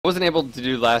I wasn't able to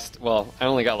do last. Well, I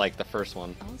only got like the first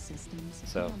one. All systems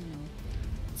So nominal.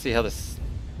 let's see how this.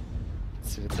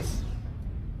 Let's see what this.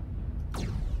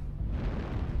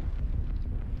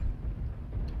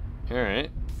 All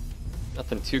right.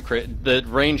 Nothing too crazy. The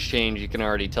range change, you can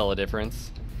already tell a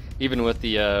difference. Even with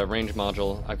the range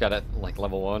module, I've got it like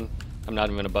level 1. I'm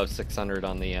not even above 600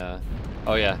 on the.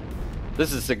 Oh yeah,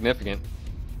 this is significant.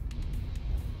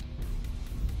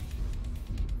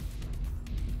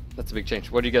 That's a big change.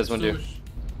 What do you guys want to do?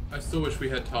 I still wish we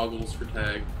had toggles for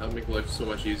tag. That would make life so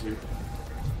much easier.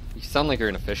 You sound like you're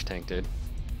in a fish tank, dude.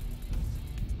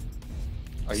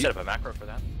 Are you? Set up a macro for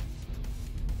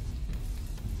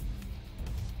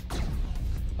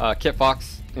that. Kit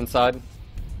Fox inside.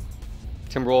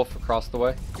 Timberwolf across the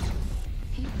way.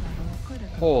 Heat level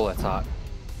critical. Oh, that's hot.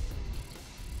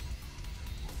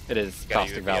 It is Got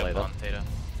Caustic UAV Valley up though. on Theta.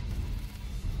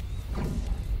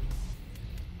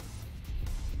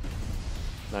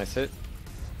 Nice hit.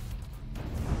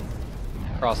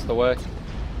 Across the way. Heat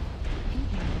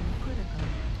level critical.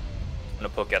 I'm gonna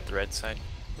poke out the red side.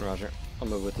 Roger. I'll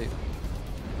move with you.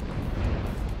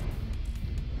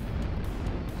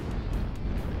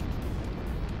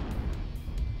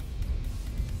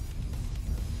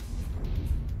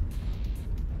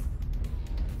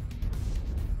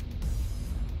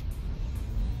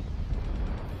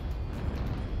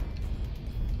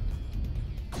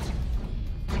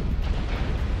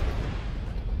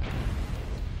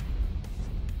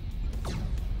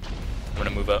 I'm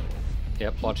gonna move up.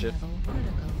 Yep, watch it. Level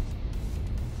critical.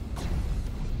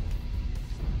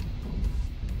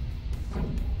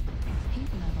 Heat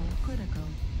level critical.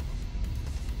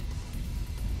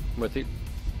 I'm with you.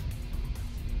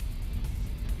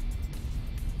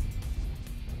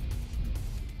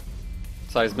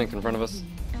 Seismic in front of us.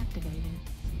 Activated.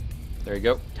 There you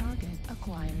go. Target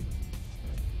acquired.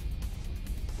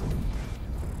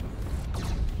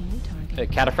 New target. Hey,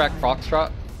 Cataphract, acquired.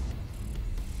 Foxtrot.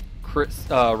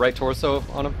 Right torso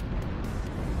on him.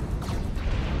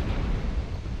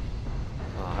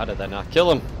 Oh, how did that not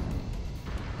kill him?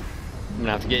 I'm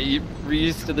gonna have to get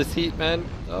used to this heat, man.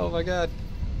 Oh my god.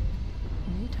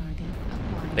 New target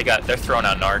acquired. They're throwing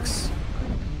out narcs.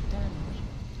 Critical damage.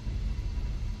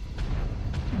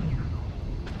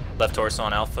 Left torso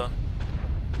on Alpha.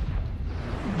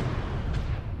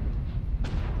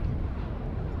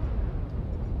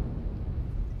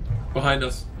 Behind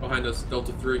us,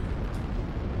 Delta 3.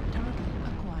 Target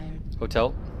acquired.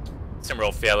 Hotel.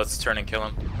 Timberwolf, yeah, let's turn and kill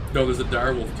him. No, there's a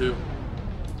direwolf too.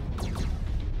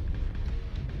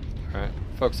 Alright.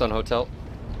 Focus on hotel.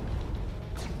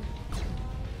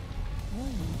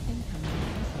 Warning incoming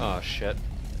missile. Oh shit.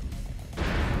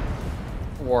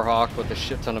 Warhawk with a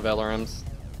shit ton of LRMs.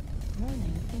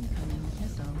 Warning incoming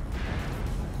missile.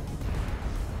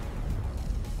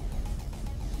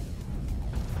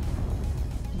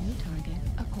 New target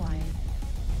acquired.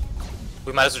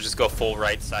 We might as well just go full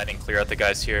right side and clear out the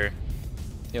guys here.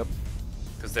 Yep.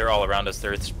 Because they're all around us.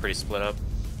 They're pretty split up.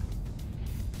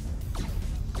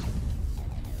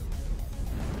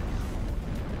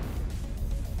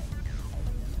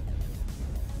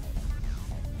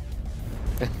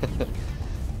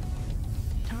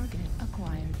 Target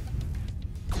acquired.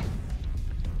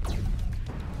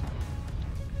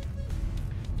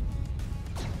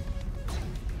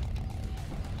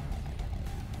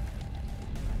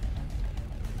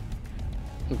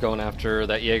 I'm going after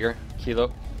that Jaeger.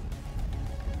 Kilo.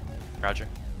 Roger.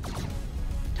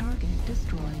 Target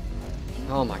destroyed.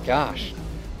 Oh my gosh.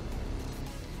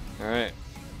 Alright.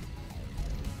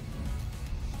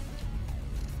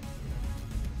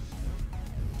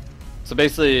 So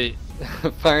basically,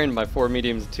 firing my 4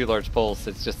 mediums and 2 large pulse,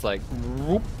 it's just like,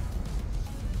 whoop.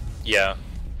 Yeah.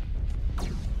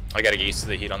 I gotta get used to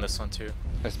the heat on this one too.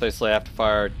 I just basically have to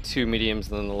fire 2 mediums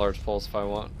and then the large pulse if I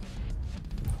want.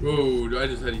 Whoa, I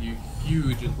just had a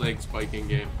huge leg spiking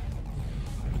game.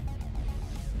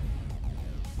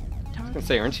 I was gonna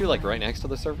say, aren't you like right next to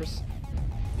the surface?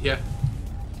 Yeah.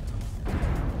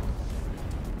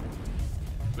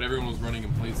 But everyone was running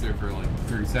in place there for like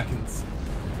 30 seconds.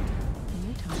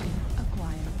 New target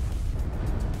acquired.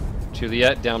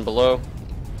 Juliet down below.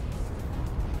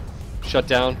 Shut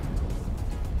down.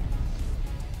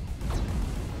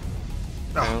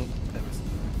 Down.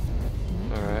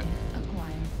 New Alright. target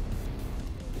acquired.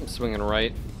 I'm swinging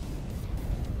right.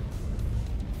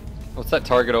 What's that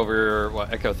target over,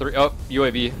 what, Echo 3? Oh,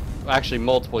 UAV. Actually,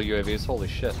 multiple UAVs. Holy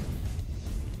shit.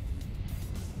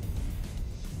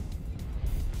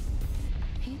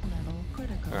 Heat level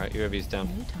critical. Alright, UAV's down.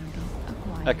 New target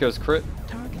acquired. Echo's crit.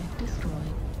 Target destroyed.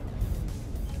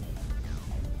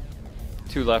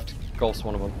 2 left. Gulf's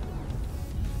one of them.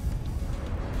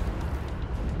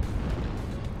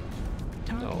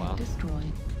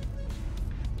 destroyed.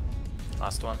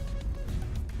 Last one.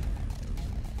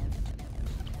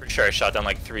 Pretty sure I shot down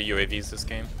like 3 UAVs this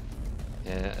game.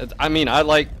 Yeah, I mean, I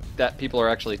like that people are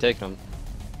actually taking them.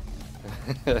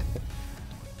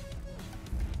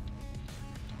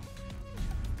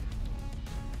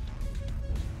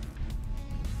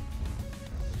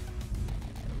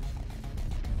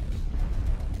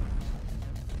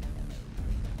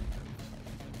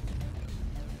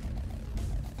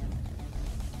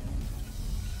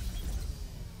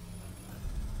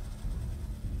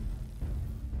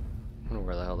 I don't know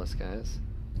where the hell this guy is.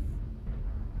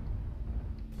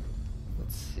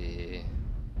 Let's see.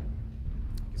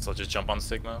 So I'll just jump on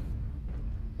Sigma.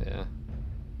 Yeah.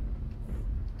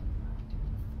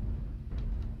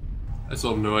 I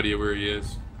still have no idea where he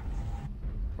is.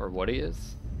 Or what he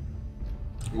is.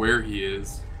 Where he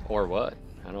is. Or what.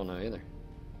 I don't know either.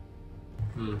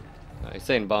 Hmm. He's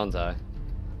saying bonsai.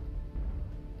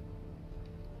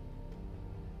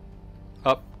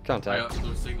 Up, I contact. got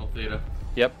no signal theta.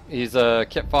 Yep, he's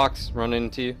Kit Fox running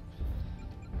into you.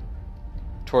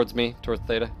 Towards me, towards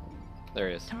Theta. There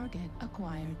he is. Target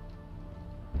acquired.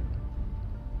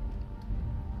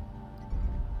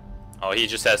 Oh, he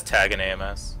just has tag and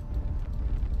AMS.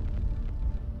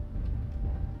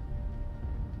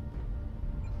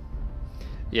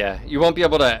 Yeah, you won't be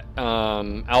able to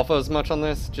alpha as much on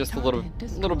this. Just a little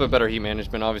bit better heat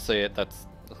management. Obviously, that's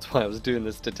why I was doing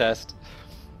this to test.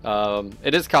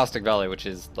 It is Caustic Valley, which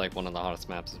is like one of the hottest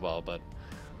maps as well, but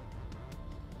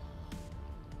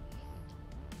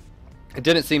it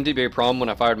didn't seem to be a problem when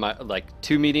I fired my like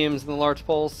 2 mediums in the large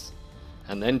pulse,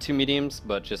 and then 2 mediums.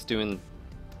 But just doing,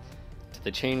 did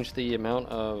they change the amount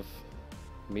of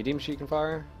mediums you can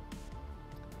fire?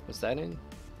 Was that in?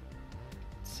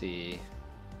 Let's see.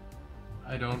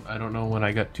 I don't know when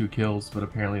I got 2 kills, but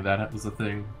apparently that was a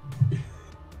thing.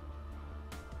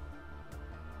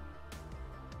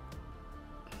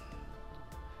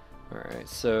 Alright,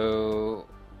 so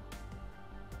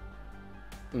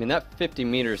I mean that 50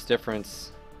 meters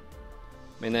difference,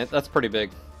 I mean that's pretty big.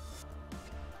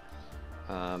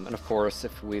 And of course,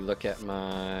 if we look at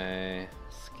my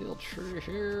skill tree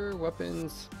here,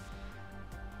 weapons,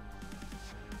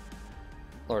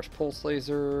 large pulse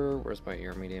laser, where's my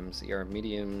ER mediums? ER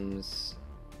mediums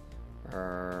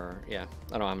are, yeah,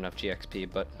 I don't have enough GXP,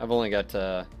 but I've only got,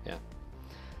 yeah.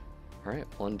 Alright,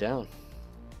 1 down.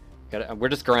 We're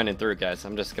just grinding through, guys.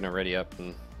 I'm just gonna ready up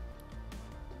and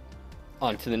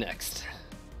on to the next.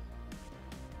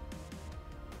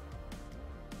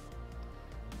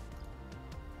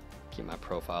 Keep my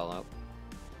profile up.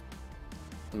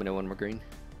 Let me know when we're green.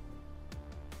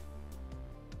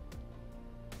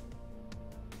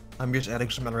 I'm just adding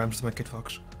some LRMs to my Kit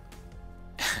Fox.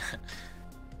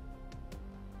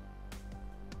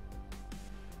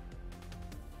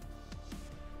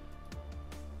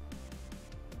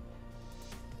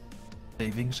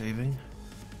 Saving.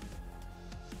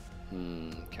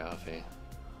 Coffee.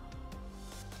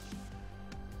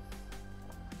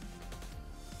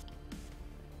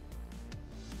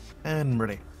 And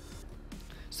ready.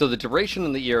 So the duration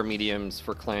in the ER mediums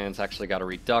for clans actually got a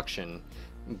reduction,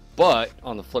 but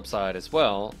on the flip side as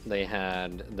well, they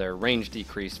had their range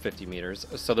decreased 50 meters.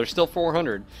 So they're still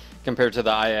 400 compared to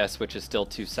the IS, which is still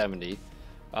 270.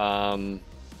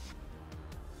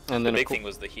 And then the big thing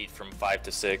was the heat from 5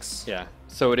 to 6. Yeah,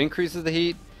 so it increases the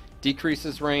heat,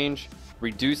 decreases range,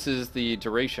 reduces the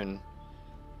duration.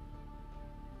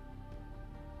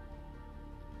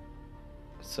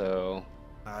 So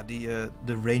The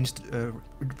range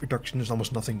reduction is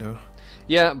almost nothing though.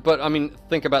 yeah, but I mean,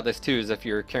 think about this too: is if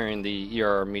you're carrying the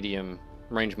ER medium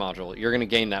range module, you're going to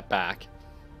gain that back.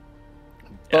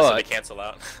 Yeah, so they cancel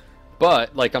out.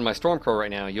 But like on my Stormcrow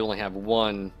right now, you only have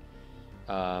one.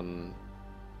 I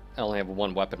only have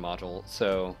one weapon module,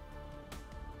 so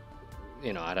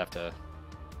you know I'd have to.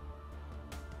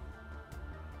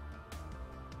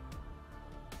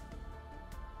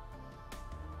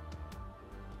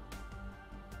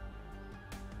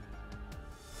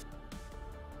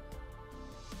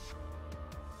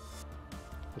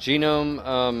 Genome,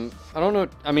 I don't know.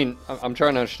 I mean, I'm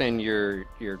trying to understand your.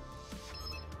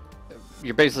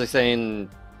 You're basically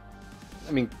saying,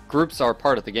 I mean, groups are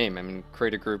part of the game. I mean,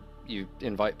 create a group, you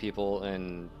invite people,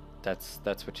 and that's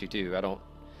what you do.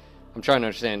 I'm trying to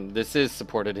understand. This is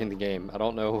supported in the game. I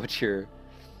don't know what you're.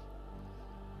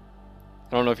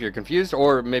 I don't know if you're confused,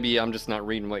 or maybe I'm just not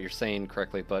reading what you're saying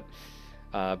correctly, but.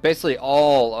 Basically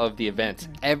all of the events,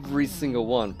 every single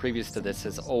one previous to this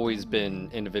has always been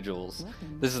individuals.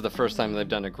 This is the first time they've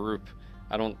done a group.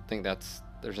 I don't think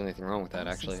there's anything wrong with that,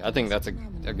 actually. I think that's a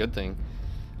good thing.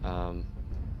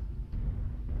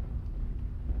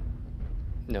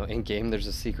 No, in game there's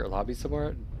a secret lobby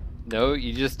somewhere. No,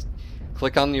 you just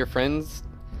click on your friends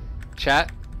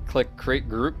chat, click create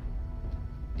group.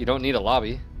 You don't need a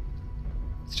lobby.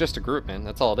 It's just a group, man.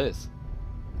 That's all it is.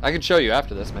 I can show you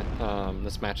after this, man.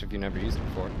 This match if you never used it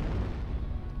before.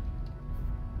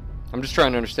 I'm just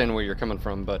trying to understand where you're coming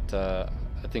from, but I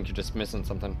think you're just missing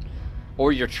something,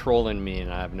 or you're trolling me,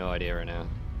 and I have no idea right now.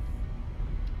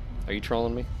 Are you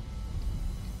trolling me,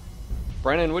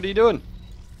 Brennan? What are you doing?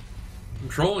 I'm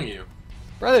trolling you.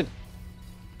 Brennan,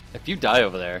 if you die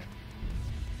over there,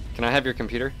 can I have your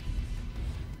computer?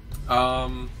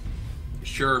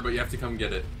 Sure, but you have to come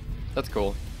get it. That's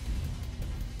cool.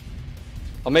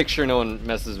 I'll make sure no one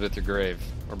messes with your grave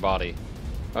or body.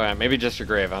 Alright, maybe just your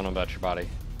grave. I don't know about your body.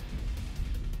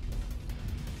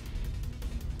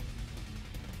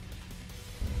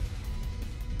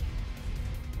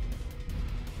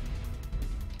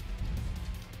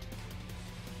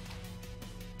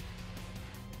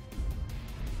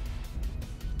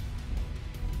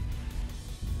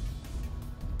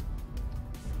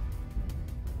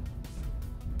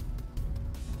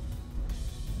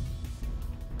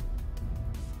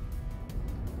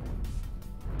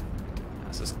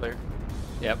 This is clear.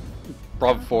 Yep.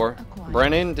 Bravo 4.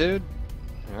 Brennan, dude.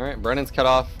 Alright, Brennan's cut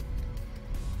off.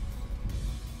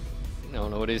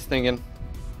 Don't know what he's thinking.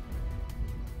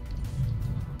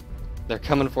 They're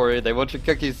coming for you. They want your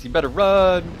cookies. You better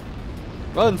run.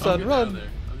 Run, son, Get out of run. there.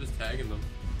 I'm just tagging them.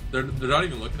 They're not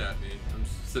even looking at me. I'm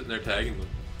just sitting there tagging them.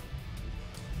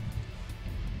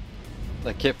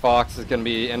 The Kit Fox is going to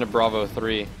be into Bravo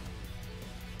 3.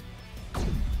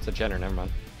 It's a Jenner, never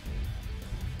mind.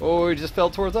 Oh, he just fell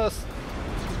towards us.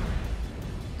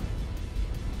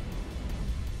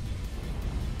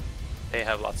 They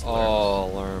have lots of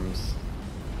Oh, lerms.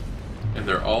 And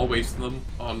they're all wasting them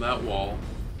on that wall.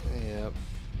 Yep.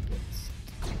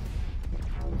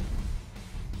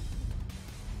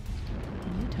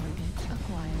 New target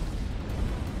acquired.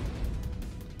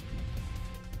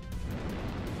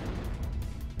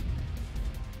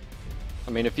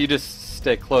 I mean, if you just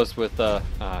stay close with,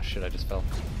 ah, shit, I just fell.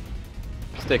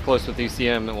 Stay close with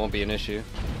ECM, it won't be an issue.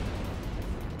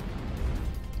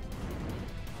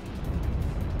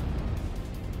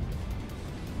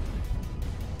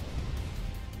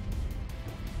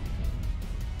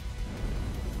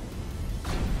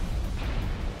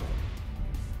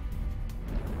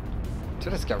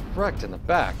 Dude, I just got wrecked in the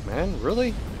back, man.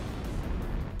 Really?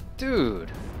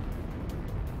 Dude.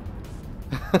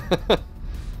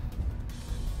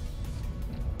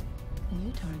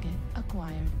 New target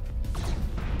acquired.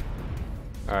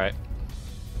 Alright.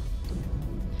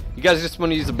 You guys just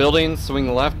want to use the building,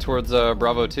 swing left towards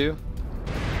Bravo 2?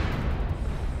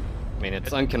 I mean,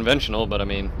 it's unconventional, but I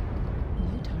mean...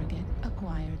 New target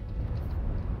acquired.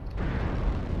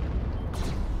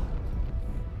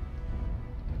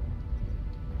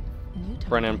 New target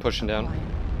Brennan pushing down. acquired.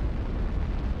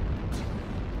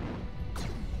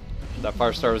 That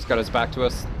Firestar's got his back to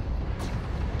us.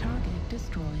 Target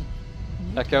destroyed.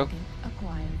 New Echo. target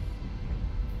acquired.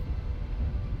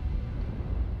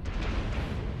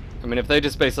 I mean, if they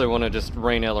just basically want to just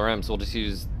rain LRMs, we'll just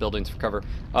use buildings for cover.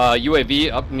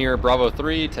 UAV up near Bravo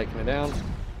 3, taking it down.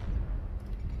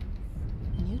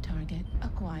 New target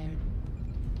acquired.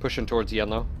 Pushing towards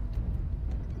yellow.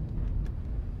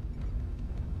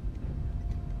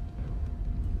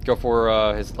 Go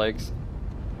for his legs.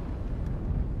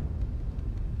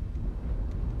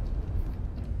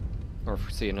 Or if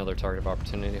we see another target of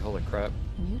opportunity. Holy crap.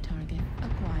 New target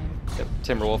acquired. Yep,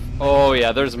 Timberwolf. Oh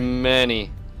yeah, there's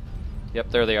many. Yep,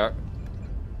 there they are.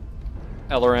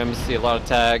 LRMs, see a lot of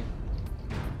tag.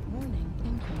 Warning,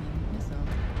 incoming missile.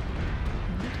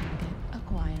 New target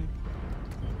acquired.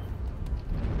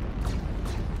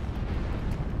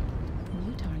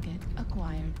 New target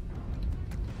acquired.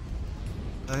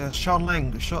 Sean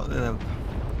Lang,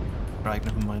 right,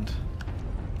 never mind.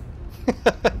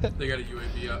 They got a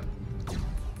UAV up.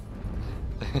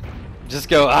 Just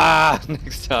go, ah,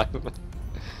 next time.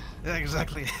 Yeah,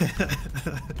 exactly. New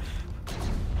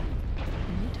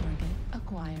target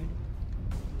acquired.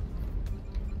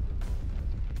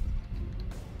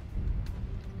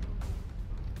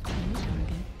 New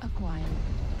target acquired.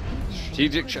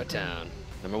 Strategic shutdown,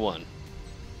 number 1.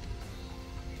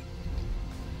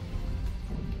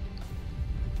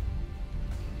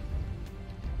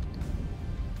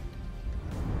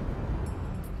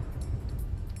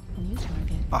 New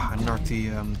target. Ah, acquired. Norty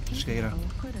Heat skater. level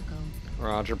critical.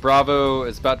 Roger. Bravo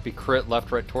is about to be crit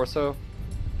left, right torso.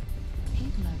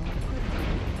 Heat level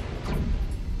critical.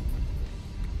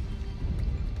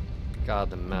 God,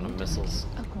 the amount of New missiles.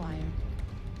 target acquired.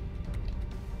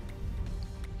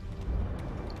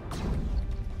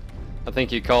 I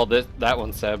think you called that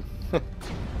one, Seb.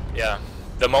 Yeah.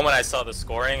 The moment I saw the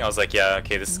scoring, I was like, yeah,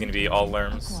 okay, this is gonna be all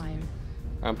lerms. Acquired.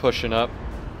 I'm pushing up.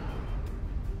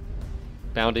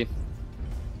 Bounty.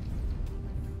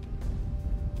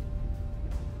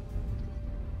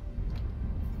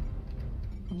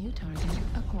 New target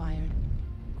acquired.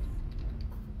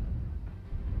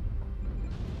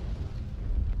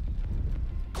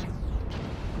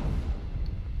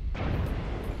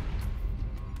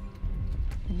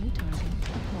 New target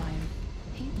acquired.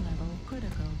 Heat level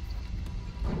critical.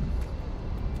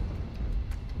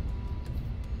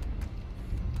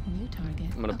 New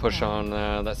target. I'm gonna push acquired.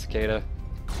 on that cicada.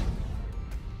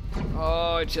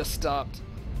 Oh, it just stopped.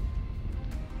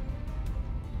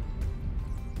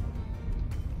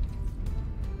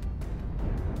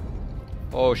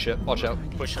 Oh shit, watch out.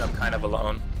 Pushing up kind of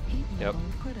alone. Heat Yep. level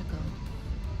critical.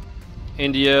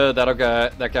 India,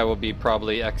 that guy will be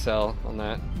probably XL on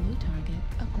that. New target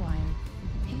acquired.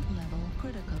 Heat level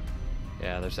critical.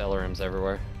 Yeah, there's LRMs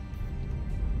everywhere.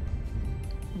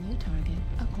 New target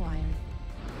acquired.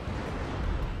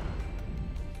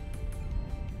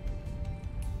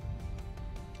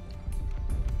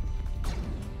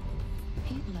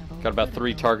 Heat level Got about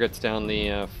 3 critical. targets down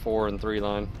the 4 and 3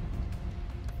 line.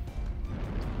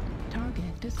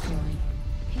 Target destroyed.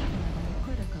 Heat level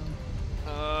critical.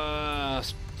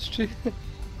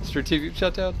 Strategic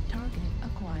shutdown. Target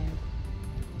acquired.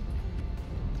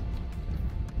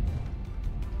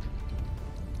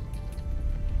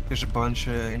 There's a bunch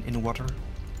in water.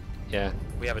 Yeah.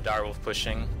 We have a direwolf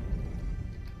pushing.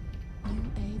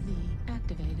 UAV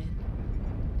activated.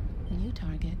 New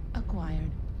target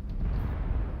acquired.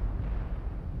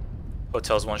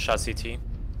 Hotel's one shot CT.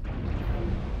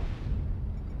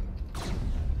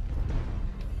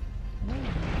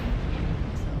 Warning, incoming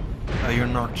missile. You're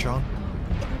knocked, John.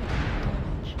 Critical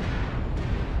damage.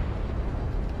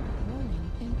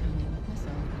 Warning, incoming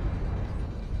missile.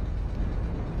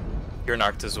 You're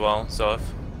knocked as well, Zoef.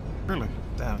 Really?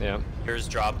 Damn. Yeah. Yours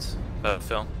dropped,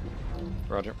 Phil.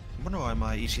 Roger. I wonder why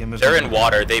my ECM is. They're in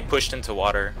water. They pushed into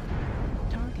water.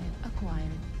 Target acquired.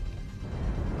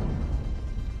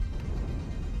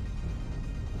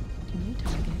 New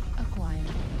target acquired.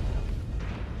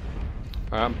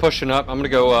 Alright, I'm pushing up. I'm gonna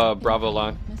go Bravo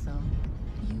line. Missile.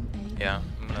 UAV. Yeah,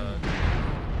 I'm gonna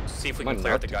see if we Am I can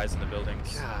clear out the knocked? guys in the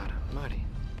buildings. God almighty.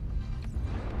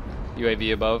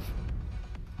 UAV above.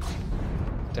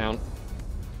 Down.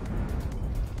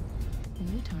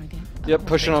 New target. Yep,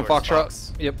 pushing on Towards Foxtrot.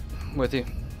 Fox. Yep, with you.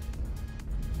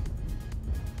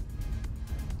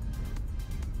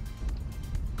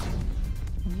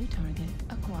 New target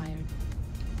acquired.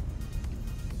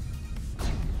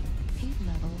 Heat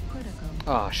level critical.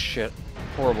 Oh shit.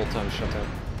 Horrible time shutdown.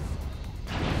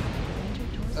 Enter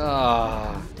torso.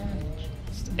 Ah. Damage.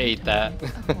 New Ate that.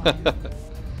 target acquired.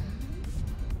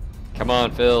 Come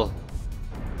on, Phil.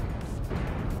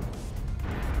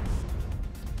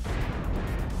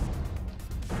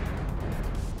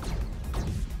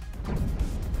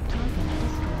 Target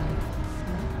destroyed.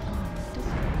 Left arm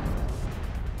destroyed.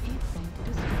 Heat sink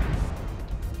destroyed.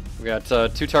 We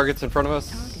got 2 targets in front of us.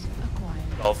 Target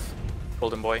acquired. Golf,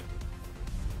 Golden Boy.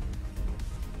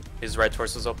 His right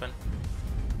torso's open.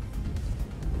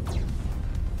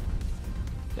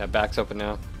 Yeah, back's open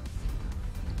now.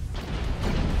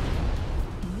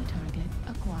 New target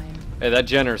acquired. Hey, that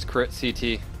Jenner's crit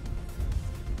CT.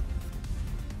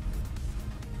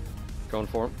 Going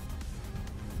for him.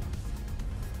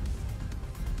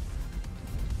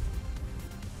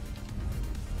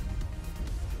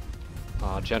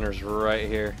 Aw, Jenner's right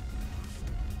here.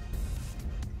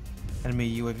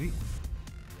 Enemy UAV.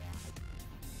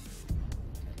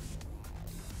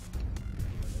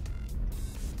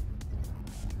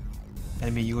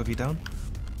 Enemy UAV down.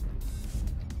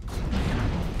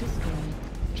 Target destroyed.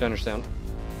 Jenner's down.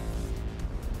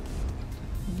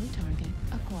 New target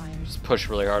acquired. Just push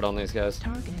really hard on these guys.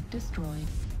 Target destroyed.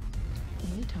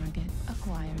 New target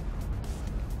acquired.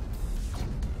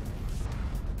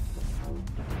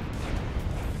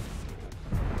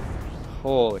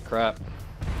 Holy crap.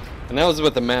 And that was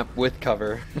with the map with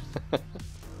cover.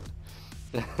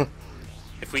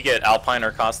 If we get Alpine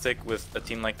or Caustic with a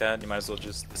team like that, you might as well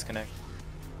just disconnect.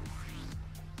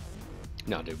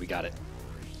 No, dude, we got it.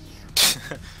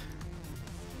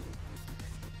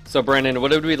 So, Brandon,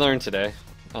 what did we learn today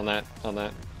on that?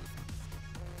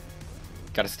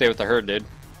 Gotta stay with the herd, dude.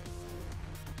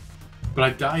 But I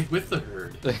died with the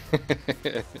herd.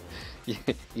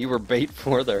 You were bait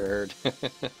for the herd.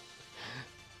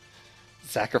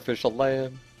 Sacrificial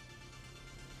lamb.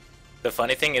 The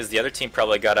funny thing is the other team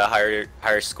probably got a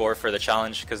higher score for the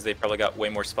challenge because they probably got way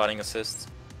more spotting assists.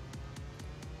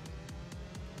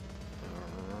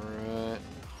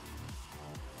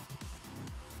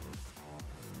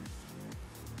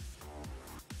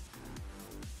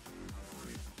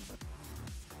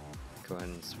 go ahead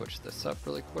and switch this up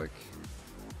really quick.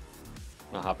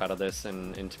 I'll hop out of this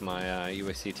and into my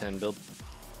UAC 10 build.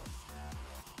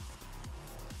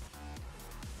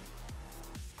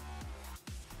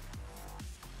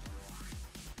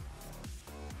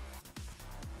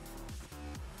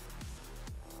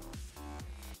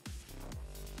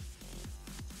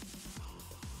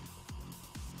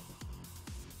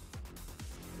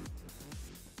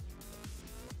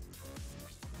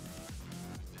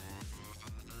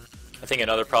 I think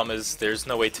another problem is there's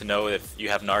no way to know if you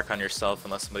have narc on yourself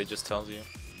unless somebody just tells you.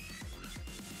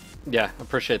 Yeah,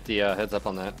 appreciate the heads up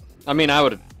on that. I mean, I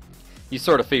would. You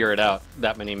sort of figure it out.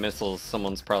 That many missiles,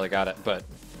 someone's probably got it, but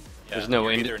Yeah, there's no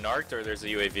you're either narked or there's a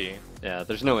UAV. Yeah,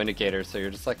 there's no indicator, so you're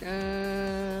just like, all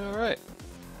right.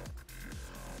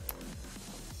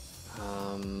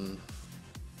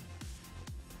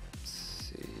 Let's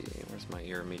see, where's my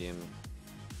ear medium?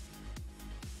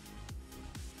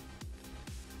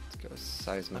 Let's go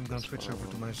seismic. I'm gonna as switch well. over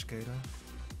to my skater.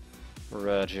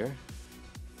 Roger.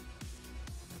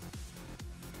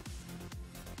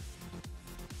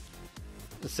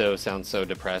 So sounds so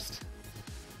depressed.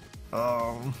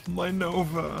 Oh, my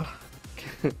Nova.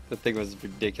 The thing was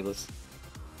ridiculous.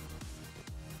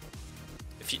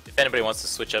 If anybody wants to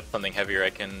switch up something heavier, I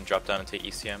can drop down and take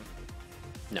ECM.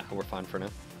 No, we're fine for now.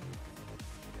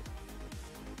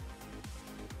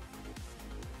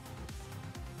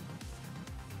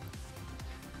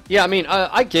 Yeah, I mean,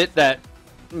 I get that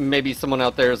maybe someone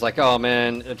out there is like, oh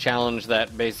man, a challenge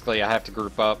that basically I have to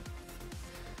group up.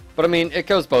 But I mean, it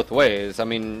goes both ways. I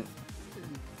mean,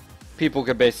 people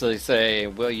could basically say,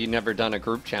 well, you never done a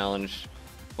group challenge.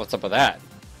 What's up with that?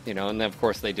 You know, and then of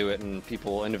course they do it, and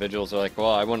individuals are like, well,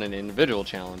 I want an individual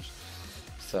challenge.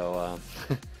 So,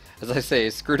 as I say,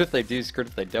 screwed if they do, screwed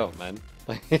if they don't, man.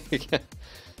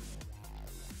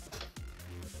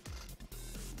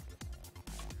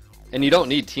 And you don't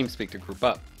need TeamSpeak to group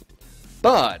up.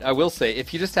 But I will say,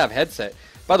 if you just have headset,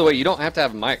 by the way, you don't have to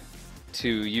have a mic to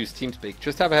use TeamSpeak.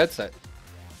 Just have a headset,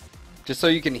 just so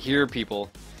you can hear people.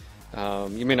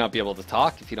 You may not be able to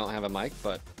talk if you don't have a mic,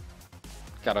 but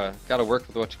gotta work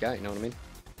with what you got. You know what I mean?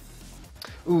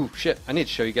 Ooh, shit! I need to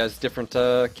show you guys different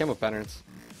camo patterns.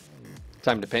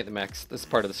 Time to paint the mechs. This is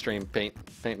part of the stream. Paint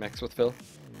mechs with Phil.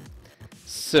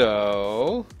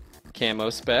 So, camo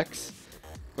specs.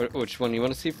 Which one you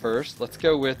want to see first? Let's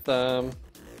go with. Oh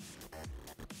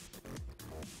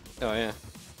yeah,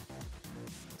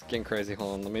 it's getting crazy.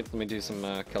 Hold on, let me do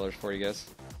some colors for you guys.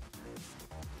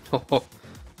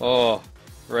 Oh,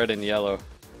 red and yellow.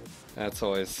 That's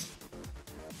always.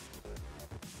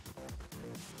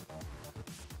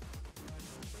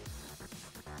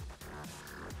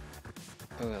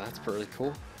 Oh, that's pretty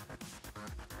cool.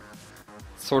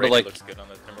 Sort of Rachel like looks good on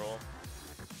the Timberwolf.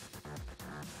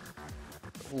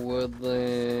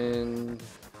 Woodland.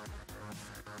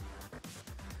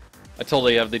 I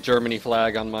totally have the Germany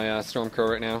flag on my Stormcrow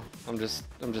right now. I'm just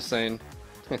saying.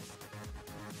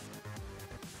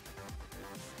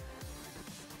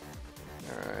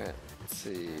 Alright, let's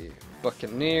see.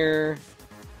 Buccaneer.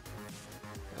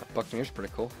 Buccaneer's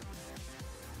pretty cool.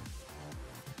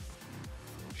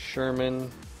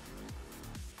 Sherman.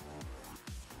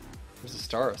 Where's the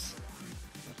stars?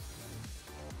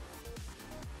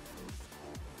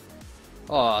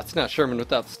 Oh, it's not Sherman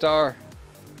without the star.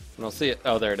 I don't see it.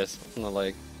 Oh, there it is on the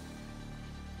leg.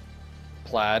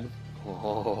 Plaid.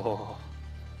 Oh.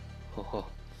 Oh.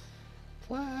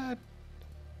 Plaid.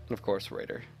 And of course,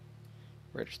 Raider.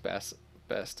 Raider's best.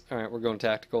 Alright, we're going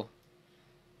tactical.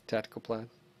 Tactical plaid.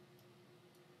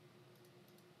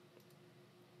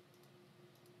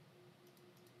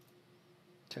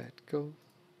 Tactical.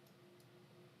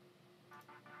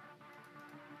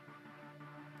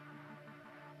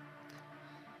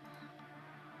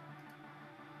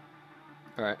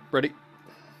 Alright, ready?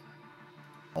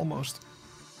 Almost.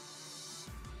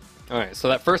 Alright, so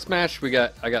that first match I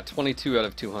got 22 out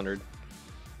of 200.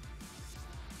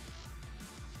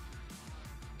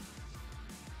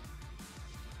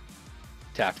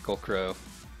 Tactical crow.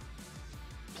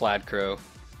 Plaid crow.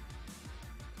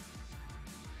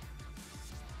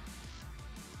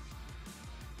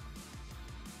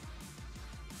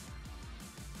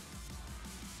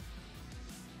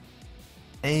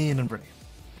 And I'm ready.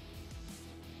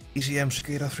 ECM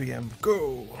Cicada 3M,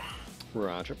 go!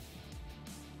 Roger.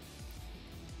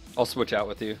 I'll switch out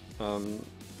with you.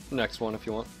 Next one if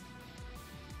you want.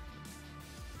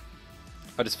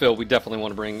 I just feel we definitely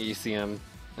want to bring ECM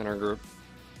in our group.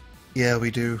 Yeah, we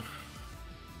do.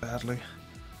 Badly.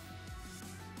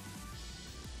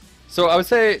 So I would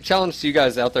say, challenge to you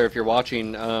guys out there if you're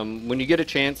watching, when you get a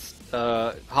chance,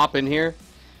 hop in here.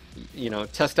 you know,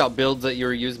 test out builds that you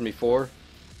were using before.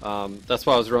 That's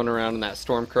why I was running around in that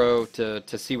Stormcrow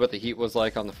to see what the heat was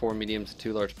like on the 4 mediums and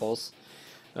 2 large pulse.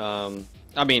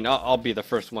 I mean, I'll be the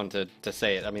first one to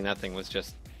say it. I mean, that thing was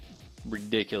just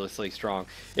ridiculously strong.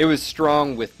 It was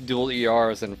strong with dual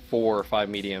ERs and 4 or 5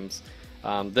 mediums.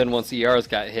 Then once ERs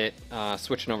got hit,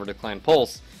 switching over to Clan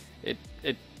Pulse,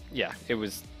 yeah, it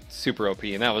was super OP,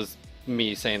 and that was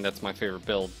me saying that's my favorite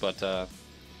build. But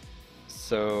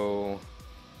so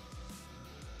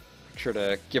make sure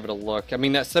to give it a look. I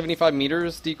mean, that 75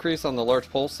 meters decrease on the large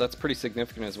pulse, that's pretty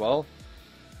significant as well.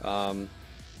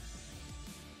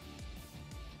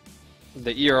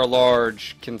 The ER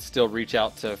large can still reach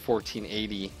out to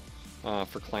 1480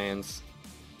 for clans,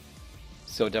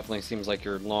 so it definitely seems like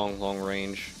you're long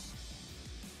range.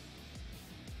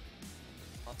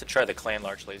 I'll have to try the clan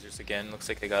large lasers again. Looks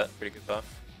like they got a pretty good buff.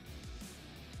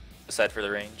 Aside for the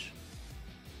range.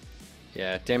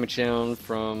 Yeah, damage down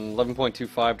from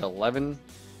 11.25 to 11.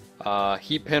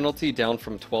 Heat penalty down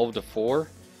from 12 to 4.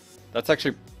 That's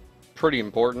actually pretty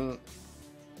important.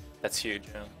 That's huge,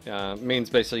 yeah. Means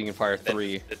basically you can fire Then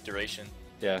 3. the duration.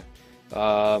 Yeah.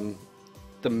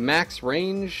 The max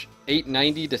range,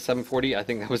 890 to 740, I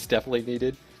think that was definitely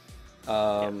needed.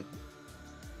 And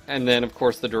then, of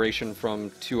course, the duration from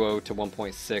 2.0 to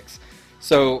 1.6.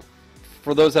 So,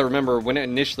 for those that remember, when it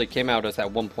initially came out, it was at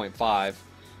 1.5.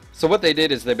 So what they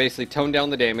did is they basically toned down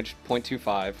the damage,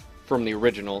 0.25, from the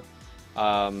original.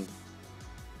 The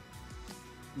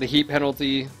heat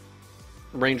penalty,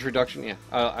 range reduction, yeah,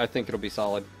 I think it'll be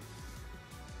solid.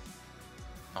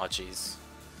 Oh, jeez.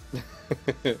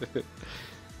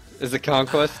 Is it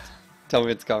Conquest? Tell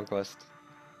me it's Conquest.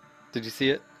 Did you see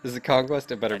it? Is it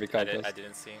Conquest? It better be Conquest. I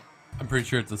didn't see. I'm pretty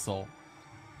sure it's a soul.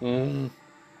 Well,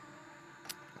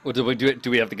 did we do it? Do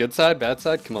we have the good side, bad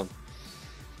side? Come on.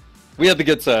 We have the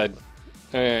good side.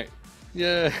 Alright.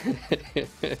 Yeah.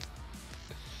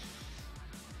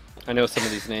 I know some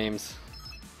of these names.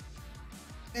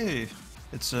 Hey,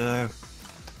 it's a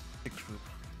big group.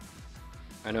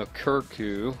 I know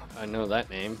Kirku. I know that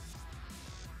name.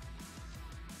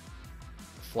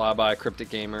 Flyby, Cryptic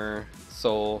Gamer,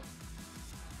 Soul.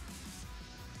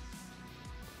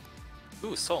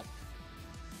 Ooh, soul.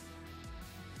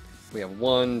 We have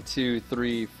 1, 2,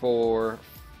 3, 4,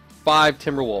 5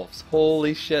 Timberwolves.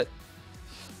 Holy shit.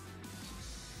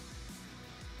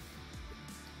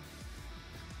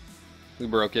 We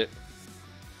broke it.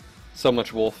 So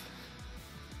much wolf.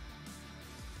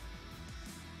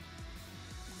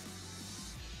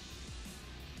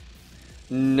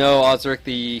 No, Osric,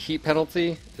 the heat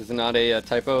penalty is not a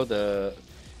typo. It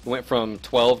went from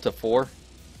 12 to 4.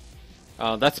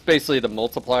 That's basically the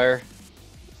multiplier.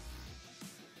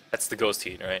 That's the ghost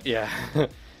heat, right? Yeah.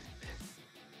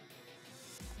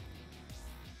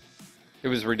 It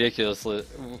was ridiculously...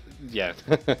 Yeah.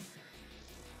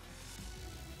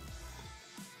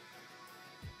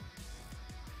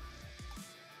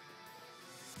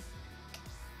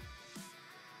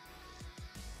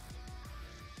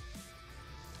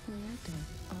 Reactor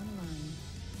online.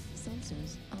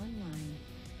 Sensors online.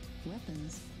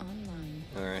 Weapons online.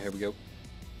 Alright, here we go.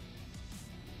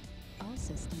 All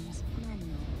systems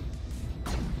nominal.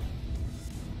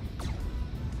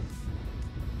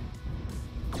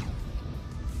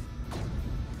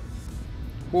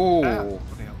 Ooh.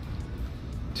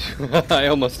 What the hell? I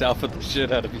almost alpha the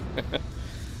shit out of you.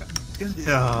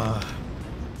 Yeah.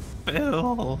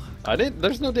 Bill. I didn't.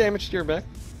 There's no damage to your back.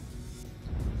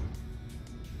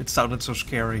 It sounded so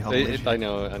scary. I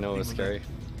know it was scary.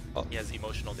 He has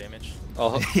emotional damage.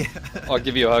 Yeah. I'll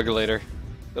give you a hug later.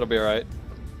 It'll be alright.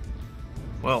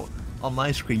 Well, on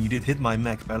my screen you did hit my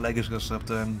mech. My leg is just up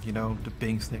the, you know, the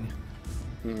pink thing.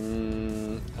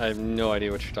 I have no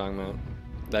idea what you're talking about.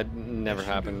 That never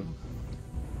happened.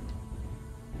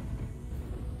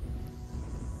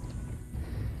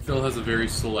 Phil has a very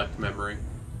select memory.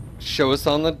 Show us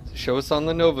on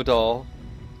the Nova doll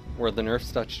where the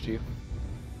nerfs touched you.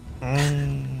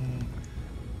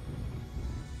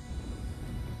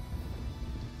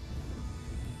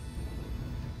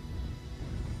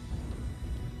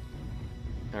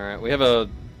 Alright, we have a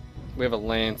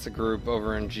Lance group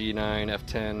over in G9,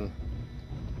 F10.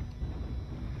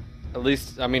 At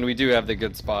least, I mean, we do have the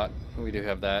good spot. We do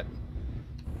have that.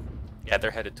 Yeah,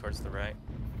 they're headed towards the right.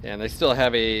 Yeah, and they still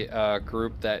have a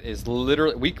group that is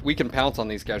literally... We can pounce on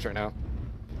these guys right now.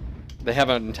 They have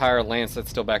an entire Lance that's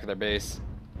still back at their base.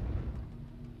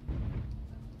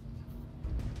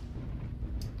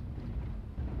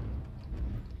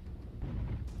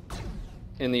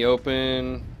 In the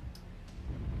open...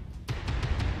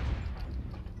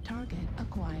 Target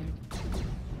acquired.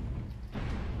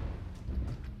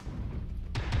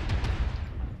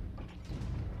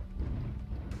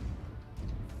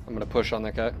 I'm gonna push on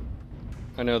that guy.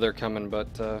 I know they're coming, but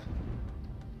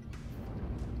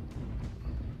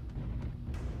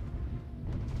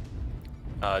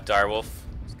Direwolf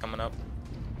is coming up.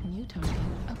 New target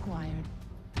acquired.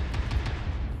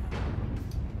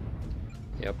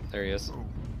 yep, there he is.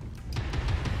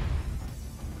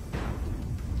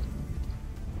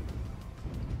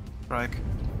 Strike.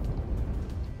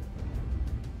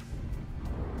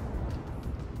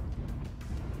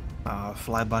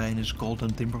 Flyby in his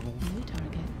golden Timberwolf. New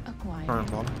target acquired.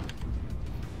 Current one.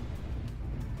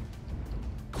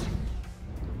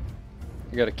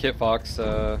 You got a Kit Fox in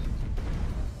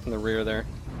the rear there.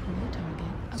 New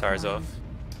target Tires acquired.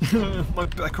 off. My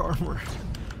back armor.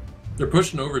 They're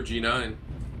pushing over G9.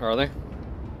 Are they?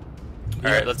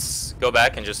 Alright, let's go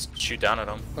back and just shoot down at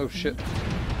them. Oh shit.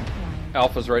 Acquired.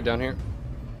 Alpha's right down here.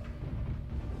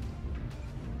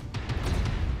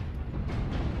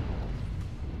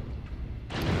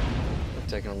 I'm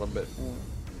taking a little bit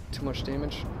too much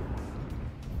damage.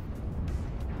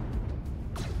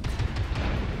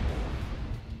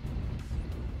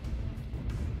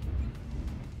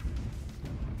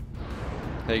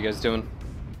 How you guys doing?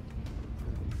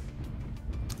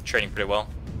 Trading pretty well.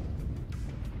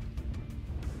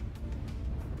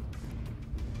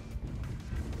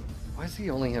 Why does he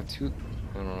only have two?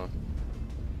 I don't know.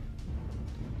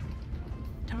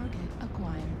 Target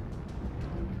acquired.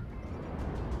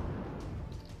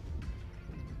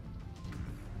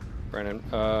 Brandon,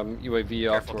 UAV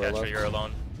off Careful, to our Catcher, left. you're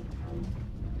alone.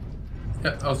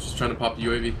 Yeah, I was just trying to pop the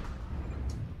UAV.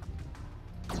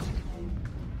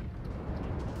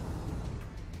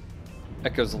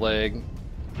 Echo's leg,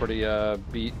 pretty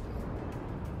beat.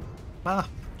 Ah,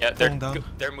 Yeah, falling down.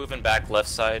 they're moving back left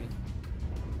side.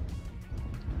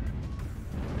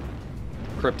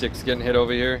 Cryptic's getting hit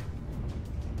over here.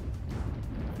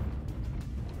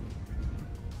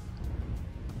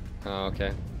 Oh, okay.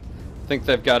 I think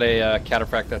they've got a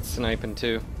cataphract that's sniping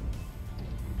too.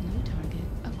 New target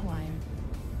acquired.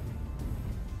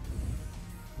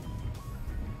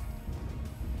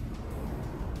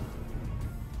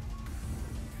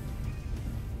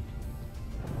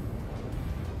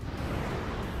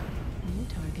 New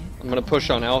target. I'm gonna push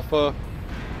on Alpha.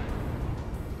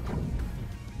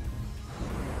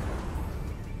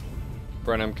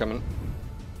 Brent, I'm coming.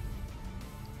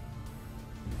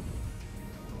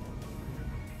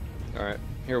 Alright,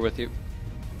 here with you.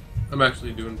 I'm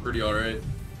actually doing pretty alright.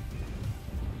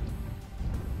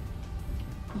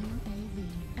 UAV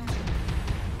active.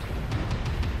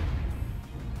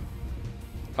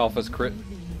 Alpha's crit.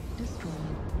 UAV destroyed.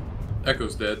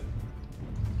 Echo's dead.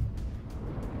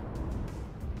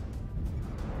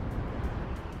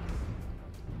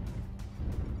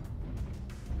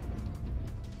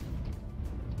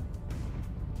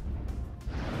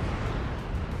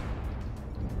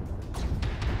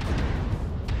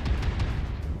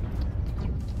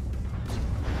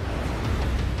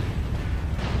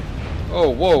 Oh,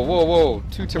 whoa, whoa, whoa.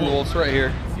 Two Timberwolves right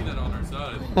here. You see that on our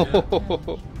side.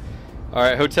 Yeah.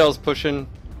 Alright, hotel's pushing.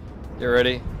 Get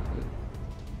ready.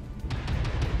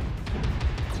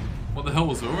 What the hell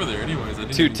was over there anyways? I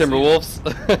didn't Two even see it.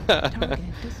 Timberwolves. Target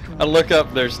destroyed. I look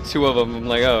up, there's two of them. I'm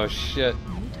like, oh shit.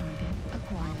 New target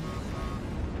acquired.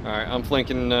 Alright, I'm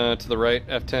flanking to the right,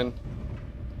 F10.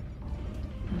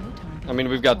 New target I mean,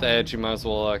 we've got the acquired. edge, you might as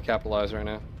well capitalize right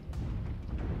now.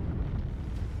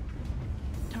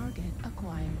 Target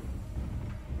acquired.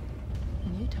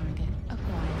 New target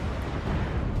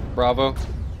acquired. Bravo.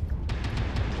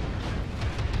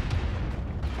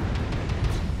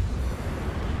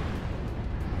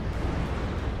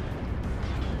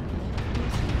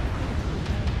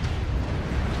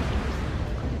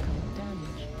 Critical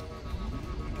damage.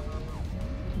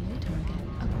 New target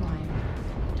acquired.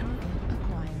 Target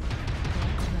acquired.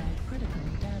 Flag critical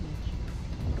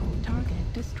damage.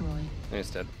 Target destroyed.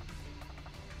 He's dead.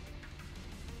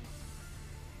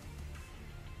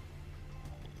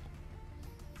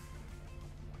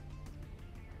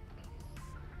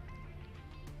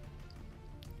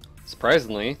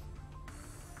 Surprisingly,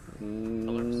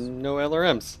 no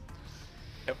LRMs.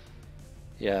 Yep.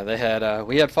 Yeah, they had.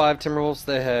 We had 5 Timberwolves.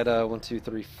 They had 1, 2,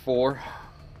 3, 4.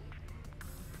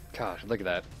 Gosh, look at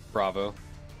that. Bravo.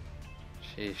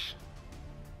 Sheesh.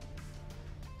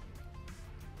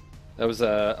 That was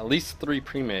at least 3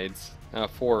 pre-mades.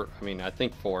 4. I mean, I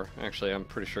think 4. Actually, I'm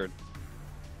pretty sure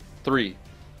 3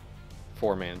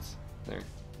 4-mans there.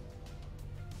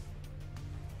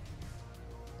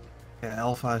 Yeah,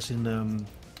 Alpha is in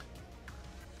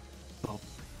well,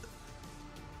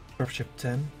 Dropship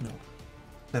 10? No.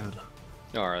 7.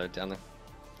 Alright, down there.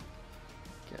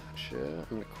 Gotcha. I'm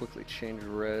gonna quickly change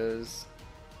res.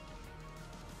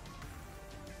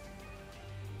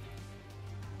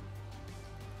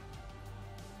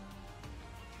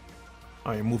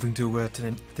 Are you moving to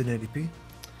 1080p?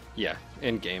 Yeah,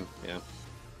 in game. Yeah.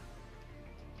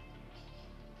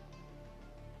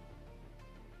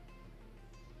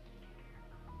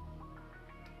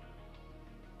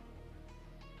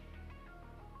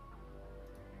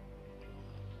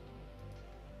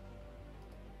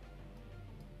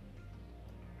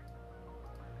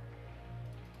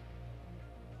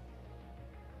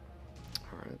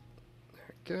 Alright, there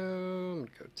we go. I'm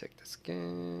gonna go take the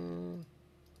scan.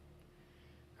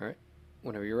 Alright,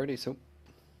 whenever you're ready, so.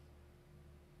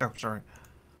 Oh, sorry.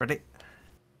 Ready?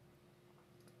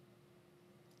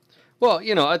 Well,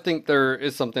 you know, I think there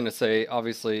is something to say,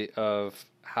 obviously, of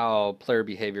how player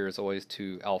behavior is always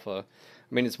to alpha.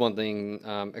 I mean, it's one thing,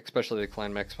 especially the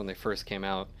clan mechs when they first came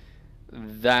out,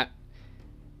 that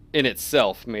in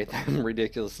itself made them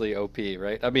ridiculously OP,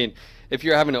 right? I mean, if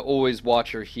you're having to always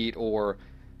watch your heat or,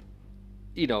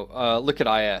 you know, look at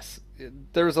IS,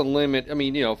 there's a limit. I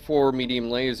mean, you know, 4 medium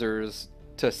lasers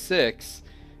to 6,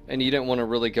 and you didn't want to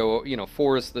really go, you know,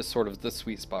 4 is this sort of the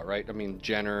sweet spot, right? I mean,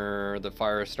 Jenner, the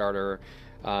fire starter,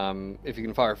 if you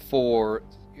can fire 4,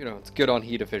 you know, it's good on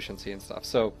heat efficiency and stuff.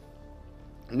 So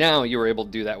now you were able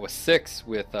to do that with 6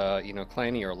 with, you know,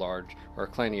 Clanny or large, or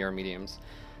Clanny or mediums.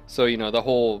 So, you know, the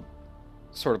whole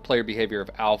sort of player behavior of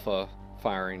alpha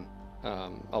firing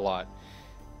a lot.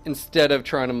 Instead of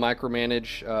trying to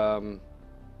micromanage,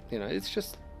 you know, it's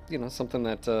just, you know, something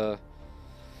that I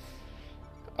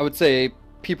would say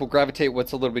people gravitate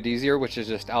what's a little bit easier, which is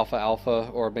just alpha,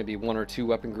 or maybe 1 or 2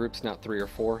 weapon groups, not 3 or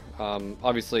 4.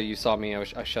 Obviously, you saw me,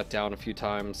 I shut down a few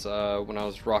times when I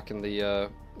was rocking the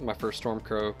my first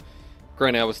Stormcrow.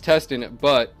 Granted, I was testing it,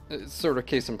 but it's sort of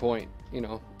case in point, you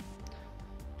know.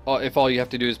 If all you have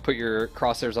to do is put your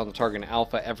crosshairs on the target in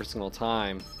alpha every single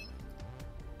time.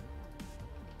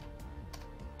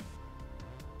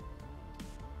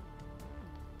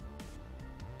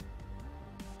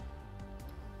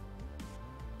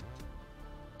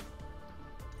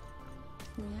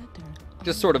 Reactor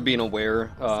Just sort of being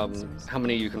aware how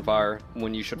many you can fire,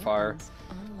 when you should fire.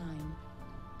 online.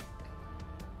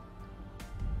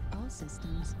 All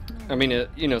systems. I mean,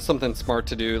 you know, something smart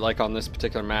to do, like on this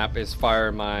particular map, is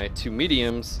fire my 2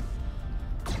 mediums.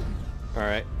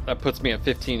 Alright, that puts me at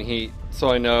 15 heat, so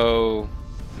I know,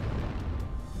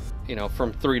 you know,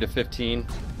 from 3 to 15.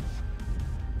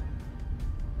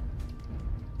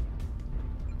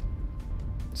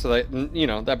 So that, you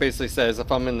know, that basically says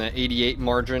if I'm in the 88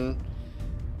 margin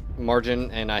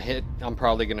and I hit, I'm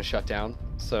probably going to shut down.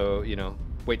 So, you know,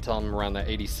 wait till I'm around that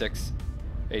 86,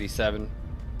 87.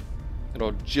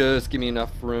 It'll just give me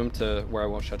enough room to where I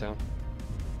won't shut down.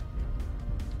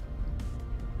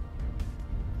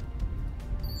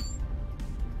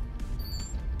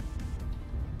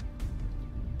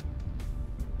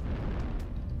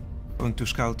 Going to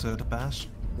scout the pass.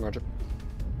 Roger.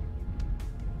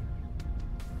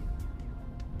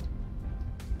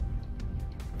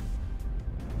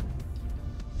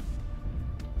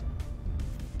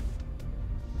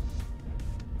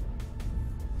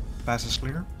 Pass is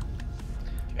clear.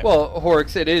 Well,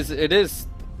 Horix, it is,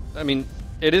 I mean,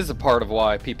 it is a part of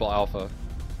why people alpha.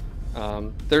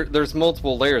 There's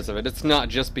multiple layers of it. It's not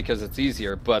just because it's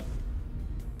easier, but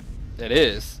it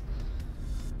is.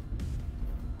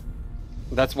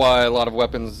 That's why a lot of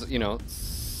weapons, you know,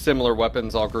 similar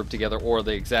weapons all grouped together, or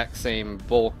the exact same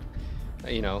bulk,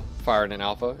 you know, fired in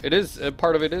alpha. It is,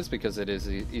 part of it is because it is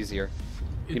easier.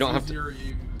 You don't have to.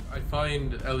 I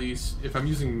find, at least, if I'm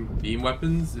using beam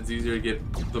weapons, it's easier to get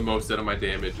the most out of my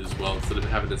damage as well, instead of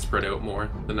having it spread out more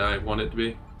than I want it to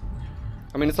be.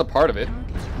 I mean, it's a part of it.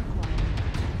 Target acquired.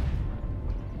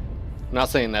 I'm not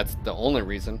saying that's the only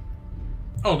reason.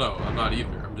 Oh no, I'm not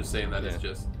either. I'm just saying that Yeah. it's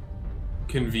just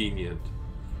convenient.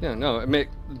 Yeah, no, I mean,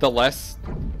 the less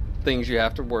things you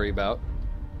have to worry about.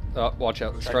 Watch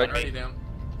out, strike. Already down.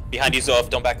 Behind you, Zoff.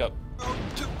 Don't back up.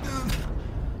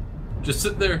 Just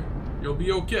sit there. You'll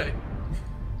be okay.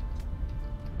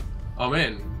 Oh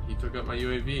man, he took out my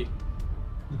UAV.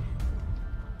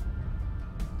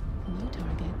 New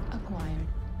target acquired.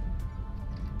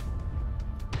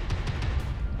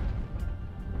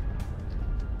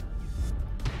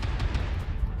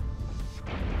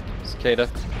 Cicada.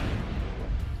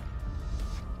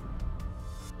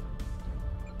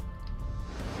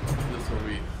 This will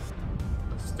be a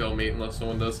stalemate unless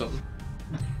someone does something.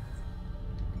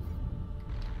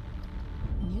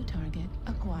 New target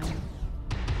acquired.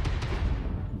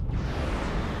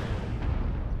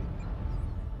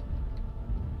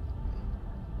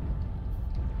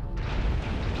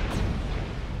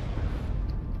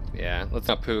 Yeah, let's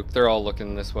not pook. They're all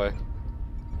looking this way.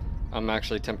 I'm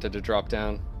actually tempted to drop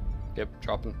down. Yep,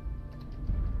 dropping.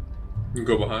 You can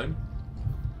go behind.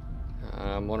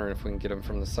 I'm wondering if we can get him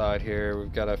from the side here.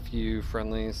 We've got a few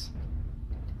friendlies.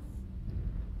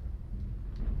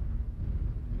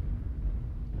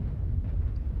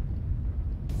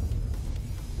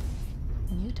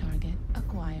 New target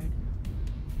acquired.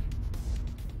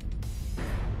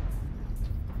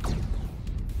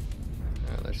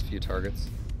 There's a few targets.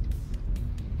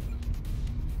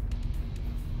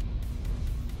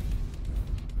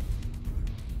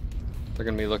 They're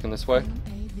gonna be looking this way.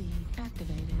 UAV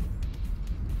activated.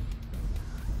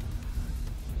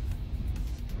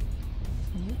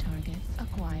 New target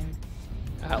acquired.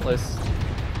 Atlas.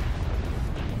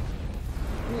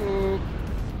 Ooh.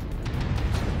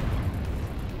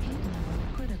 Heat level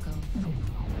critical.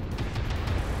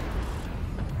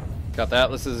 Got the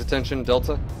Atlas's attention,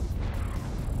 Delta.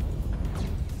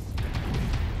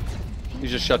 You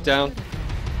just shut down.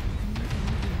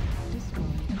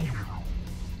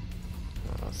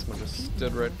 Someone just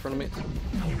stood right in front of me.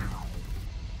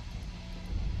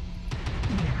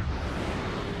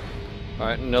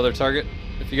 Alright, another target.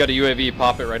 If you got a UAV,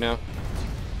 pop it right now.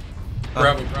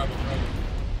 Bravo.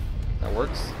 That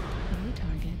works. New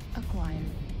target acquired.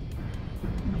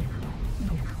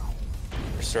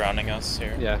 They're surrounding us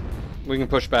here. Yeah, we can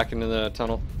push back into the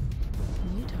tunnel.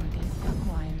 New target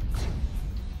acquired.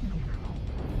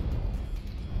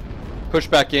 Push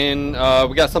back in.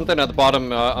 We got something at the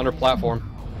bottom under platform.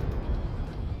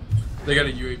 They got a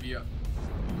UAV up.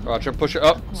 Roger, push it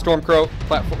up. Stormcrow,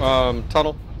 platform,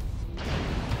 tunnel.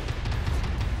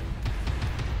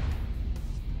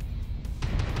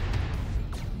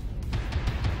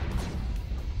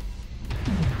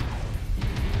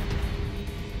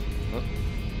 Oh.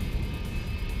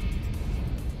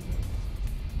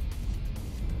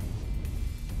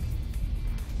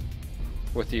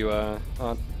 With you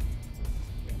on.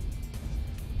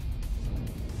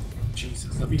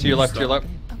 Jesus, let me To your left, stop. to your left.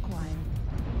 Acquired.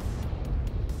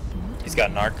 New He's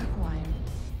got an arc. target acquired.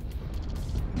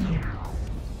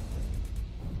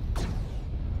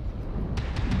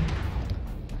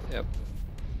 Yep.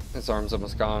 His arm's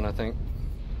almost gone, I think.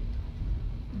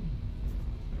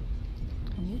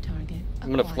 New target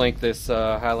I'm gonna acquired. flank this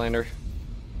Highlander.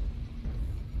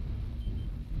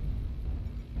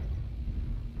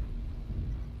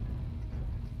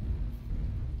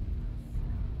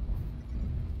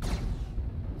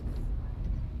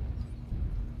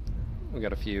 We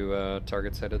got a few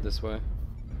targets headed this way.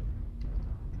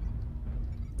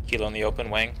 Kilo in the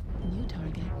open wing. New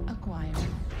target acquired.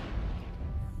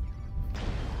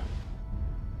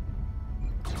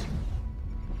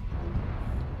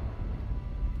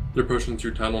 They're pushing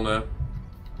through tunnel now.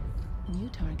 New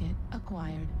target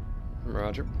acquired.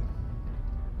 Roger.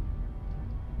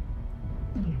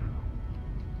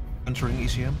 Entering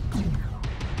ECM.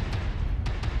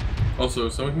 Also,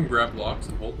 someone can grab locks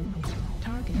and hold them.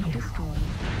 Target destroyed.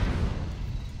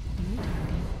 New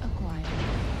target acquired.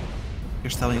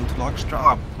 You're telling you to lock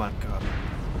strap. Oh my god.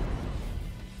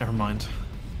 Never mind.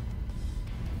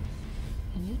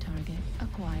 New target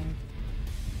acquired.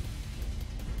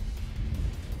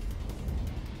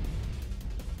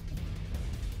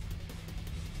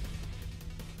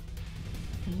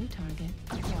 New target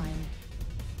acquired.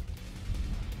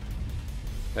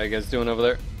 How you guys doing over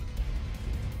there?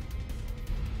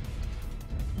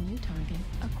 New target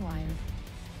acquired.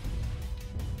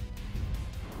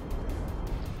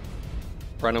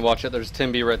 Brendan, watch it. There's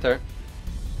Timby right there.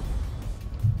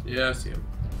 Yeah, I see him.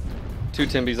 2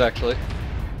 Timbys, actually.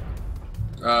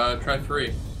 Try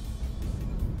 3.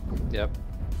 Yep.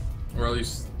 Or at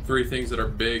least 3 things that are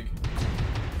big.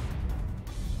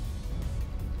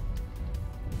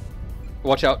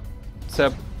 Watch out.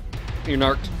 Seb, you're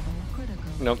narked. Level critical.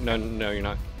 Nope, no, you're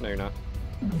not. No, you're not.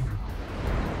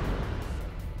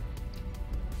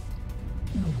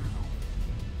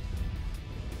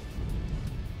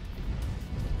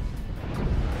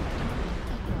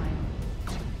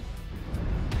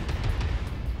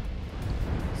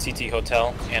 CT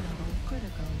hotel and Level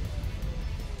critical.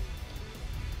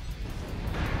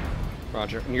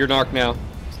 Roger. You're narked now,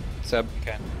 Seb.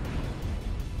 okay.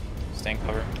 Staying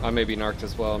cover. I may be narked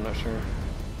as well, I'm not sure.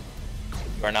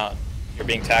 You are not. You're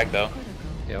being tagged though. Critical.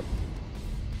 Yep.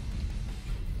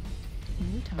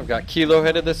 New target. I've got Kilo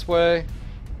headed this way.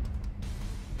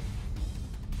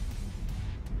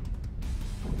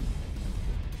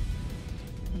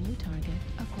 New target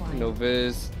acquired. No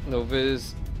viz. No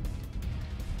viz.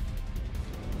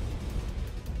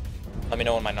 Let me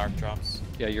know when my narc drops.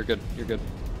 Yeah, you're good. You're good.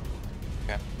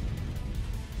 Okay.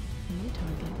 New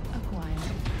target acquired.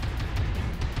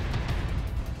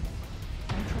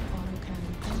 Ultra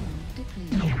autocannon ammo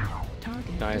depleted.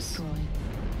 Target Nice. destroyed.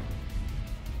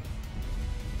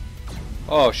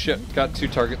 Oh shit, got 2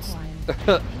 targets.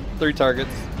 3 targets.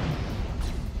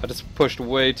 I just pushed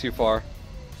way too far.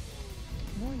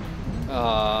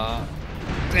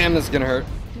 Damn, this is gonna hurt.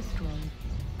 Destroyed.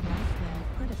 Light flare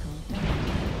critical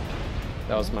damage.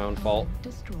 That was my own fault.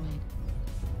 Destroyed.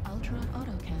 Ultra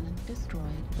autocannon destroyed.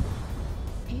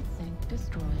 Heat sink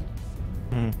destroyed.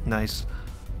 Nice.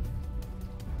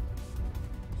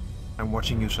 I'm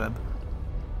watching you, Seb.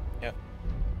 Yep.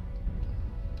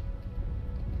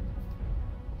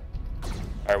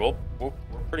 Alright, we're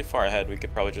pretty far ahead. We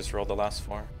could probably just roll the last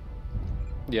 4.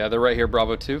 Yeah, they're right here,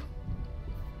 Bravo 2.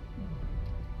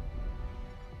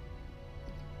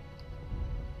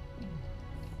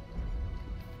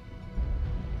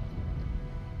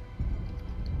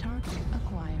 Target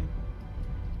acquired.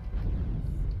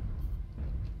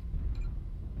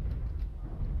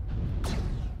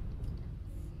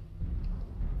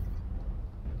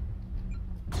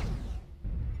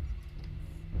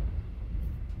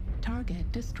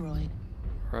 Target destroyed.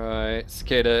 Right,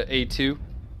 Cicada A2.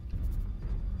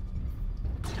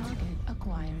 Target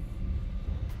acquired.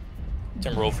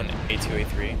 Timberwolf and A2,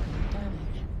 A3.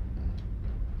 Damage.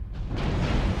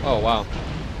 Oh wow.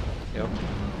 Yep.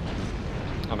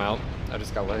 I'm out. I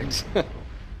just got legs.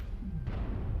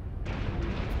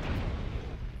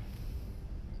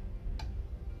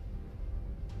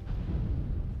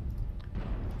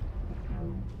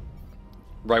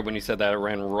 Right when you said that, I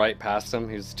ran right past him.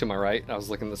 He was to my right. I was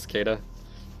looking at the cicada.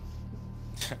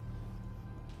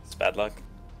 It's bad luck.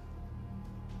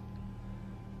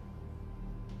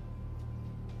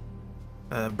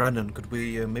 Brandon, could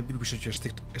we maybe we should just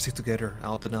stick together,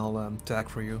 and I'll tag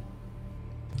for you.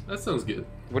 That sounds good.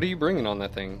 What are you bringing on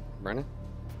that thing, Brennan?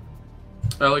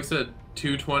 Like I said,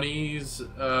 2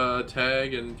 20s,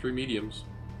 tag, and 3 mediums.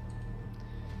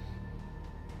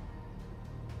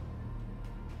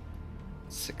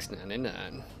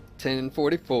 $6.99,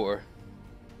 $10.44.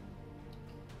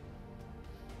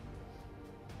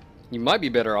 You might be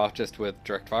better off just with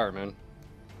direct fire, man.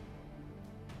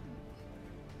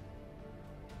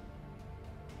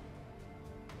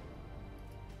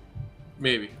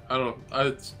 Maybe. I don't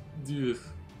know. Ugh.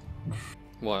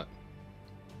 What?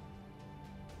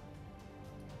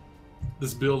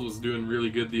 This build was doing really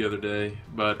good the other day,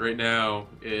 but right now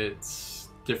it's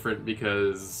different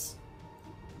because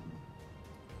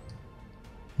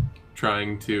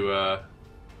trying to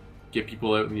get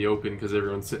people out in the open because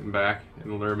everyone's sitting back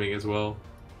and learning as well.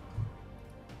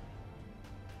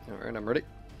 Alright, I'm ready.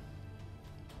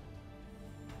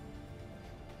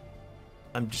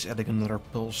 I'm just adding another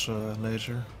pulse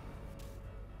laser.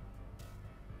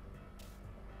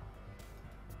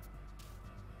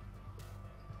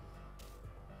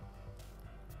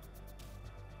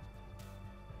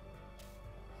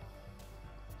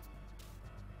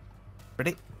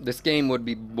 Ready? This game would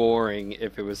be boring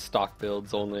if it was stock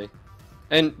builds only.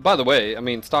 And by the way, I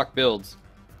mean stock builds,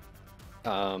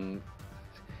 you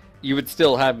would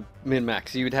still have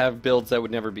min-max. You would have builds that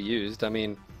would never be used. I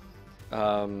mean,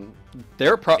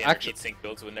 they're actually heatsink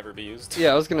builds would never be used.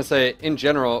 Yeah, I was gonna say in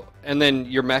general, and then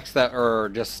your mechs that are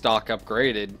just stock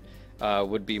upgraded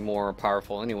would be more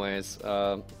powerful, anyways.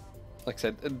 Like I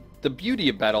said, the beauty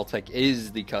of BattleTech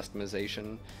is the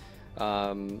customization.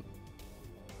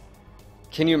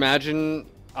 Can you imagine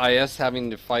IS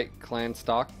having to fight clan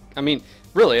stock? I mean,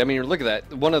 really, I mean, look at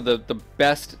that. One of the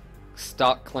best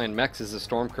stock clan mechs is the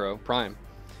Stormcrow Prime.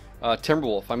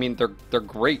 Timberwolf, I mean, they're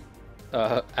great.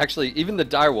 Actually, even the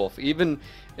Direwolf, even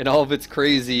in all of its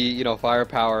crazy, you know,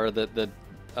 firepower, the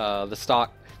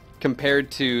stock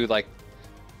compared to like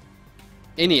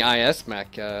any IS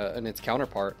mech and its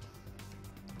counterpart.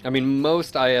 I mean,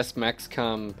 most IS mechs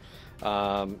come,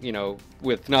 you know,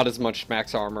 with not as much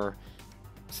max armor,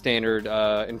 standard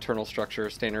internal structure,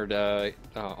 standard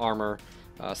armor,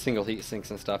 single heat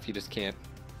sinks and stuff. You just can't.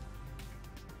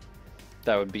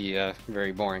 That would be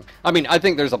very boring. I mean, I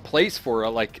think there's a place for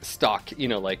like stock, you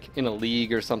know, like in a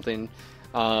league or something.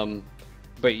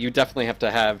 But you definitely have to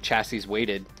have chassis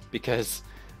weighted because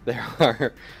there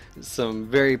are some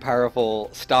very powerful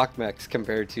stock mechs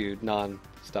compared to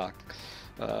non-stock.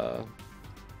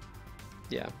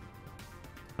 Yeah.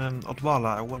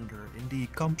 Odwalla, I wonder, in the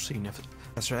comp scene,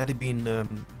 has there any been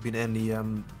any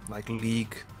like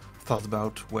league thought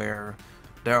about where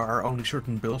there are only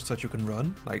certain builds that you can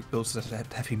run, like builds that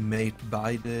have been made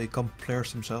by the comp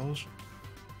players themselves?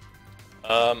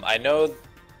 I know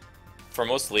for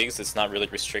most leagues it's not really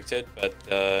restricted, but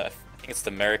I think it's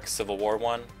the Merrick Civil War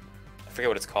one. I forget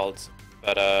what it's called,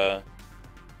 but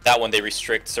that one they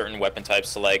restrict certain weapon types.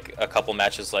 So like a couple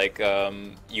matches, like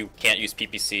you can't use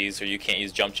PPCs or you can't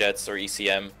use jump jets or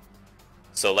ECM.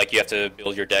 So like you have to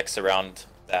build your decks around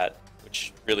that,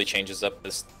 which really changes up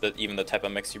even the type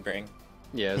of mix you bring.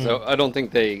 Yeah, so I don't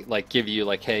think they like give you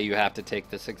like, hey, you have to take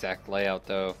this exact layout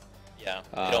though. Yeah,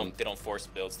 they don't force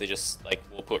builds. They just like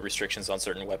will put restrictions on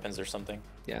certain weapons or something.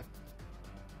 Yeah.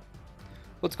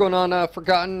 What's going on,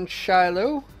 Forgotten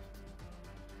Shiloh?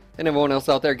 And everyone else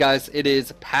out there, guys, it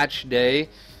is patch day.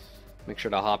 Make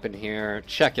sure to hop in here,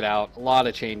 check it out. A lot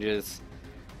of changes.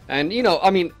 And, you know, I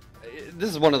mean, this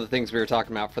is one of the things we were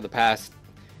talking about for the past...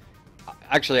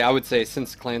 Actually, I would say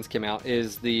since clans came out,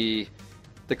 is the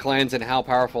clans and how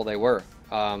powerful they were.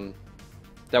 That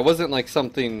wasn't like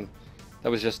something that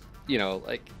was just, you know,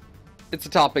 like... It's a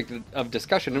topic of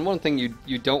discussion. And one thing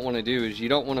you don't want to do is you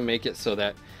don't want to make it so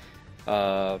that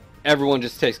everyone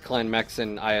just takes clan mechs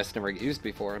and IS never get used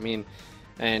before. I mean...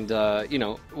 And, you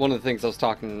know, one of the things I was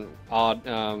talking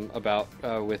about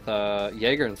with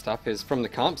Jaeger and stuff is from the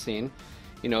comp scene,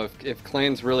 you know, if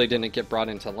clans really didn't get brought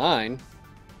into line,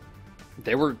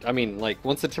 they were, I mean, like,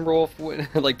 once the Timberwolf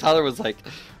went, like, Tyler was like,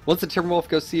 once the Timberwolf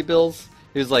goes C-Bills,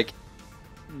 he was like,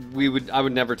 I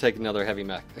would never take another heavy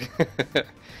mech.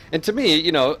 And to me,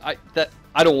 you know,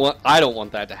 I don't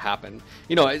want that to happen.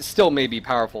 You know, it still may be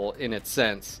powerful in its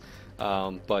sense,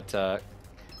 but,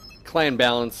 clan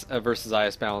balance versus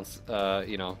IS balance,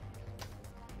 you know,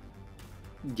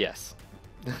 yes.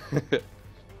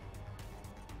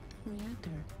 Reactor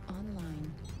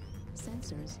online.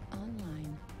 Sensors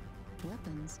online.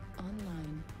 Weapons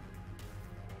online.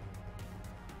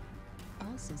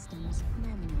 All systems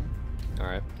nominal.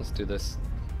 Alright, let's do this.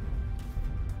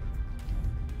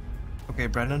 Okay,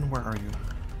 Brennan, where are you?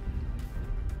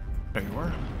 There you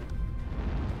are.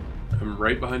 I'm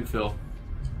right behind Phil.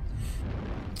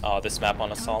 Oh, this map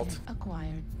on Assault. Target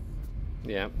acquired.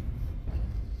 Yeah.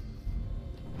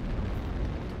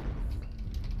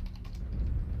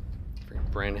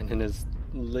 Freaking Brandon and his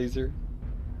laser.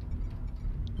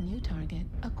 New target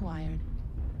acquired.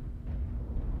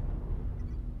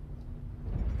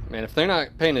 Man, if they're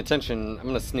not paying attention, I'm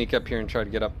gonna sneak up here and try to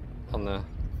get up on the...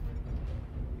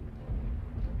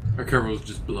 Our cover was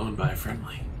just blown by a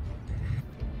friendly.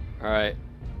 Alright.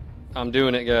 I'm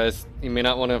doing it, guys. You may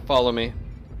not want to follow me.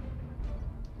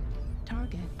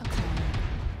 Target acquired.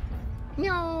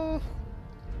 No.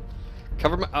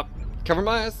 Cover my up. Cover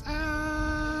my eyes.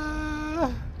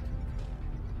 Ah.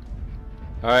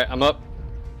 All right, I'm up.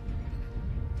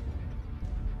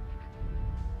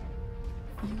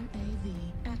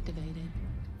 UAV activated.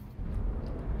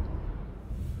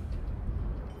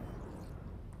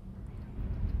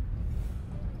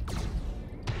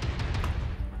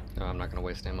 Oh, I'm not gonna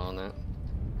waste ammo on that.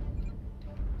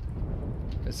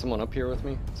 Is someone up here with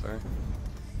me? Sorry.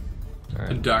 All A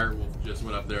right. direwolf just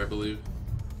went up there, I believe.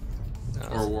 No,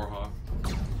 Or a warhawk.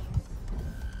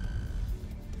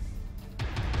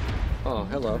 Oh,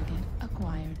 hello. Target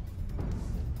acquired.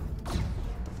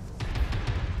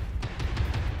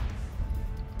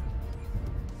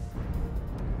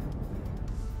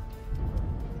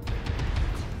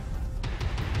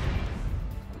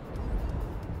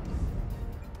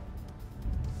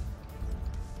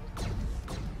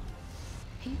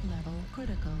 Heat level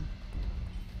critical.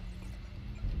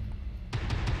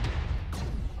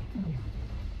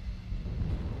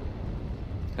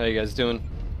 How you guys doing?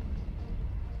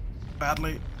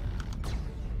 Badly. New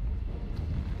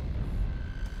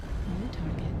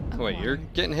target acquired. Wait, you're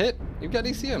getting hit? You've got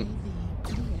ECM.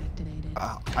 UAV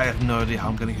deactivated. I have no idea how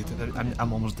I'm gonna hit it.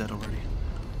 I'm almost dead already.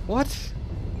 What?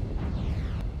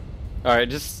 All right,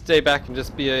 just stay back and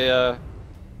just be a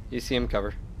ECM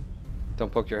cover.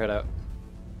 Don't poke your head out.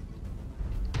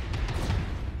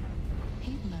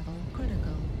 Heat level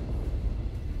critical.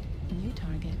 New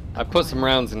target. I put some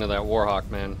acquired. rounds into that Warhawk,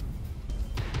 man.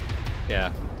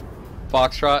 Yeah.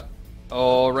 Foxtrot.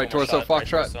 Oh, right One more torso, shot, right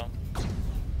Foxtrot. torso.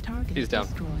 Target He's down.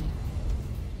 destroyed.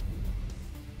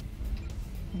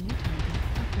 New target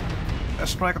acquired.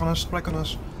 Strike on us, strike on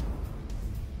us.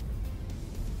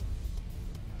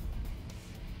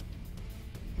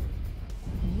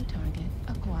 New target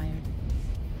acquired.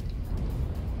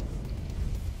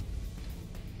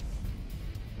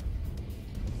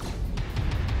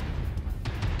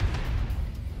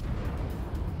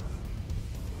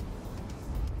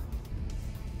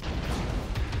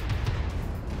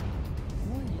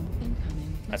 Warning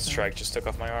incoming. That missile. strike just took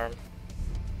off my arm.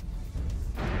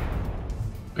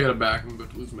 I gotta back, I'm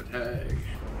about to lose my tag.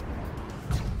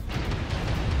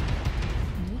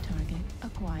 New target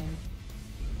acquired.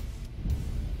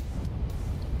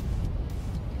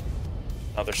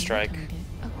 Another New strike. target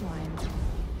acquired.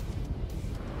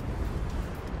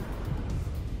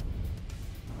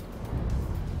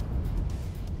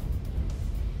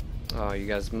 Oh, you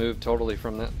guys moved totally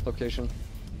from that location.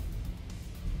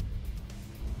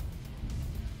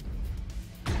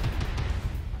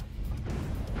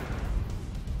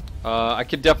 I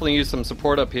could definitely use some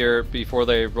support up here before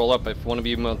they roll up if one of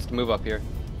you wants to move up here.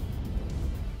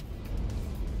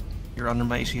 You're under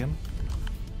my ACM.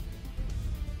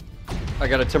 I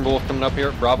got a Timberwolf coming up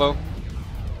here. Bravo.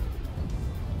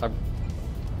 I'm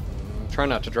trying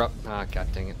not to drop. Ah,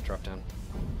 god dang it. Drop down.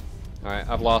 Alright,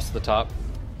 I've lost the top.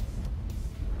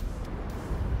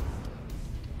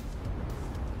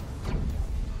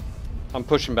 I'm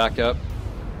pushing back up.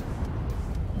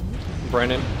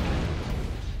 Brandon.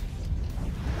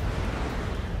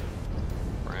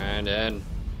 Brandon.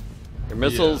 Your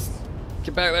missiles. Yes.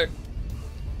 Get back there.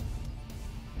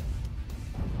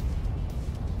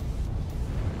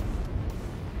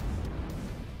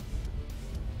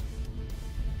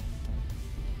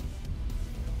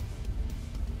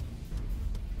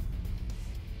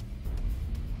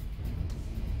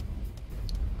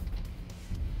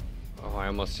 Oh, I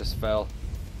almost just fell.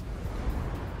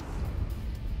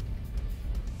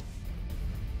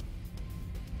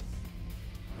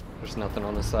 There's nothing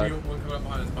on this side. One coming up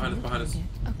behind us, behind us, behind us. Target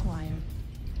acquired.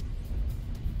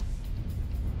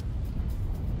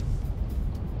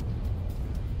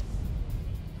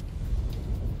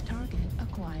 Target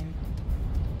acquired.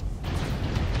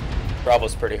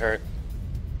 Bravo's pretty hurt.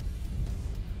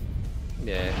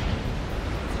 Yeah.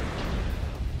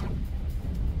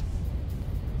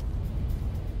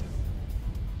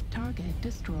 Target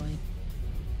destroyed.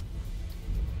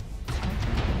 Ultra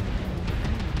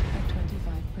at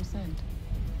 25%.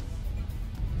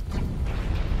 Target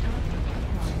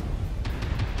acquired.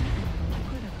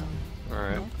 Critical.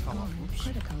 Alright. Locked on.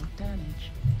 Critical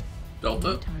damage. Delta.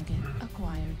 New target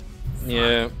acquired.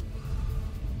 Yeah.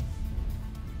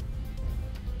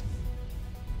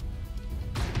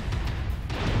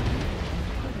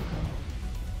 Critical.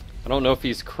 I don't know if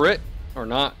he's crit or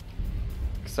not,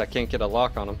 because I can't get a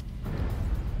lock on him.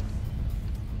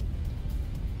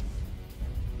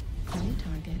 New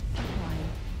target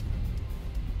acquired.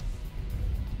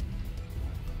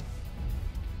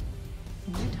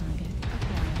 New target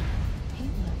acquired.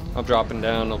 Heat level. I'm dropping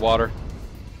down the water.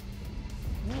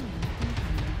 Warning,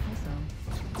 incoming missile.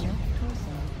 Left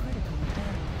torso critical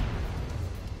damage.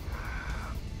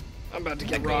 I'm about to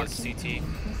get Echo rocked. is CT.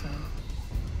 Missile.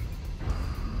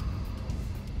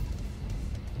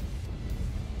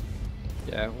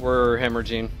 Yeah, we're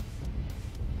hemorrhaging.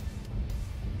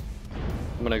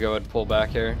 I'm gonna go ahead and pull back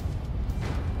here.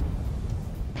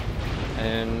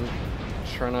 And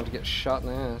try not to get shot in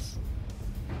the ass.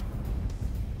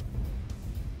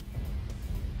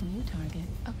 New target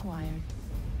acquired.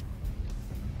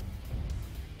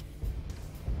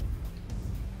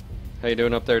 How you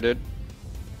doing up there, dude?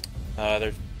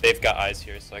 They've got eyes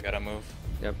here, so I gotta move.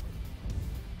 Yep.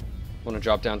 Wanna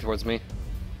drop down towards me?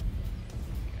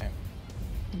 Okay.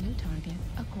 New target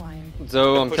acquired.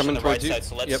 Zoe, I'm Push coming on the right towards you. side,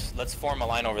 so let's Yep. let's form a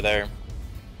line over there.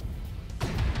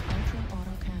 Ultra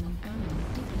autocannon ammo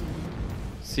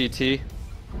depleted. CT.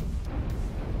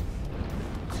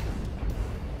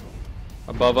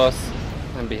 Above us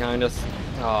and behind us.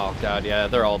 Oh god, yeah,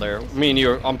 they're all there. Me and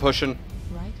you, I'm pushing.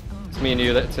 Right arm. It's me and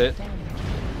you, that's it. Damage.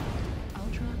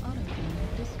 Ultra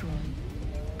autocannon destroyed.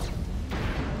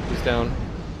 He's down.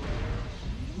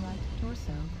 Right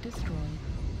torso destroyed.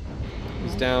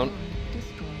 He's Right down. arm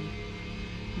destroyed.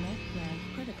 Left leg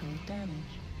critical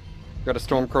damage. Got a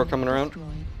Stormcrow coming around.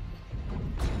 Destroyed.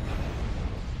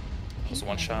 Was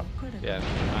one shot. Critical. Yeah,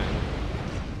 fine.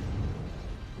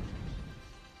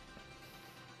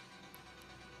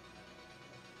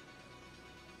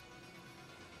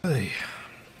 Hey.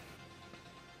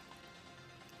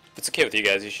 If it's okay with you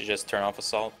guys, you should just turn off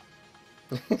assault.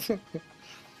 That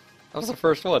was the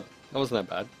first one. That wasn't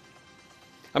that bad.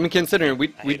 I mean, considering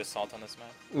I hate assault on this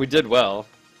map. we did well,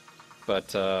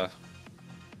 but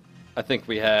I think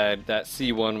we had that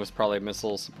C1 was probably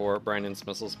missile support, Brandon's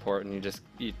missile support, and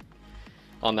you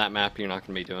on that map you're not going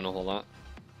to be doing a whole lot.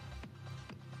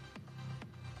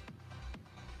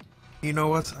 You know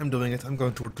what? I'm doing it. I'm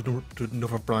going to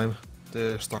Nova Prime,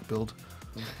 the stock build.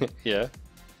 Yeah.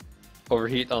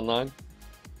 Overheat online.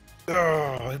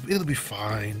 Oh, it'll be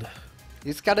fine.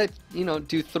 He's got to,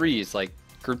 do threes, like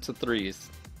groups of threes.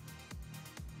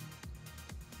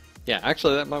 Yeah,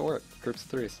 actually that might work. Groups of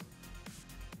threes.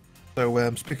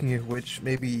 So, speaking of which,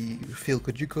 maybe Phil,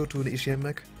 could you go to an ECM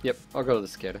mech? Yep, I'll go to the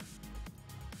cicada.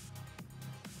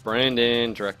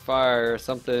 Brandon, direct fire,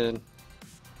 something.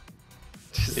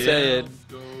 Just say it.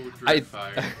 Go direct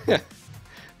fire. I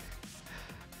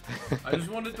I just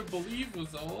wanted to believe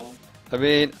was all. I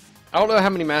mean, I don't know how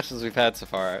many matches we've had so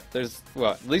far. There's,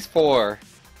 at least 4,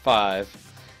 5.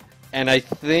 And I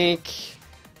think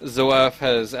Zoef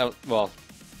has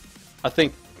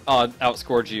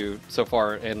outscored you so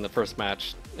far in the first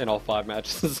match in all 5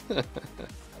 matches.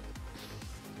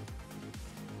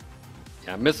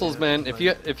 Yeah, missiles, Yeah, man. like-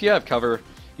 If you have cover,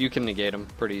 you can negate them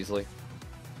pretty easily.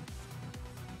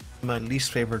 My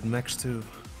least favorite mechs too.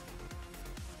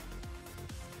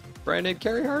 Brandon,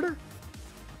 carry harder.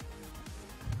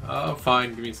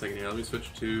 Fine, give me a second here. Let me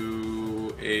switch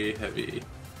to a heavy.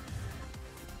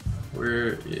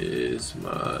 Where is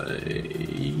my...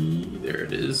 There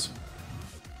it is.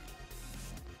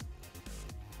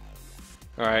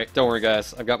 All right, don't worry,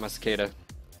 guys. I've got my cicada.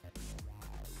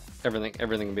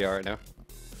 Everything will be all right now.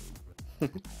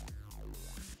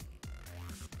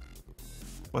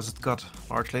 Was it got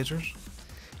large lasers?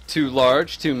 2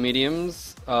 large, 2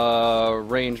 mediums,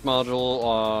 range module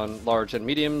on large and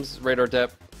mediums, radar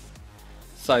depth,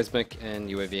 seismic, and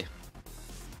UAV.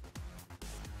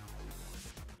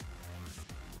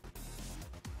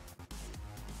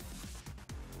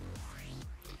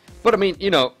 But I mean, you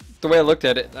know, the way I looked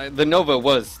at it, the Nova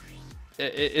was,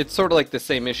 it's sort of like the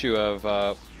same issue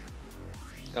of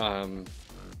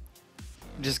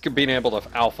just being able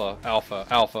to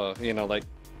alpha, you know, like,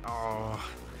 Oh,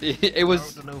 it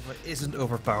was... the Nova isn't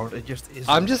overpowered. It just isn't.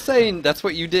 I'm just saying that's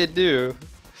what you did do.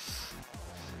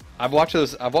 I've watched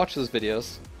those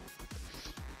videos.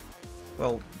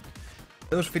 Well,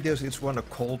 those videos, it's one a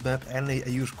cold map and I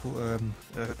use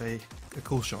a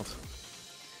cool shot.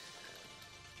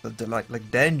 But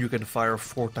like then you can fire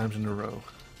 4 times in a row.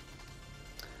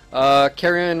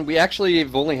 Carrion, we actually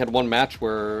have only had 1 match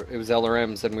where it was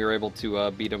LRMs and we were able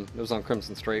to beat them. It was on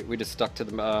Crimson Strait. We just stuck to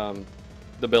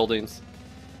the buildings.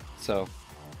 So,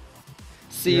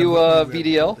 see you,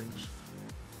 VDL.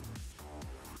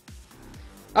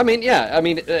 I mean, yeah, I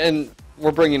mean, and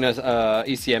we're bringing a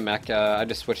ECM mech. I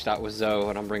just switched out with Zoe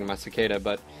and I'm bringing my Cicada.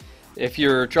 But if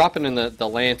you're dropping in the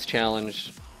Lance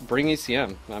challenge, bring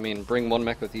ECM. I mean, bring 1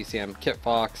 mech with ECM. Kit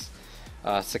Fox,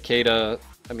 Cicada,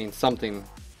 I mean, something.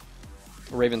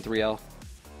 Raven 3L.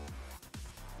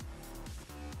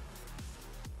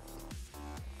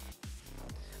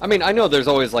 I mean, I know there's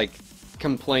always like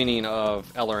complaining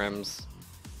of LRMs,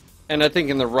 and I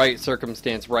think in the right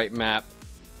circumstance, right map,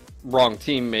 wrong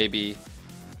team maybe,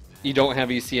 you don't have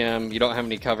ECM, you don't have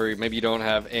any cover, maybe you don't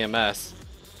have AMS,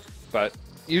 but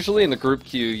usually in the group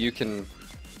queue you can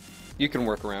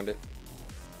work around it.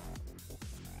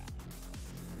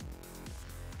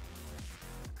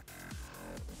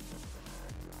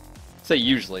 Say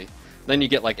usually. Then you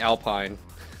get like Alpine,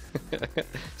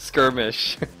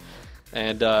 Skirmish,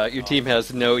 and your team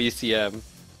has no ECM.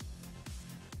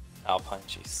 Alpine,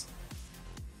 jeez.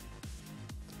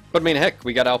 But I mean, heck,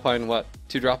 we got Alpine, what,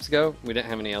 2 drops ago? We didn't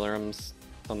have any LRMs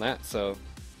on that, so...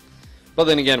 But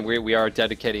then again, we are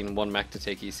dedicating 1 mech to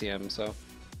take ECM, so...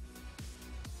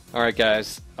 Alright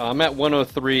guys, I'm at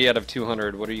 103 out of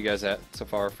 200. What are you guys at so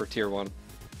far for Tier 1?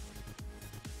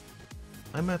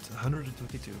 I'm at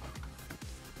 122.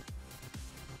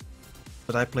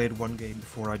 But I played 1 game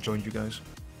before I joined you guys.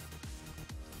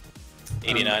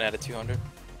 89 out of 200.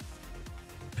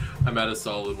 I'm at a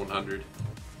solid 100.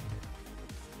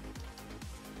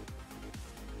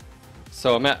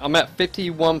 So I'm at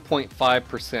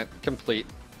 51.5% complete,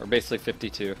 or basically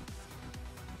 52.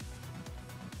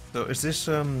 So is this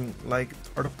like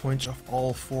are the points of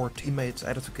all 4 teammates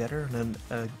added together and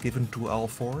then given to all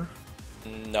 4?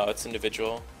 No, it's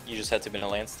individual. You just had to be in a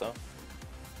lance though.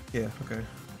 Yeah. Okay.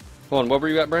 Hold on, what were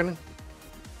you at, Brandon?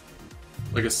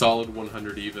 Like a solid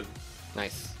 100 even.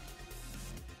 Nice.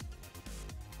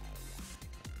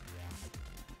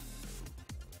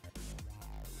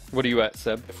 What are you at,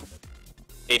 Seb?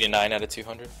 89 out of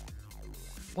 200.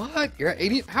 What? You're at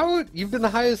 80? How? You've been the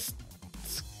highest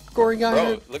scoring guy?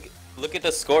 Bro, look at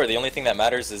the score. The only thing that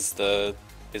matters is the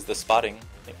spotting.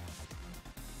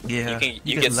 Yeah.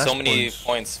 You get so many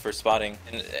points for spotting,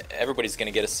 and everybody's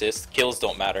gonna get assists. Kills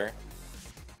don't matter.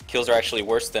 Kills are actually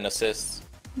worse than assists.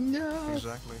 No.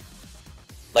 Exactly.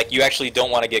 Like, you actually don't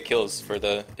want to get kills for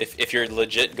the... If you're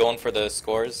legit going for the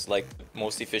scores, like,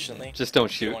 most efficiently, Just don't you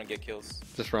shoot. don't want to get kills.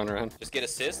 Just run around. Just get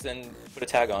assists and put a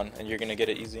tag on, and you're gonna get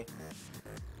it easy.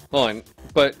 Hold on,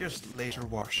 but Just laser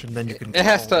wash and then you can. it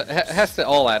has to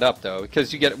all add up though,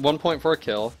 because you get 1 point for a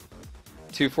kill,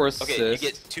 2 for assist. Okay, you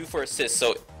get 2 for assists,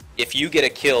 so if you get a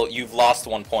kill, you've lost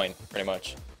 1 point, pretty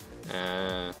much.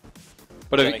 But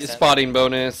that a make sense? spotting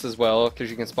bonus as well,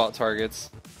 because you can spot targets.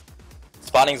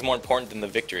 Spotting's more important than the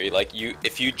victory. Like,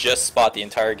 if you just spot the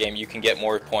entire game, you can get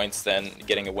more points than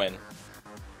getting a win.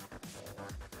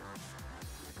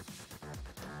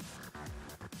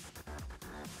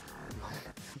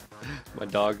 My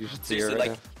dog, you should see her Seriously,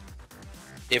 right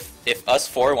like, if us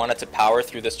 4 wanted to power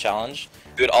through this challenge,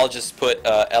 we would all just put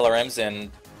LRMs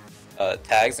and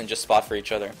tags and just spot for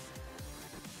each other.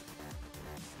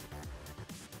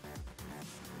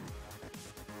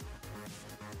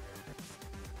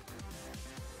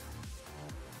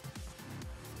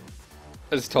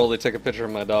 I just totally took a picture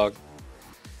of my dog.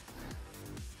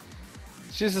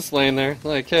 She's just laying there,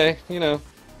 like, hey, you know,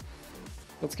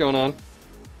 what's going on?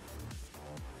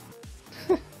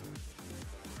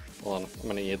 Hold on, I'm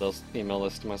gonna email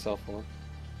this to myself. Hold on.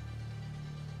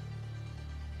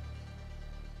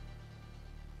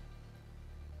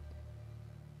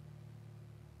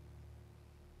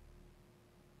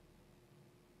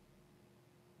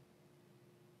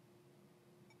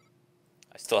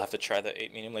 I still have to try the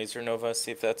 8 medium laser Nova,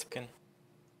 see if that's okay.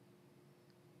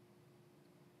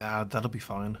 Yeah, that'll be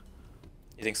fine.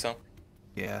 You think so?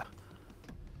 Yeah.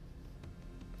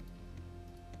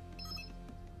 I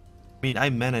mean, I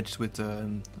managed with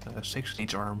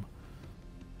 6 arm.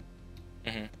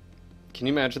 Mm-hmm. Can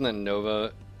you imagine that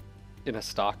Nova in a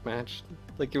stock match?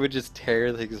 Like, it would just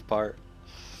tear things apart.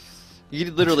 You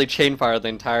could literally chain fire the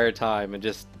entire time and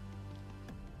just...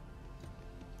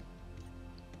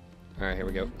 Alright, here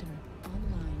we go. Reactor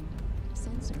online.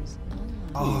 Sensors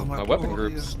online. Oh, my weapon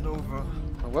glorious groups. Nova.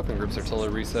 My weapon groups are totally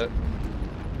reset.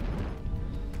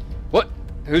 What?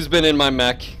 Who's been in my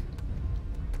mech?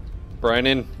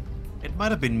 Brandon, It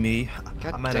might have been me.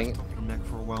 God I might dang have it. talked your neck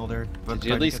for a while there. But Did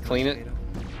you at I least didn't clean get it?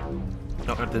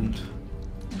 No, I didn't.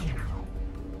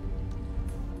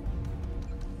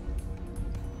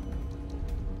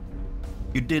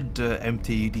 You did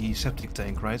empty the septic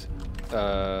tank, right?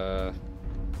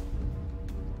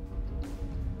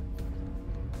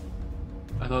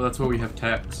 I thought that's where we have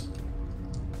tax.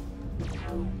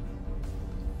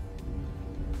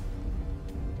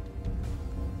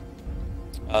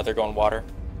 They're going water.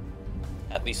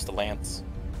 At least the Lance.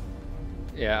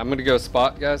 yeah, I'm gonna go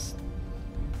spot, guys.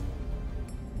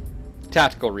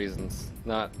 Tactical reasons,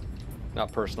 not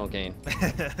personal gain.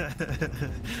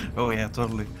 Oh yeah,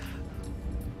 totally.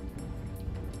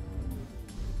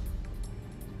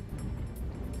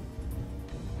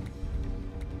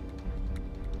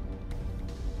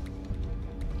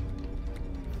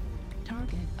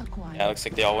 Target acquired. Yeah, looks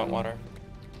like they all went water.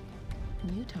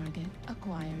 New target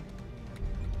acquired.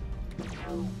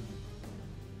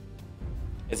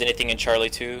 Is anything in Charlie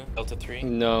 2, Delta 3?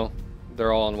 No,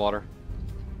 they're all on water.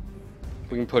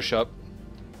 We can push up.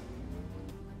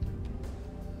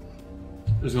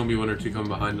 There's gonna be one or two coming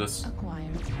behind us. Acquired.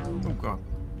 Oh god.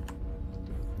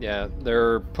 Yeah,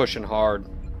 they're pushing hard.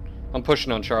 I'm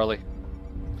pushing on Charlie.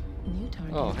 New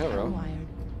target Oh, hello. acquired.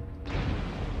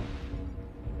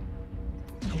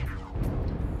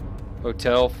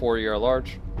 Hotel, 4-year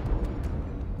large.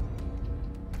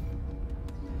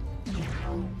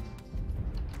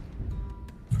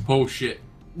 Oh shit.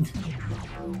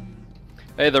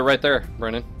 Hey, they're right there,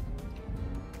 Brennan.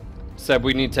 Seb,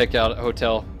 we need to take out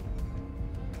hotel.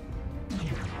 New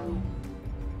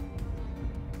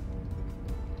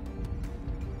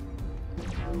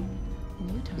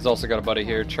target He's also got a buddy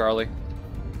here, acquired. Charlie.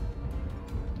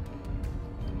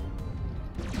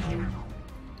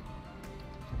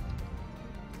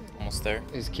 Almost there.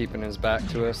 He's keeping his back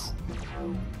to us.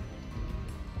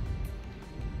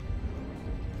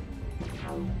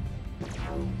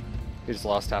 He just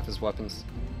lost half his weapons.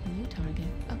 New target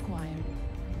acquired.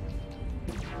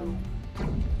 New target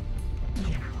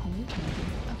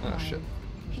acquired. Oh shit.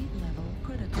 Heat level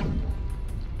critical.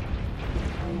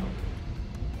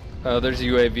 There's a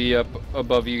UAV up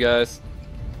above you guys.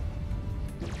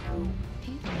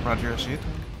 Heat level Roger, I see it.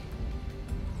 critical.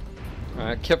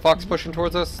 Alright, Kip Fox pushing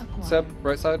towards us. Seb,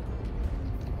 right side.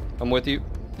 I'm with you.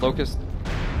 Locust.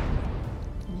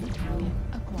 New target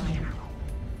acquired.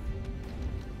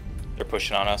 They're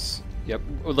pushing on us. Yep.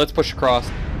 Let's push across.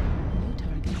 New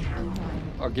target acquired.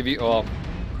 I'll give you. Oh,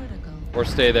 Critical. or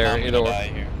stay there. I'm Either gonna or. die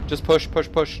here. Just push, push,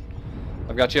 push.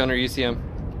 I've got you under ECM.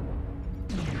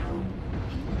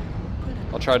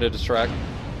 I'll try to distract.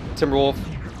 Timberwolf.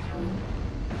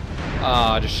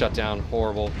 Ah, I just shut down.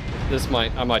 Horrible.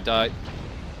 I might die.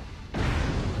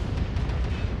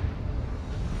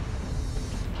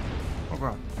 Oh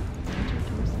god.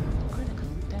 Interdorsal critical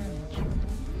damage.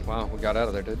 Wow, we got out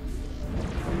of there, dude.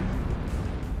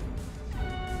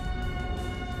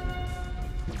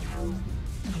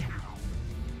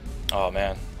 Oh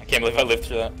man, I can't believe I lived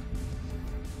through that.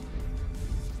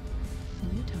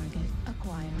 New target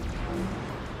acquired.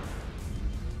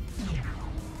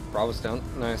 Bravo's down.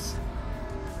 Nice.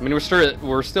 I mean,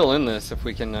 we're still in this if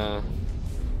we can. New target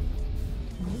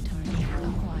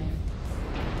acquired.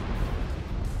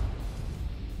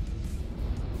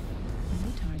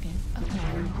 New target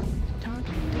acquired.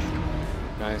 Target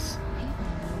destroyed. Nice. Heat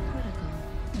level critical.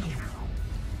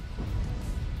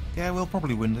 Yeah, we'll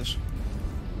probably win this.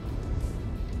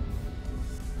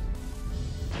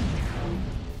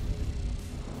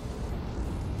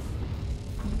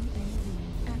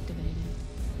 UAV activated.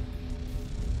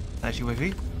 Nice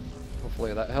UAV.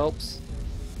 Hopefully that helps.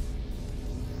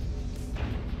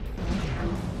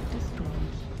 Destroyed.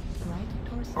 Right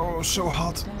torso. Oh, so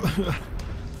hot.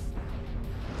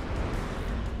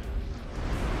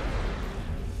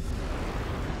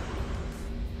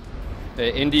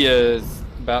 India is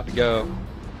about to go.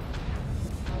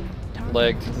 Target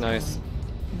Leg, destroyed. nice.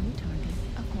 New target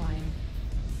acquired.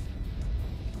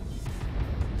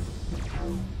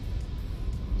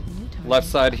 New target Left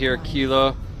side here, acquired.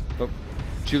 Kilo. Oh,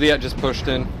 Juliet just pushed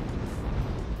in. New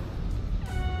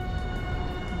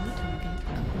target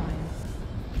acquired.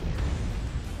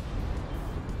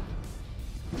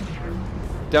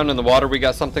 Down in the water, we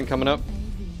got something coming up. AV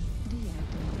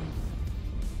deactivated.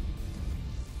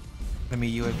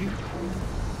 Enemy UAV.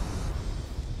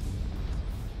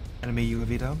 Enemy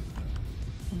UAV down.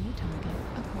 New target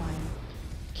acquired.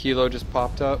 Kilo just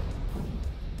popped up.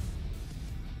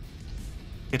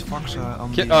 Hit Fox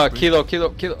on the bridge. Kilo. New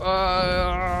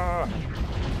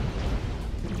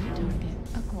target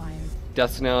acquired.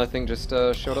 Desnell, I think, just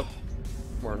showed up.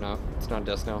 Or no, it's not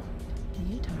Desnell.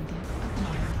 New target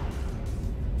acquired.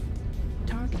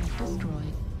 Target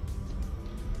destroyed.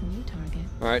 New target.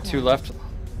 Alright, 2 acquired. left.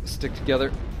 Stick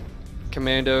together.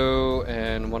 Commando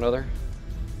and one other.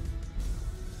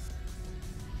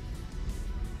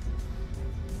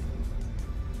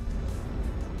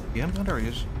 Yeah, oh, there he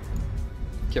is.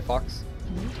 Kit Fox.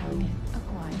 New target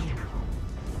acquired.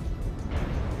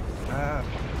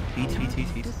 Heat.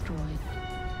 Target destroyed.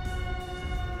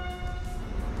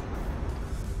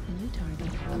 New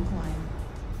target acquired.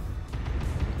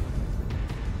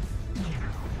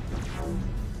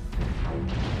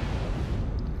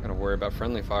 Gotta worry about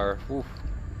friendly fire. Oof.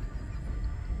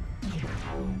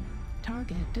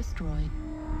 Target destroyed.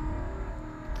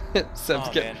 Seb's,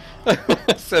 Oh, getting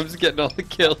Seb's getting all the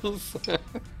kills.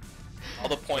 All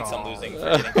the points I'm Oh. losing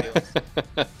for getting kills.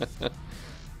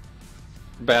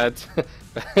 Bad.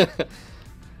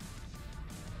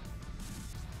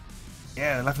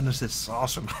 Yeah, 11 assists.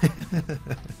 Awesome.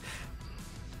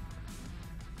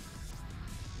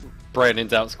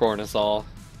 Brandon's outscoring us all.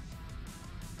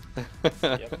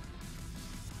 Yep.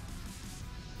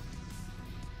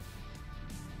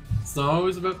 It's not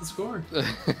always about the score.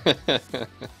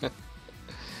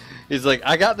 He's like,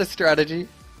 I got this strategy.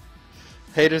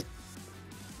 Haters.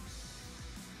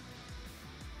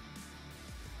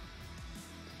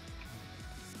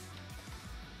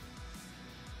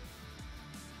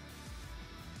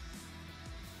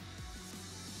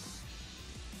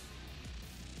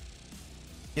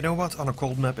 You know what? On a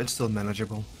cold map, it's still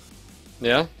manageable.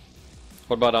 Yeah?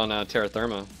 What about on Terra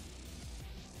Therma?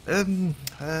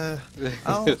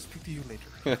 I'll speak to you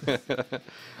later.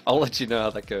 I'll let you know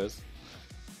how that goes.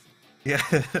 Yeah.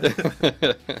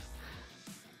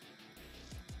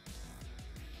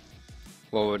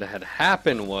 What would have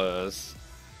happened was...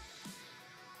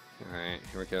 Alright,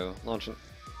 here we go. Launching.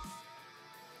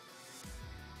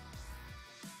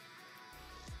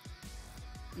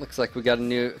 Looks like we got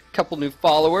a couple new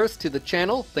followers to the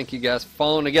channel. Thank you guys for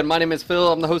following. Again, my name is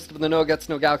Phil. I'm the host of the No Guts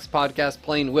No Galaxy podcast,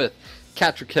 playing with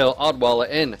Catrikill, Oddwalla,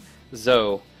 and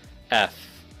Zof,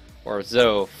 or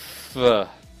Zof,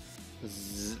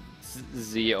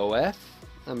 Zof.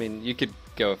 I mean, you could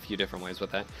go a few different ways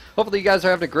with that. Hopefully, you guys are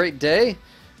having a great day.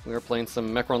 We are playing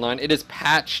some Mech Online. It is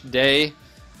patch day.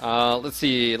 Let's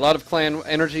see, a lot of clan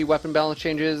energy weapon balance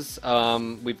changes.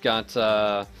 We've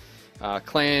got.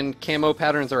 Clan camo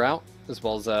patterns are out, as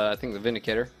well as I think the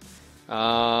Vindicator.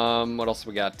 What else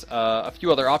we got? A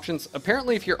few other options.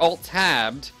 Apparently, if you're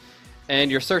alt-tabbed and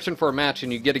you're searching for a match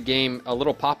and you get a game, a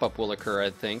little pop-up will occur,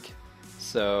 I think.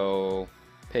 So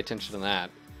pay attention to that.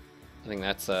 I think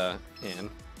that's in,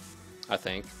 I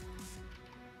think.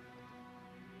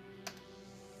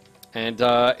 And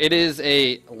it is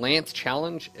a Lance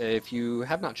challenge. If you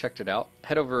have not checked it out,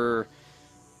 head over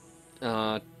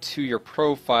to your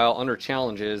profile under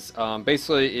challenges.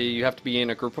 Basically, you have to be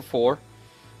in a group of 4,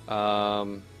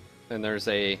 and there's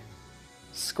a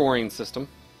scoring system.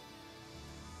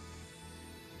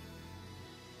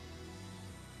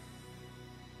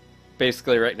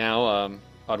 Basically, right now,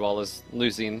 Oddwalla's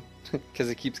losing because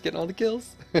he keeps getting all the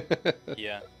kills.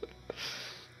 Yeah.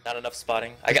 Not enough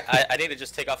spotting. I need to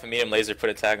just take off a medium laser,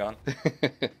 put a tag on.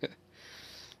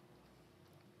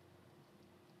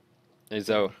 Hey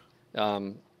Zoe, let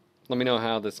me know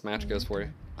how this match goes for you.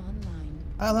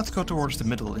 Online. Let's go towards the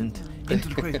middle, into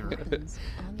the crater.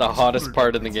 The hottest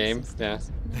part in the game, yeah.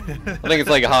 I think it's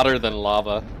like hotter than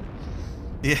lava.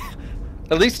 Yeah.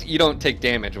 At least you don't take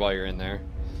damage while you're in there.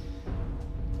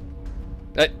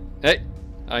 Hey,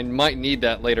 I might need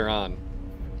that later on.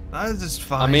 That's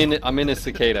fine. I'm in a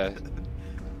cicada.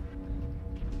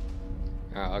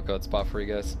 Alright, I'll go at spot for you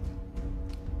guys.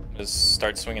 Just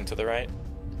start swinging to the right.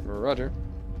 Roger.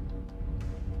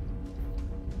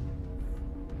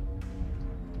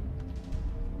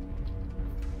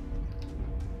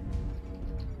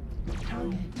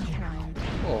 Target acquired.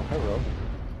 Oh, hello.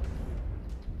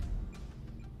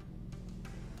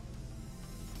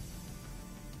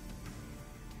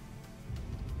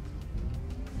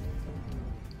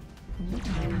 New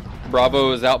target.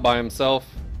 Bravo is out by himself.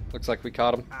 Looks like we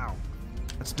caught him. Ow.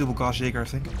 That's a double gas Jaeger, I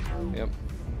think. Yep.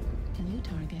 New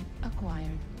target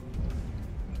acquired.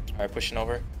 Alright, pushing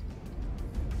over.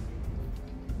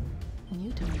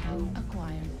 New target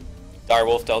acquired.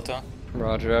 Direwolf Delta.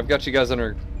 Roger. I've got you guys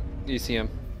under ECM.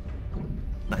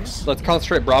 Nice. Let's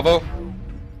concentrate Bravo.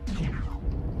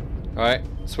 Alright,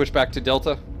 switch back to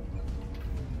Delta.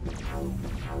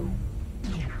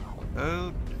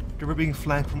 They were being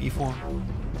flanked from E4.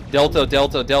 Delta,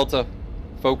 Delta, Delta.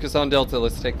 Focus on Delta.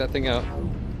 Let's take that thing out.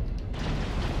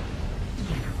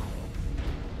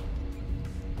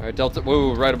 Alright, Delta.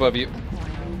 Whoa, right above you.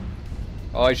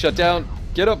 Oh, he shut down.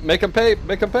 Get up. Make him pay.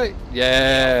 Make him pay.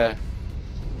 Yeah.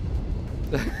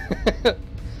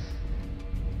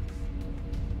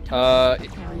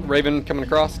 Raven coming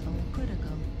across. Level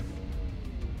critical.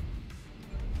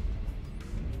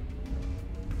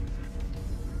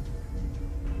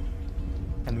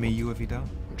 Enemy UAV down.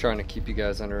 I'm trying to keep you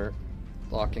guys under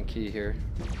lock and key here.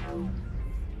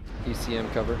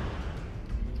 ECM cover.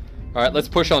 Alright, let's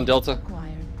push on Delta. Acquired.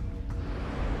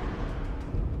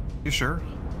 You sure?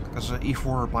 Because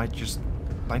E4 might just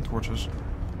line towards us.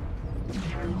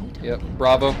 New Yep, target.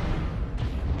 Bravo.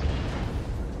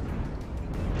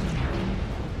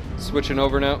 Switching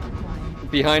over now.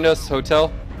 Acquired. Behind us,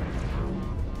 hotel.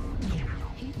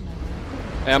 Heat level.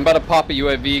 Hey, I'm about to pop a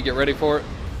UAV. Get ready for it.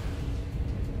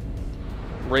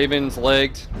 Raven's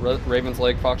legged. Raven's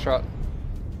leg, Foxtrot.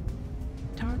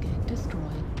 Target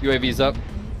destroyed. UAV's up. AV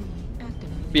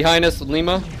activated. Behind us,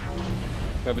 Lima.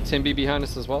 We have a Timby behind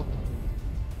us as well.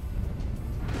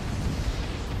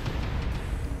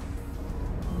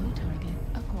 New target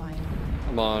acquired.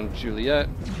 I'm on Juliet.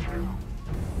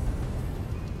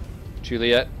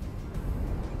 Juliet.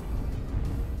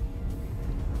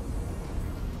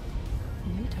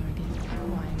 New target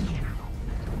acquired.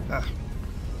 Ah,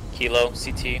 Kilo,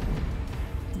 CT. New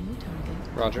target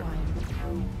Roger.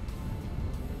 acquired.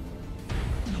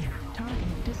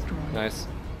 Target destroyed. Nice.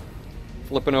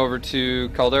 Flipping over to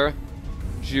Caldera.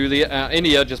 Juliet.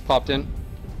 India just popped in.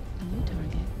 New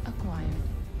target acquired.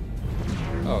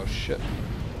 Oh shit.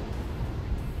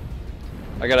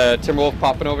 I got a Timberwolf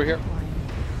popping over here. Acquired.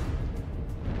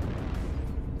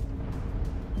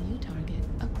 New target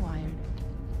acquired.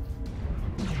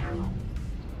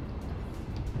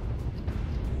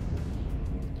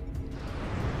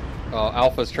 Oh,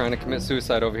 Alpha's trying to commit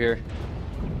suicide over here.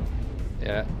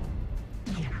 Yeah,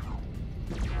 Heat level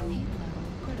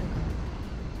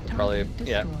critical. probably. Target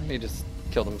Yeah, destroyed. he just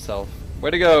killed himself.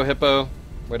 Way to go, Hippo.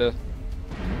 Way to. New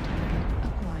target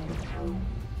acquired.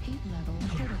 Heat level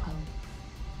critical.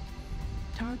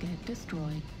 Target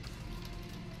destroyed.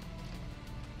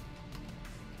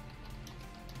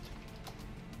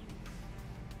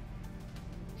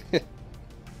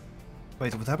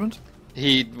 wait, what happened?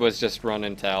 He was just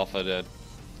running to Alpha to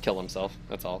kill himself.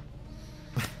 That's all.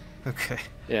 Okay.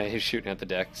 Yeah, he was shooting at the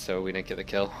deck, so we didn't get the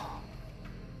kill.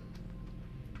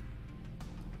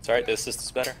 It's alright, the assist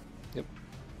is better. Yep.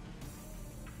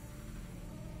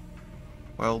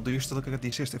 Well, do you still look at the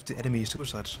assist if the enemy is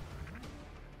suicides?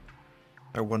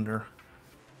 I wonder.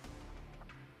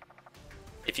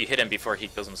 If you hit him before he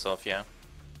kills himself, yeah.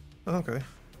 Okay.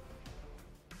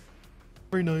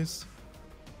 Very nice.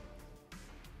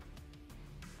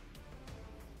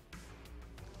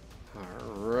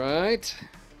 Alright.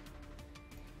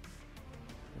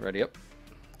 Ready up.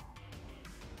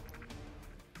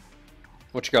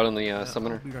 What you got on the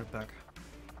summoner? I'll be right back.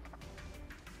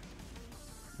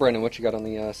 Brandon, what you got on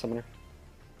the summoner?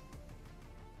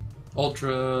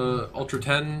 Ultra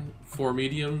 10, 4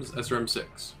 mediums, SRM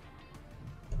 6.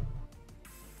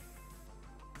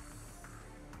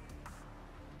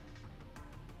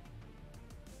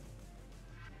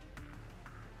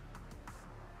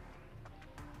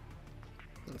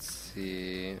 Let's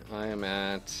see. I am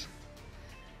at.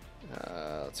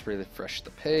 Let's refresh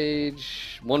the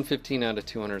page. 115 out of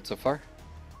 200 so far.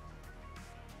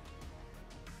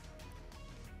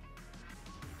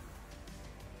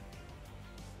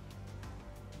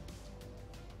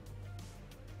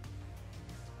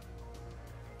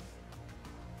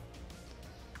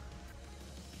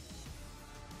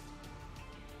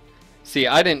 See,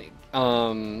 I didn't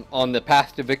on the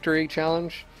Path to Victory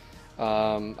challenge.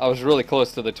 I was really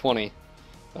close to the 20,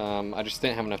 I just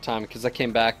didn't have enough time because I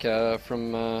came back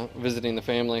from visiting the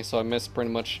family, so I missed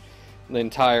pretty much the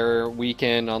entire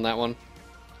weekend on that one.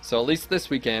 So at least this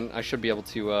weekend, I should be able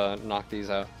to knock these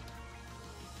out.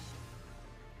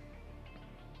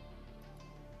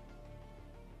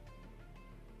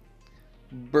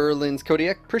 Berlin's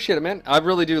Kodiak, appreciate it, man. I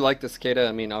really do like the Cicada.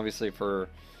 I mean, obviously for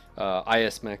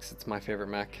IS mechs, it's my favorite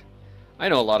mech. I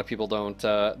know a lot of people don't.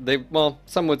 Well,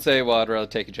 some would say, well, I'd rather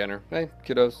take a Jenner. Hey,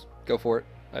 kudos, go for it.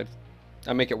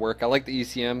 I make it work. I like the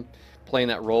ECM playing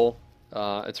that role.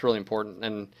 It's really important,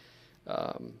 and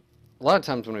a lot of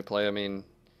times when we play, I mean,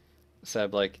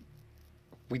 Seb, like,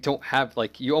 we don't have,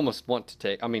 like, you almost want to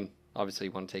take, I mean, obviously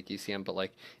you want to take ECM, but,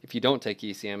 like, if you don't take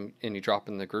ECM and you drop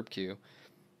in the group queue,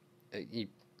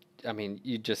 I mean,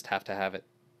 you just have to have it,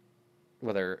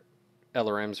 whether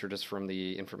LRMs or just from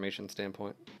the information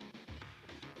standpoint.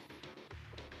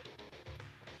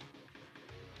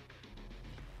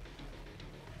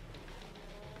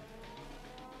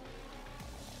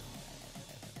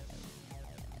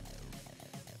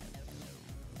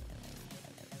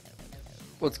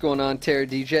 What's going on, Terra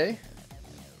DJ?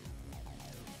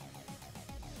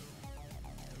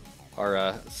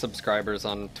 Our subscribers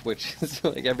on Twitch.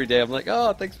 So, like, every day I'm like,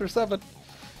 oh, thanks for subbing.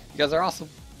 You guys are awesome.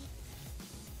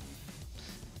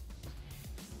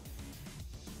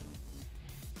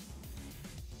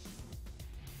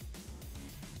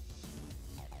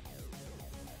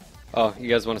 Oh, you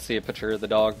guys want to see a picture of the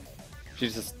dog?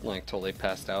 She's just, like, totally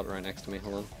passed out right next to me.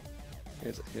 Hold on.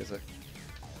 Here's a...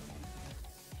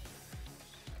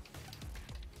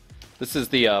 This is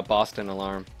the Boston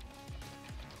alarm.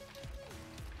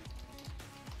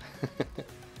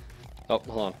 Oh,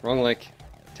 hold on. Wrong link.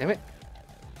 Damn it.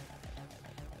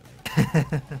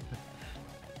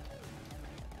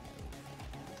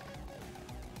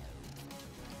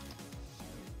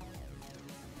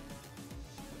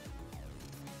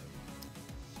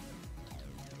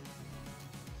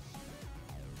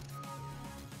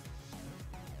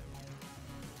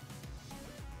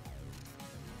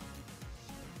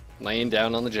 Laying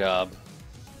down on the job.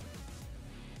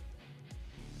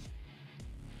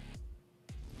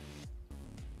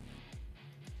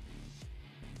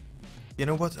 You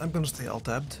know what? I'm gonna stay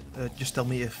alt-tabbed. Just tell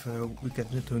me if we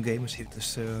get into a game and see if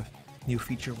this new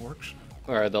feature works.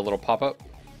 Or the little pop-up?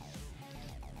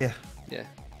 Yeah. Yeah,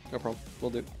 no problem.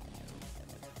 We'll do.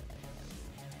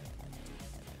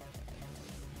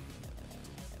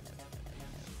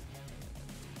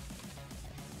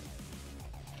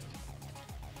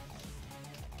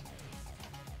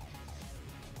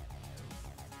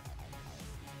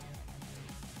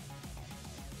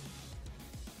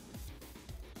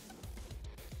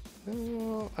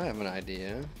 Oh, I have an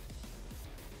idea.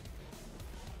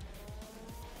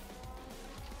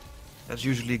 That's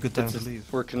usually a good time to leave.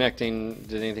 We're connecting.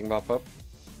 Did anything pop up?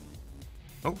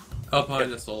 Oh.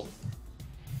 Alpine Assault.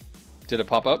 Did it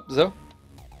pop up, Zo?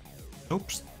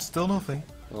 Oops, still nothing.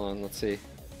 Hold on, let's see.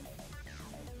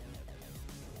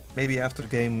 Maybe after the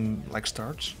game like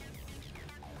starts.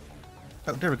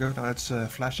 Oh, there we go. Now it's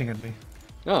flashing at me.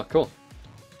 Oh, cool.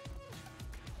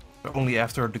 But only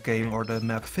after the game or the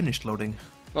map finished loading.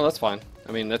 Well, that's fine.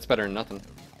 I mean, that's better than nothing.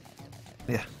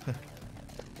 Yeah.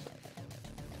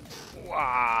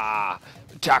 Wah!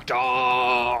 Attack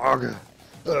dog!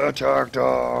 Attack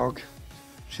dog!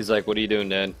 She's like, what are you doing,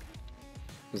 Dad?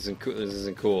 This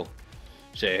isn't cool.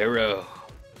 Say hero.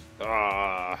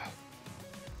 Ah!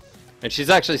 And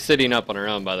she's actually sitting up on her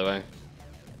own, by the way.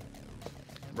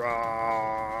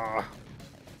 Rah!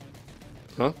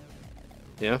 Huh?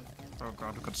 Yeah? Oh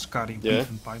god, look at Scotty, Yeah? Beef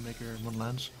and Pie Maker in one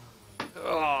lens.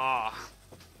 Ah!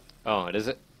 Oh, it is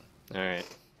it? Alright.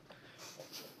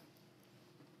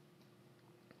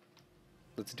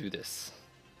 Let's do this.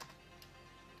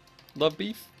 Love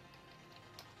beef?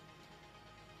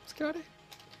 Scotty?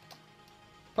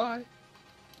 Pie?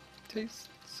 Tastes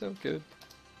so good.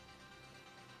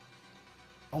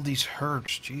 All these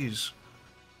herds, jeez.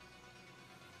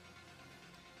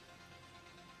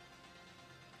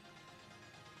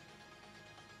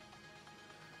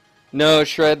 No,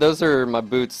 Shred, those are my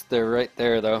boots. They're right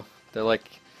there, though. They're like...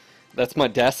 That's my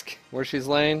desk where she's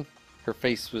laying. Her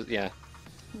face was... Yeah.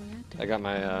 I got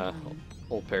my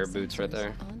old pair of boots right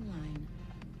there.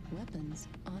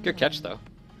 Good catch, though.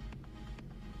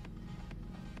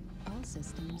 All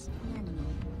systems nominal.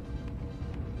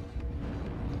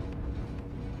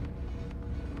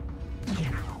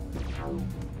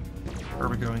 Where are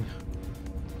we going?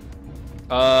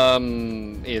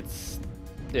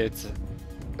 It's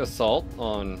assault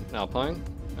on Alpine.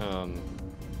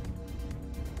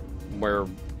 Where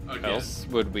Again. else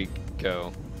would we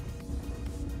go?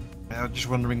 I was just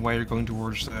wondering why you're going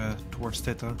towards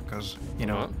Theta, because you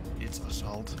know Uh-huh. it's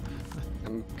assault.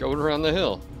 I'm going around the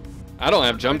hill. I don't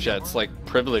have jump jets like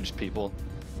privileged people.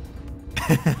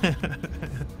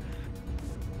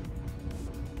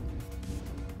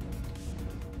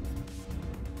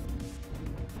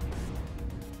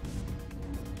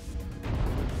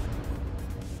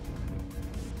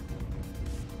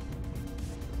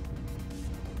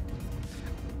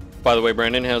 By the way,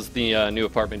 Brandon, how's the new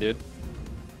apartment, dude?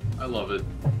 I love it.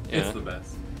 Yeah. It's the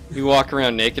best. You walk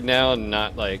around naked now and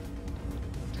not like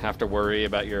have to worry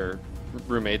about your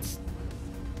roommates.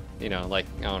 You know, like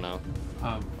I don't know.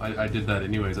 I did that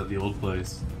anyways at the old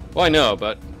place. Well, I know,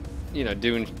 but you know,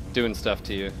 doing stuff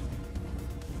to you.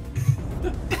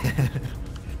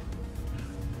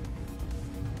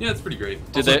 Yeah, it's pretty great.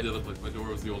 Did Also, they- at the other place, my door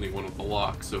was the only one with the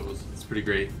lock, so it's pretty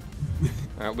great.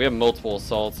 All right, we have multiple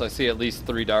assaults. I see at least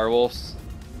 3 direwolves.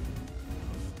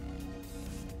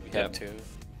 We Yep. have 2.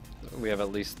 We have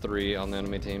at least 3 on the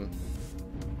enemy team.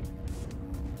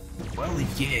 Well,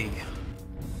 yay.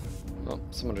 Oh,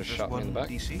 someone just There's shot me one in the back.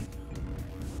 DC.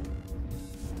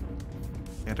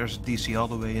 Yeah, there's a DC all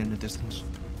the way in the distance.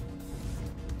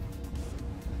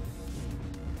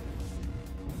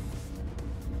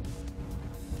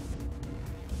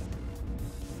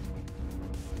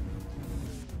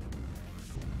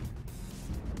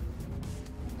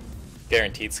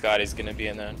 Guaranteed Scotty's gonna be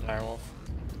in the direwolf.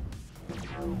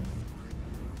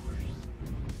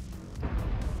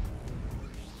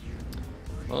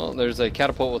 Well, there's a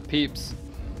catapult with peeps.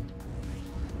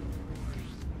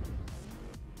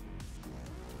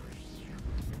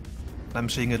 I'm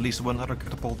seeing at least one other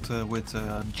catapult with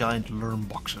giant lurm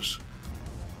boxes.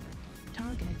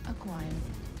 Target acquired.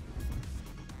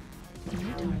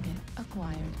 New target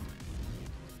acquired.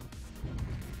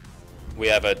 We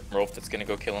have a wolf that's gonna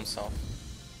go kill himself.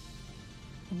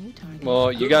 New target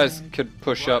Well, you guys acquired. could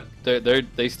push What? up.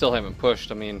 They still haven't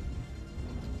pushed. I mean,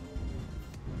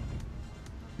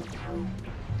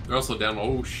 They're also down.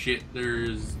 Oh shit!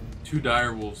 There's 2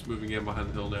 dire wolves moving in behind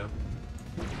the hill now.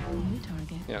 New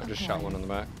target yeah, just shot one in the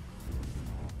back.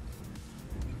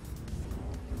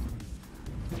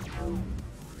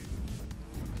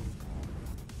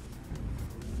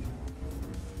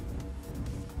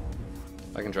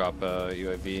 I can drop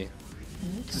UAV. New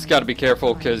Just target got to be careful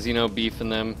acquired. because you know Beef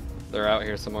and them, they're out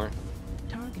here somewhere.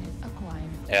 Target acquired.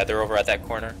 Yeah, they're over at that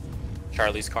corner.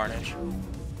 Charlie's Carnage.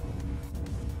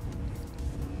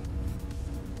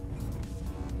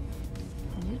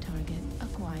 New target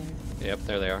acquired. Yep,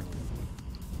 there they are.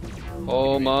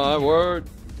 Oh my word!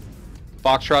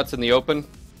 Foxtrot's in the open.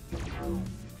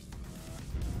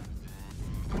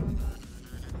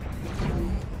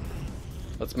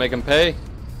 Let's make them pay.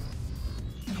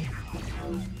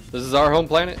 This is our home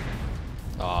planet.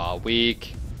 Aw,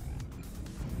 weak.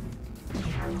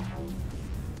 UAV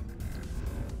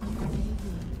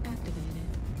activated.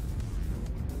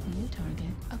 New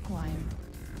target acquired.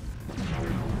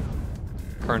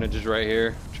 Carnage is right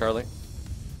here, Charlie.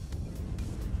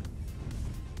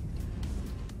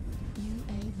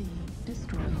 UAV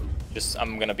destroyed.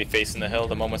 I'm gonna be facing the hill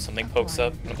the moment something pokes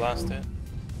up. I'm gonna blast it.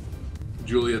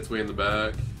 Juliet's way in the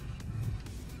back.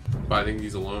 Fighting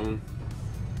these alone.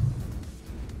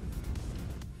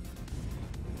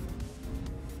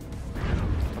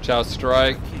 Watch out,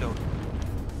 strike.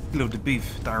 Kilo the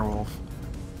beef, direwolf.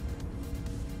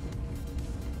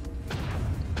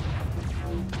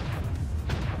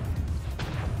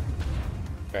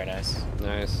 Very nice.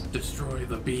 Nice. Destroy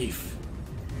the beef.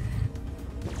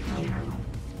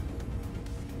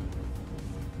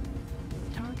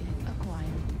 Target acquired.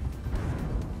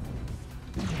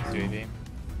 UAV.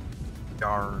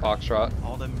 Are Foxtrot.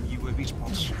 all them UAV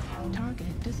spots.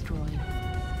 Target destroyed.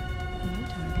 New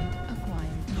target acquired.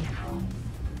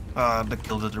 They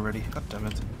killed it already. God damn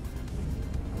it.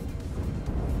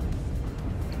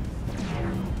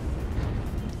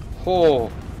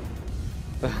 Oh.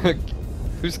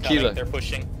 Who's Coming, Keela? they're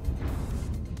pushing.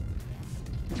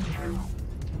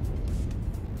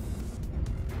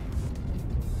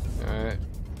 Alright.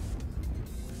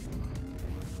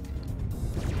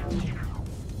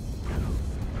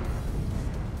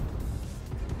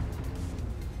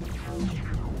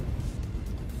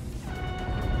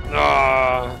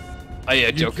 Ah, I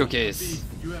ate your cookies. Beef,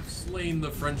 you have slain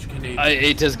the French Canadian. I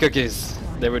ate his cookies.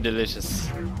 They were delicious.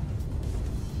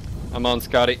 I'm on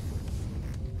Scotty.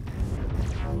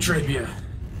 Trivia.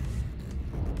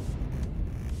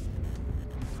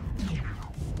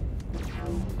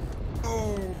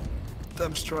 Oh,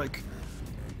 damn strike.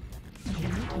 New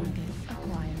target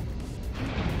acquired.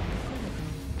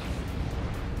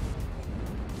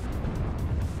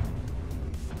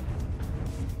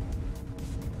 Critical.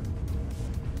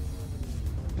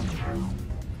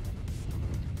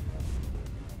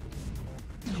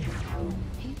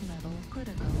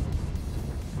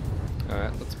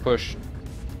 Let's push.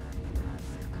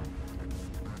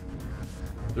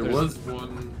 There There's- was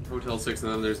one Hotel 6,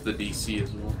 and then there's the DC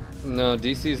as well. No,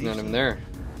 DC's not even there.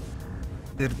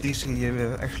 Did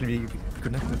DC actually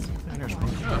connected? Yeah, there's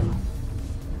one. Yeah.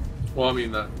 Well, I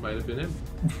mean, that might have been him.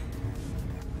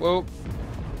 Whoa.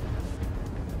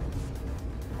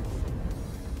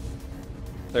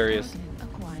 There he is. Target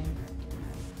acquired.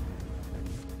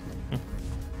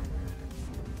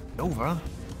 Nova?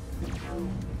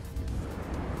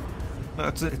 No,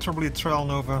 it's probably a trial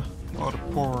Nova. Oh, the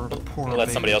poor We'll let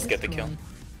baby. somebody else get the kill.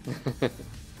 Destroyed.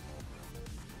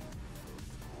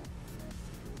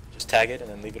 Just tag it and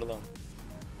then leave it alone.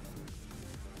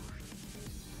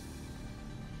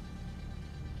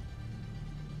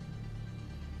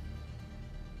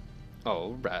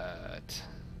 Alright.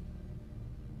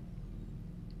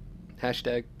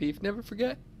 Hashtag beef never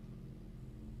forget.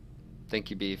 Thank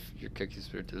you, beef. Your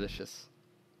cookies were delicious.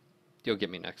 You'll get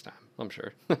me next time, I'm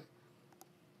sure.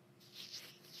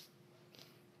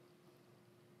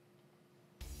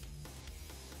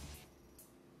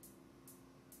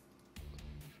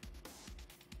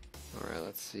 Alright,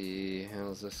 let's see.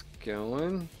 How's this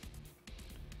going?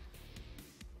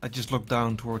 I just looked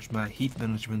down towards my heat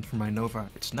management for my Nova.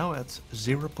 It's now at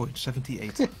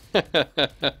 0.78.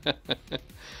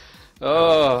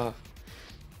 Oh.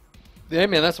 Yeah,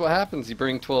 man, that's what happens. You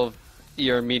bring 12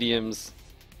 ER mediums,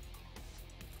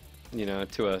 you know,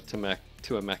 to a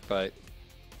mech fight.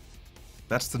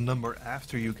 That's the number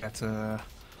after you get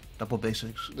double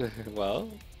basics.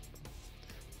 Well.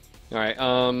 Alright,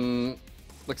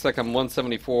 looks like I'm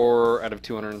 174 out of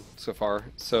 200 so far.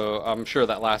 So I'm sure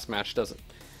that last match hasn't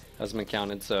been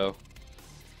counted, so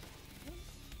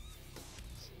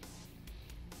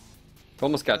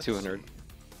almost got 200.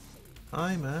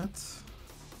 I'm at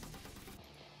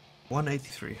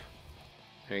 183.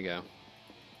 There you go.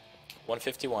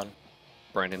 151.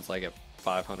 Brandon's like at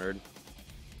 500.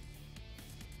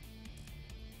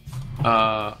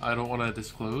 I don't want to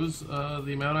disclose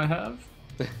the amount I have.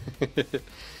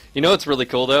 You know what's really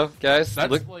cool though, guys?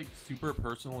 That's Look, like super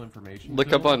personal information. look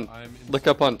still. up on I'm look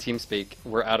up on TeamSpeak.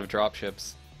 We're out of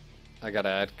dropships. I gotta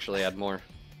actually add more.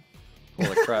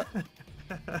 Holy crap!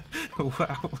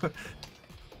 Wow.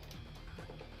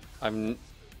 I'm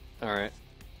all right.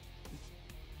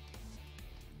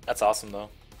 That's awesome though.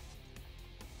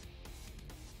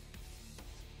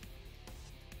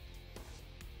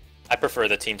 I prefer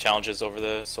the team challenges over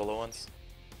the solo ones.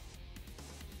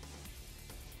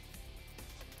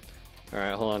 All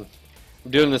right, hold on.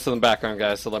 I'm doing this in the background,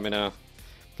 guys. So let me know.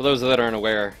 For those that aren't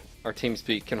aware, our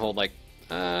TeamSpeak can hold like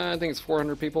I think it's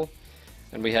 400 people,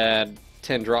 and we had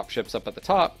 10 dropships up at the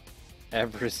top.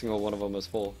 Every single one of them was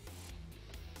full.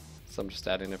 So I'm just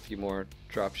adding a few more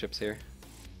dropships here.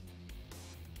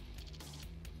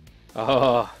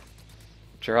 Oh,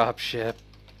 dropship.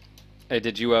 Hey,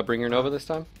 did you bring your Nova this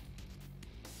time?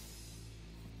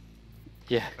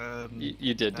 Yeah,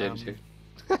 you did, didn't you?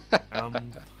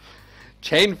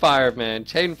 Chain fire, man.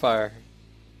 Chain fire.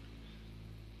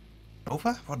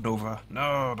 Nova? What Nova?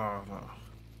 No.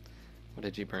 What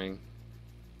did you bring?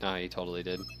 Ah, you totally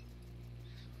did.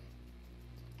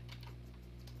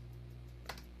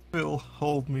 Will,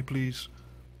 hold me, please.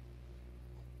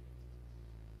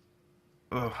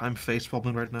 Oh, I'm face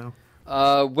popping right now.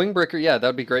 Wingbreaker, yeah, that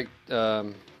would be great. Let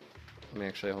me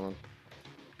actually, hold on.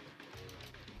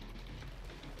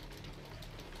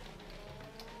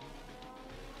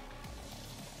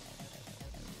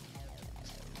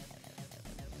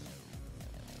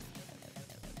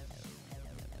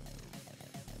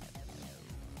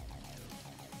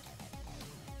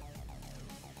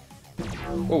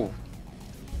 Oh,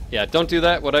 yeah! Don't do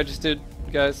that. What I just did,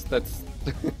 guys. That's.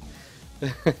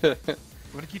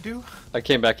 What did you do? I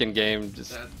came back in game,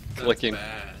 just That's clicking.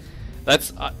 bad.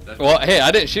 That's well. Hey,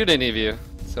 I didn't shoot any of you,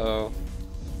 so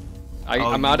I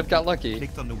Oh, might you have got lucky.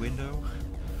 Clicked on the window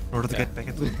in order to Yeah. get back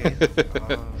into the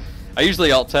game. I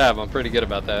usually alt tab. I'm pretty good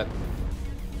about that.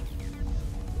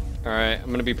 All right,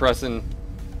 I'm gonna be pressing.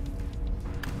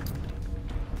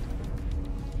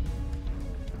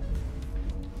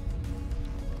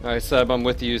 All right, Seb, I'm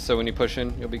with you. So when you push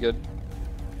in, you'll be good.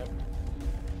 Yep.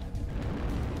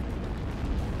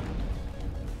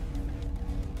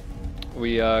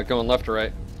 We going left or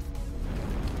right?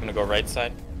 I'm gonna go right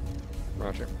side.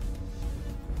 Roger.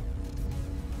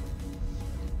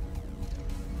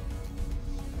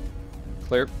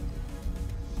 Clear.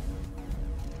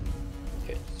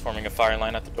 Okay, forming a fire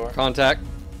line at the door. Contact.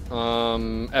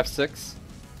 F6.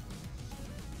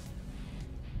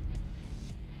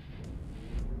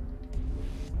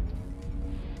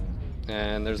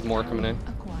 And there's more coming in.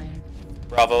 Acquired.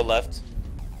 Bravo left.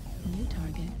 New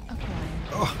target acquired.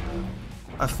 Oh,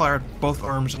 I fired both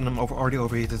arms and I'm already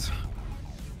overheated.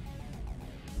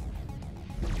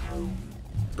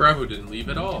 Bravo didn't leave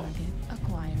at New all. target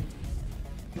acquired.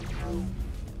 New target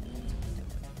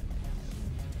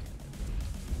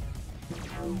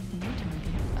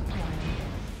acquired.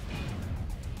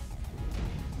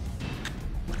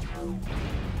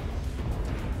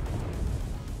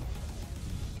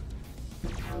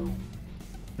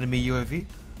 Enemy UAV.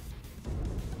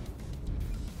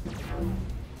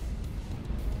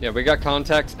 Yeah, we got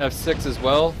contacts F6 as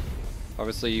well.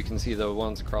 Obviously, you can see the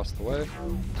ones across the way. New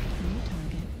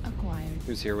target acquired.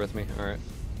 Who's here with me? All right.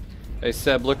 Hey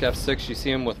Seb, look F6. You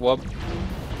see him with Wub?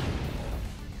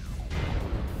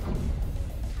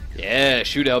 Yeah,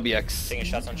 shoot LBX. Taking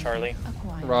shots on Charlie.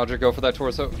 Acquired. Roger, go for that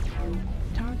torso.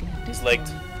 Target He's destroyed.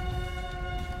 legged.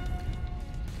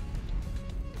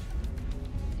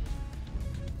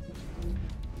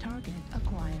 Target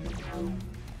acquired.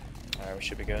 Alright, we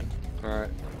should be good. All right.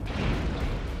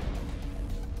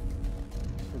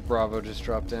 Bravo just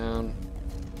dropped down.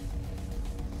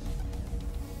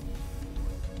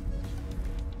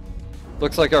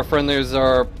 Looks like our friendlies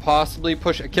are possibly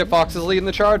pushing. Kit Fox is leading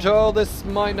the charge. Oh, this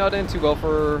might not end too well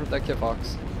for that Kit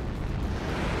Fox.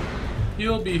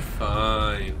 He'll be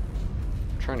fine.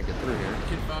 Trying to get through here.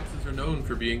 Kid foxes are known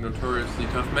for being notoriously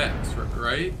tough mechs,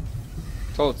 right?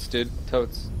 Totes, dude.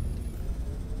 Totes.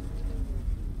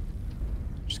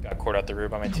 Just got caught out the rear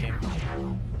by my team.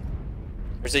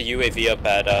 There's a UAV up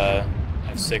at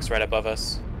F6 right above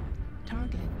us.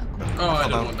 Target acquired. Oh, I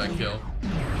Hold don't on. want that kill.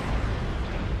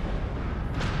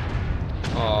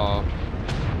 Aw.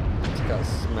 Just got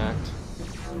smacked.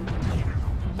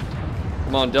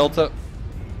 Come on, Delta.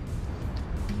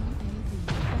 UAV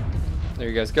activated. There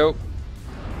you guys go.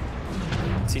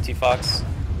 CT Fox.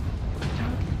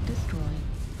 Target destroyed.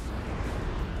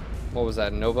 What was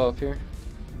that, Nova up here?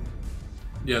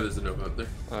 Yeah, there's a Nova up there.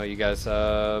 Oh, you guys,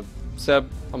 Seb,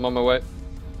 I'm on my way.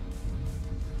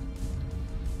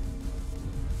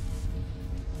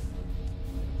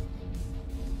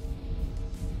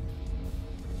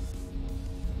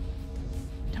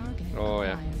 Target Oh,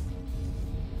 yeah. acquired.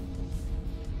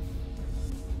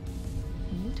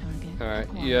 New target Alright,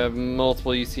 acquired. you have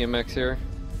multiple ECMX here.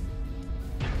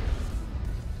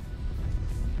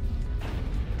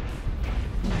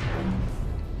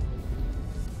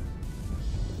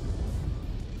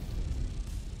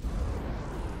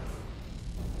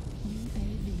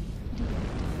 UAV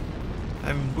deactivated.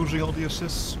 I'm losing all the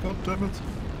assists. God damn it.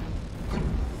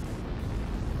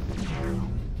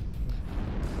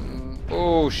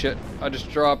 Oh shit, I just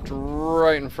dropped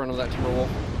right in front of that Timberwolf.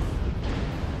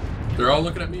 They're all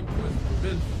looking at me.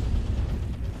 Move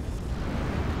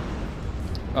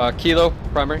in. Kilo,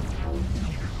 primary.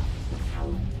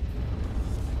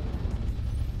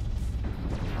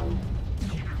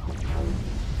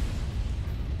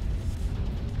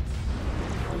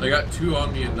 I got two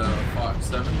on me in Fox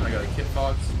 7. I got a Kit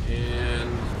Fox and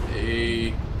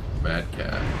a Mad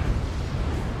Cat.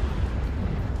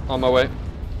 On my way.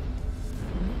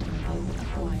 New target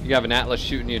acquired. You have an Atlas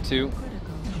shooting you too.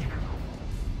 Critical.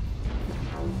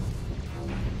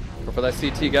 Go for that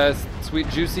CT, guys. Sweet,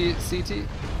 juicy CT.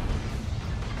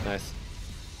 Nice.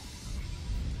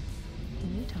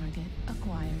 New target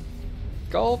acquired.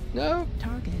 Golf? No.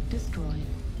 Target destroyed.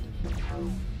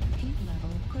 Heat level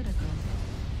critical.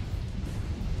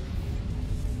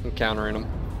 I'm countering him.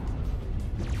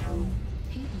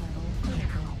 Heat level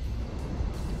critical.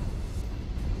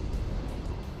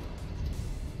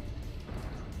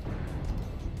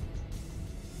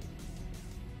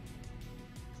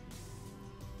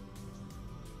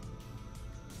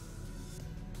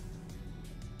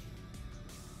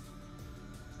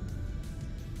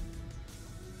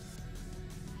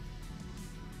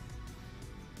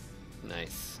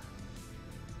 Nice.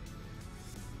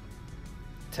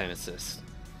 10 assists.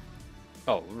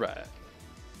 Oh, right.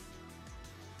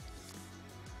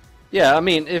 Yeah, I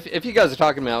mean, if you guys are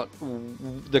talking about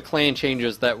the clan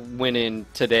changes that went in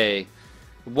today,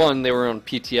 one, they were on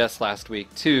PTS last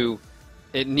week. Two,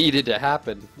 it needed to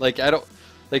happen. Like, I don't,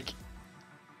 like,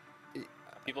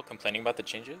 People complaining about the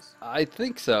changes? I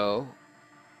think so.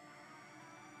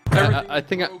 Everything I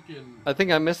think broken. I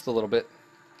think I missed a little bit.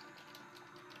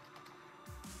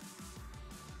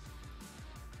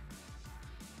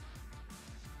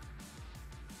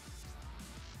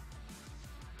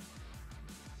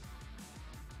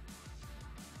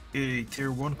 A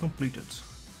tier 1 completed.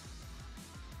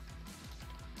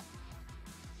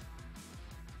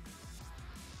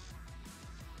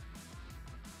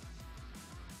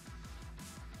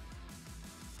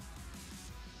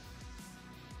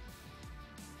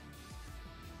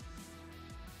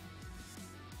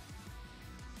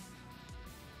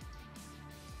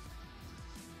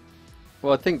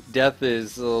 Well, I think Death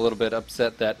is a little bit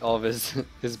upset that all of his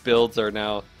his builds are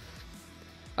now.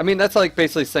 I mean, that's like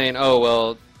basically saying, oh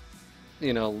well,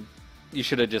 you know, you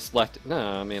should have just left it. No,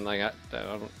 I mean, like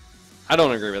I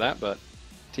don't agree with that, but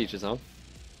teach his own.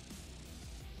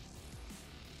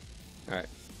 All right,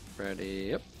 ready?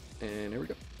 Yep, and here we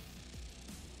go.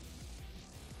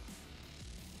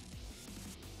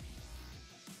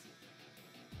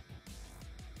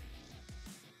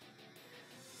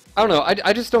 I don't know.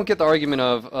 I just don't get the argument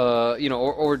of, you know,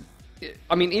 or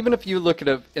I mean, even if you look at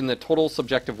it in the total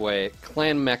subjective way,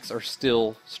 clan mechs are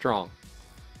still strong,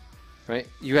 right?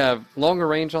 You have longer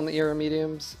range on the era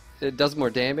mediums. It does more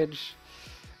damage.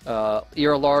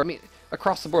 Era large. I mean,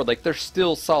 across the board, like they're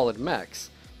still solid mechs.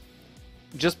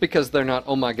 Just because they're not,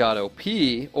 oh my god, OP,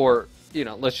 or you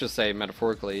know, let's just say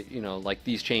metaphorically, you know, like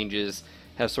these changes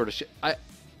have sort of.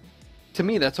 To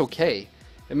me, that's okay.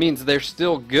 It means they're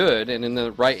still good, and in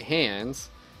the right hands,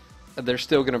 they're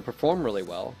still going to perform really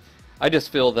well. I just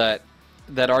feel that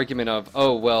that argument of,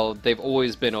 oh, well, they've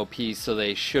always been OP, so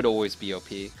they should always be OP.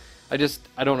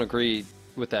 I don't agree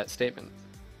with that statement.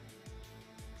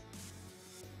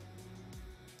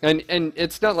 And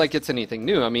it's not like it's anything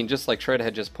new. I mean, just like Shred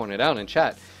had just pointed out in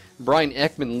chat, Brian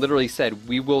Ekman literally said,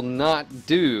 we will not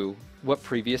do what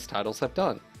previous titles have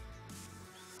done.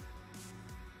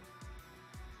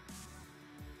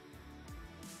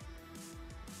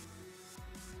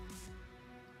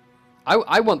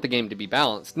 I want the game to be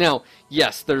balanced. Now,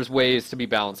 yes, there's ways to be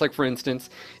balanced. Like, for instance,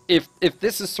 if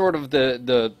this is sort of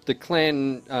the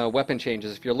clan weapon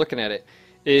changes, if you're looking at it,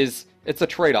 it's a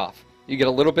trade-off. You get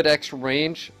a little bit extra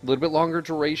range, a little bit longer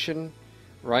duration,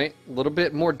 right? A little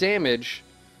bit more damage,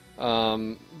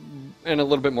 and a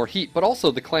little bit more heat. But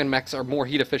also, the clan mechs are more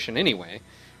heat efficient anyway,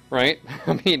 right?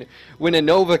 I mean, when a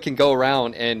Nova can go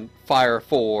around and fire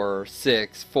 4,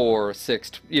 6,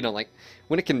 you know, like,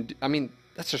 when it can, I mean,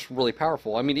 that's just really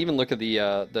powerful. I mean, even look at the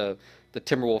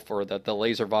Timberwolf, or the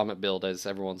laser vomit build, as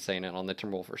everyone's saying it, on the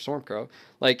Timberwolf or Stormcrow.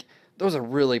 Like, those are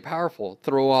really powerful.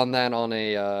 Throw on that on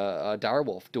a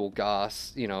Direwolf, dual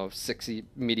Goss, you know, 60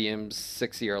 mediums,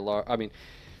 60 or large. I mean,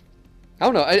 I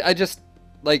don't know. I just,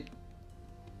 like,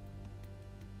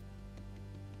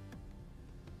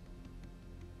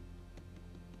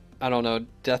 I don't know.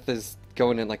 Death is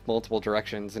going in, like, multiple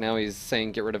directions, and now he's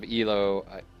saying get rid of Elo.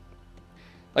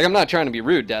 Like, I'm not trying to be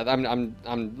rude, Death. I'm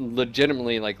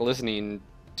legitimately, like, listening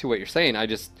to what you're saying. I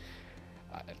just,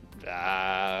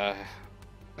 I'm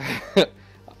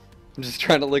just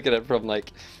trying to look at it from,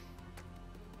 like,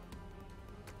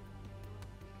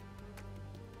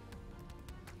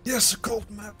 yes, a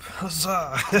cold map,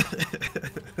 huzzah!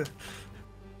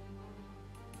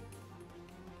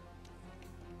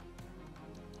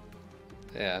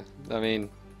 yeah. I mean,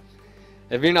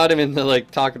 if you're not even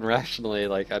like talking rationally,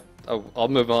 like I'll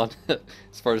move on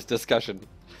as far as discussion.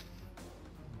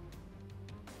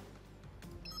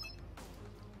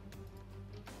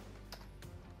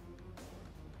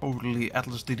 Totally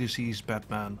Atlas DDC's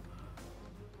Batman.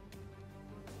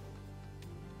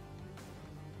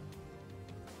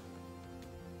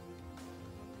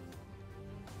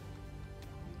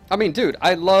 I mean, dude,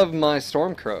 I love my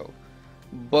Stormcrow,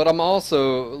 but I'm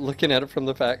also looking at it from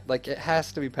the fact, like, it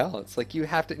has to be balanced. Like, you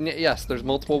have to, yes, there's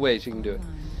multiple ways you can do it,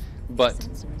 but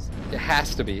it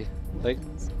has to be. Like,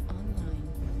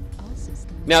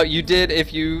 now, you did,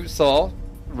 if you saw,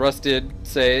 Russ did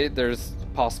say there's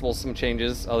possible some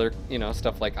changes, other, you know,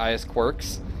 stuff like IS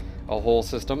quirks, a whole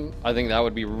system. I think that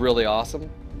would be really awesome.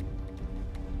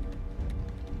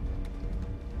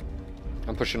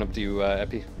 I'm pushing up to you,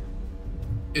 Epi.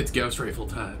 It's Gauss Rifle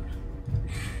time.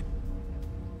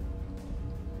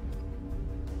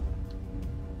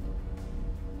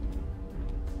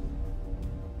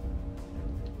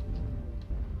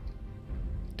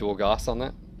 Dual Goss on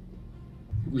that?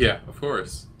 Yeah, of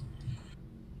course.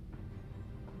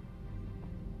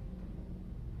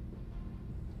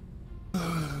 Will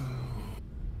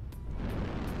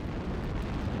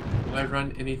I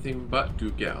run anything but do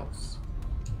Gauss?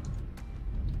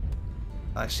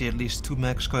 I see at least 2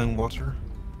 mechs going water.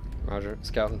 Roger,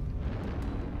 scouting.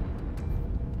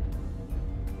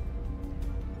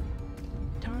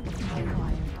 Target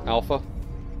acquired. Alpha.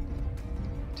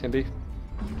 Timby.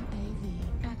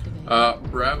 UAV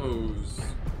activated. Bravo's.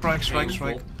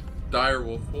 Strike.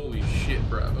 Direwolf, holy shit,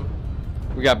 Bravo.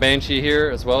 We got Banshee here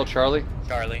as well, Charlie.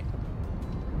 Charlie.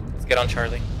 Let's get on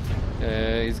Charlie.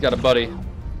 He's got a buddy.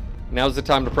 Now's the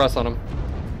time to press on him.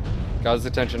 Got his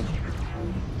attention.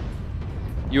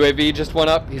 UAV just went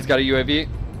up. He's got a UAV.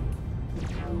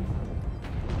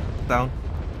 Down.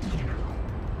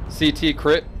 CT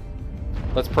crit.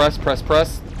 Let's press.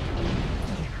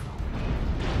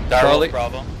 Charlie.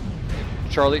 Bravo.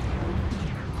 Charlie.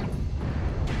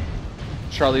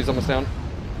 Charlie's almost down.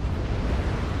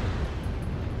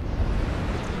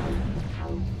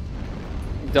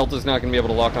 Delta's not going to be able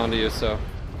to lock onto you, so...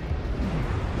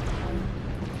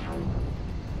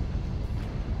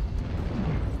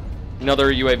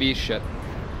 Another UAV, shit.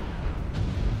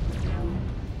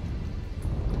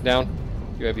 Down.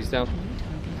 UAV's down.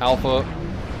 Alpha.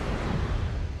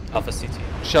 Alpha CT.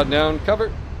 Shut down.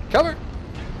 Cover. Cover.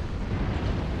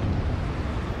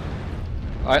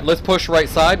 Alright, let's push right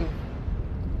side.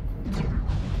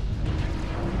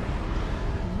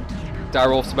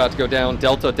 Direwolf's about to go down.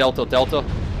 Delta, Delta, Delta.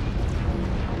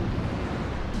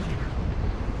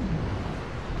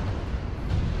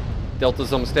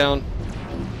 Delta's almost down.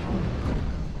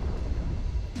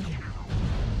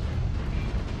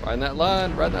 Riding that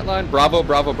line, riding that line. Bravo,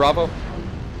 Bravo, Bravo.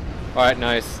 Alright,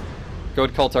 nice. Go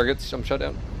to call targets. I'm shut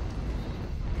down.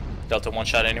 Delta one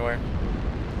shot anywhere.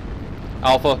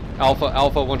 Alpha, Alpha,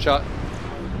 Alpha, one shot.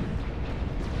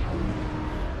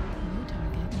 New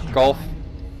target. Golf.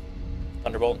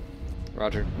 Thunderbolt.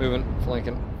 Roger. Moving,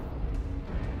 flanking.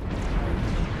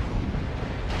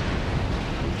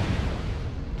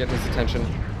 Getting his attention.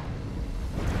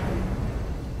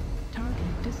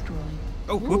 Target destroyed.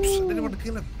 Oh, whoops! I didn't want to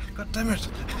kill him. God damn it!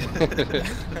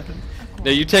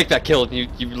 No, you take that kill. You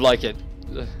like it.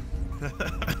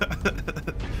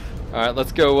 All right,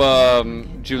 let's go.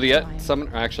 Juliet. Summon.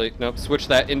 Actually, nope. Switch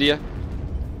that. India.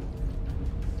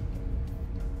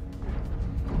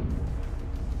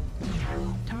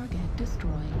 Target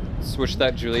destroyed. Switch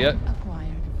that. Juliet.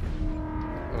 Acquired.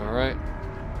 All right.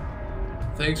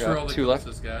 Thanks Got for all the two left.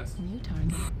 closest, guys. New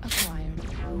target acquired.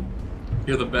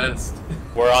 You're the best.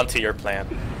 We're on to your plan.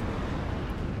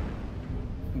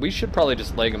 We should probably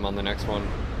just leg him on the next one.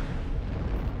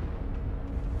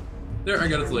 There, I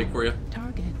got his leg for you.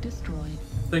 Target destroyed.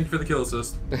 Thank you for the kill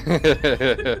assist.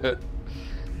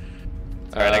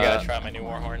 Alright, I gotta try my new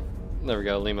Warhorn. There we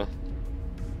go, Lima.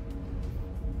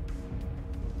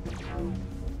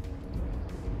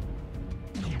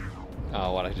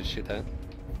 Oh, why'd I just shoot that?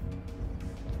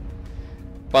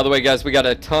 By the way, guys, we got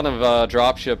a ton of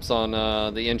drop ships on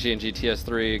the NG and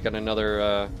GTS3. Got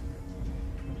another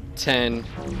 10.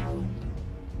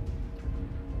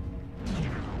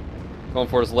 Going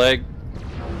for his leg.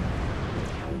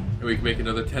 And we can make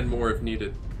another 10 more if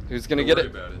needed. Who's gonna Don't get worry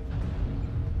it? about it.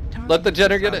 Target Let the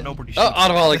Jenner get it. Nobody Oh, shoots.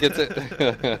 Autovolley gets it.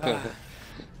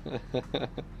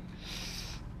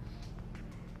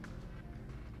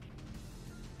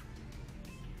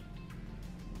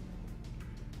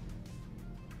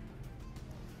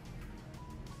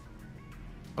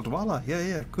 Adwala,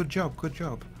 yeah, good job.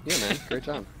 Yeah, man, great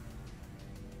job.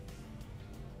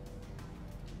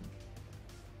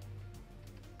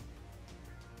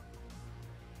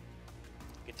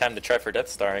 Good time to try for Death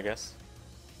Star, I guess.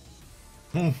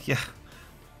 Yeah.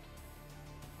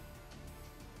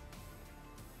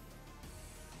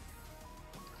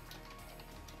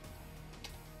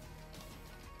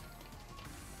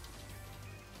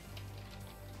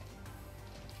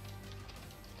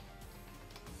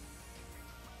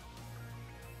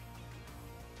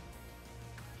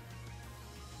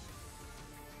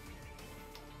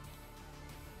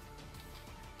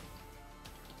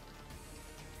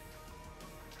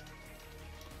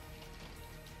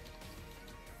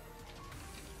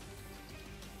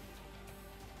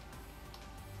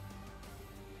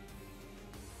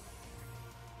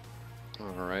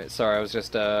 Alright, sorry, I was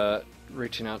just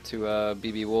reaching out to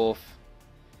BB Wolf,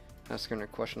 asking her a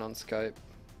question on Skype.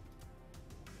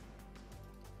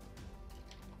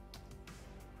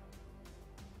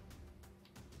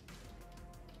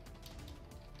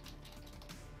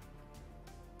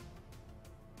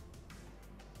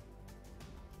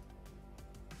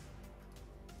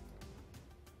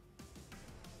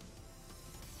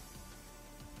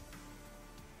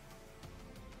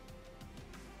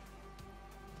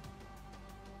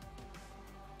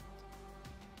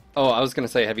 Oh, I was gonna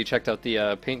say, have you checked out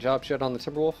the paint job shit on the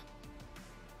Timberwolf?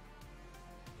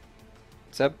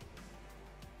 Seb?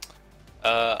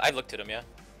 I looked at them, yeah.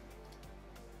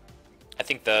 I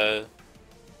think the...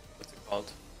 What's it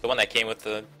called? The one that came with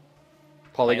the...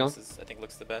 Polygon? lances, I think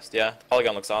looks the best. Yeah,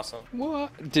 Polygon looks awesome.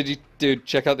 What? Did you, dude,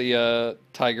 check out the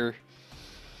Tiger?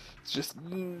 It's just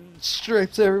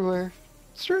stripes everywhere.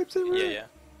 Stripes everywhere.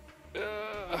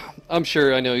 Yeah. I'm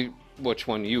sure I know which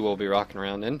one you will be rocking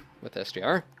around in with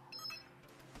SGR.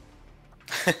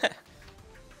 I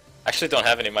actually don't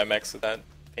have any of my mechs with that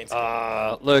paint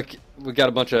scheme. Look, we got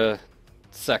a bunch of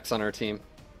sex on our team.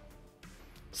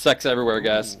 Sex everywhere,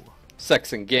 guys. Ooh.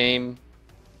 Sex in game.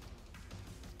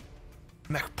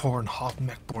 Mech porn, hot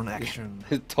mech porn action.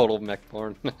 Total mech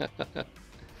porn.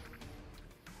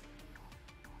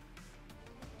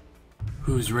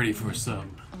 Who's ready for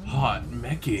some hot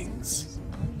mechings?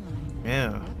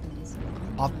 Yeah.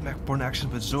 Hot mech porn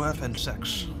action with Zoef and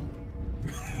sex.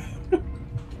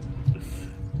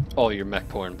 All your mech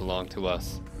porn belong to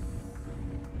us.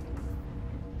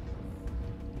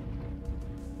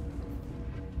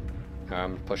 Alright,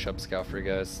 I'm gonna push up scout for you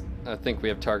guys. I think we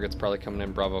have targets probably coming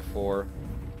in Bravo 4.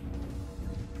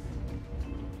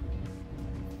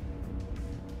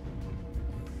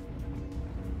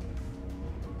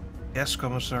 Yes,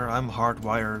 Commissar, I'm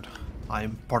hardwired.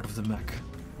 I'm part of the mech.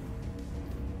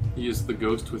 He is the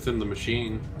ghost within the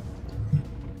machine.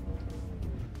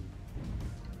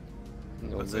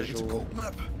 No It's a visual. cold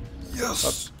map.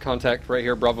 Yes! Contact right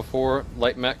here, Bravo 4.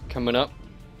 Light mech coming up.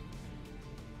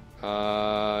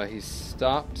 He's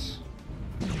stopped.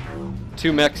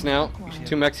 2 mechs now.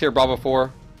 2 mechs here, Bravo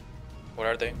 4. What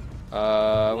are they?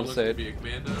 I One will looks say to it. be a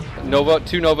commando. Nova,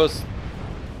 2 Novas.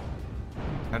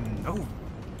 And no.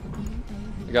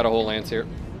 You got a whole lance here.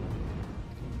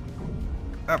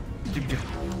 Ah,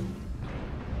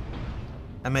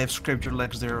 I may have scraped your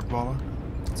legs there, Brawler.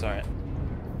 It's alright.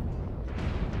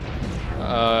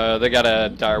 They got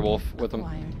a direwolf with them.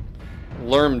 Acquired.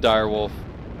 Lerm direwolf.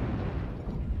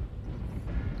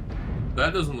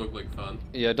 That doesn't look like fun.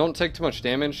 Yeah, don't take too much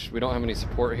damage. We don't have any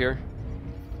support here.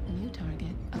 New target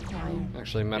acquired.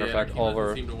 Actually, matter of Yeah, fact, he all of doesn't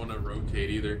our... seem to want to rotate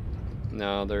either.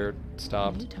 No, they're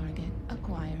stopped. New target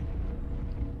acquired.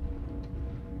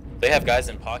 They have guys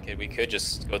in pocket. We could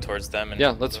just go towards them. And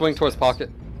Yeah, let's swing those towards guys. pocket.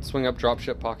 Swing up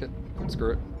dropship pocket.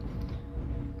 Screw it.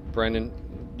 Brandon,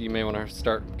 you may want to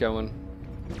start going.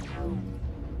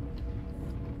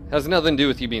 Has nothing to do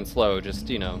with you being slow, just,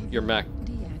 you know, your mech.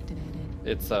 Deactivated.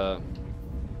 It's,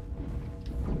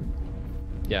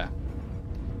 yeah.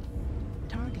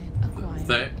 Target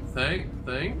acquired.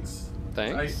 Thanks.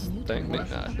 Thanks. New Thank me.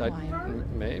 target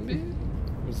acquired. Maybe.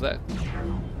 What was that?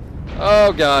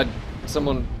 Oh, God.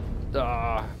 Someone...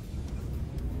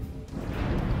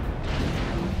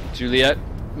 Juliet,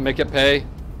 make it pay.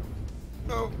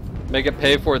 No. Make it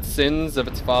pay for its sins of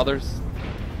its fathers.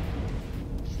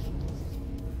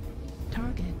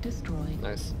 Target destroyed.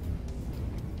 Nice.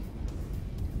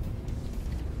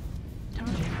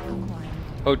 Target acquired.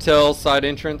 Hotel side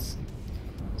entrance.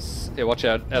 Yeah, watch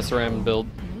out. SRM build.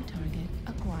 New target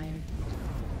acquired.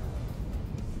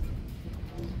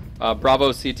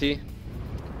 Bravo CT.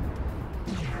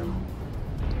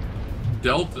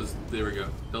 Delta's. There we go.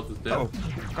 Delta's dead. Oh,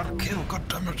 got a kill, god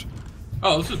damn it.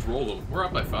 Oh, let's just roll them. We're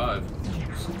up by 5.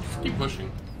 Just keep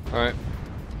pushing. Alright.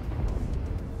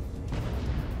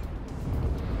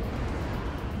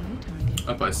 New target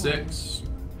Up by acquired. 6.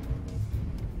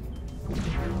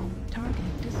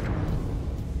 Target destroyed.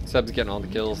 Seb's getting all the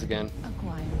kills again.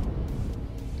 Acquired.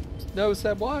 No,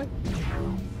 Seb, why?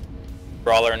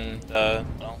 Brawler and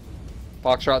well,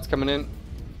 Foxtrot's coming in.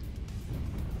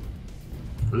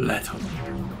 Let him.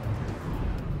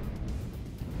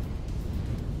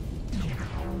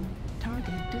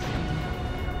 Target destroyed.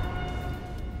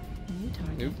 New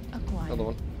target Nope. acquired. Another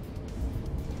one.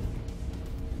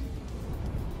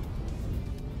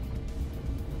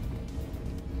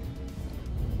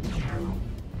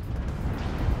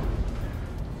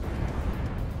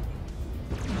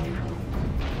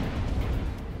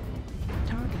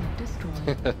 Target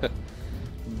destroyed.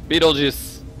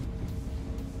 Beetlejuice.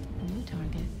 New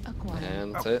target acquired.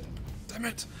 And that's Oh. it. Damn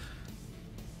it.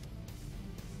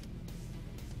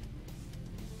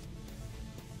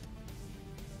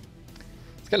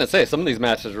 I was gonna say, some of these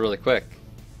matches are really quick.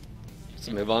 Let's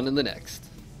move on to the next.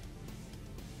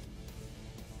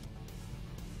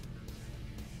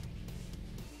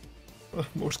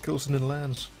 Most kills in the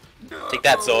lands. take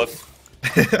that, Zoth.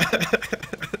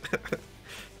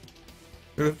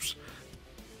 Oops.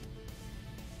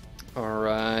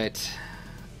 Alright.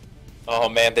 Oh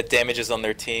man, the damage is on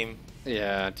their team.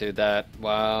 Yeah, dude, that.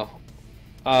 Wow.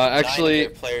 9 of Actually, their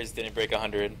players didn't break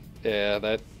 100. yeah,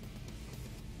 that.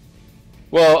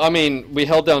 Well, I mean, we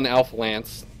held down Alpha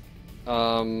Lance. I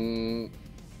don't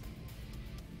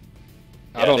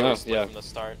they know. were split Yeah, from the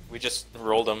start. We just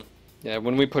rolled them. yeah.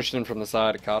 When we pushed in from the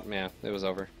side, it caught. Yeah, it was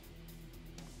over.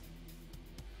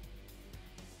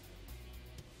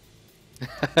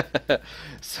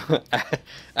 So,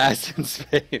 ass in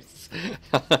space.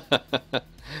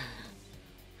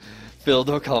 Phil,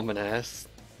 don't call him an ass.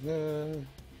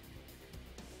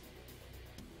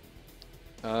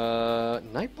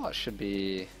 Nightbot should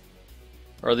be...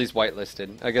 Or are these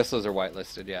whitelisted? I guess those are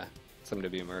whitelisted, yeah. Some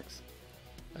W mercs.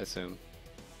 I assume.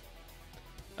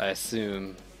 I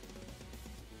assume.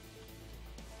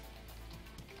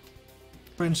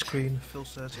 Print screen. Phil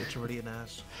says it's already an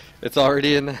ass. It's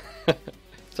already in.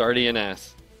 It's already an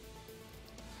ass.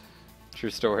 True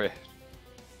story.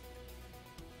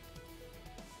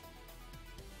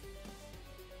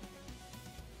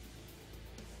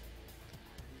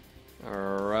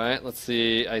 Alright, let's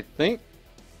see. I think.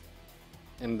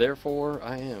 And therefore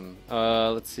I am.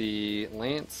 Let's see.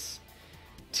 Lance.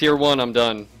 Tier 1, I'm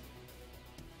done.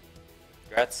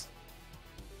 Congrats.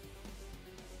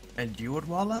 And you,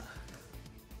 Odwalla?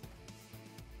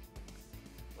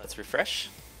 Let's refresh.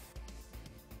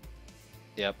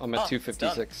 Yep, I'm at Oh, it's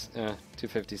 256. Yeah,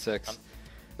 256.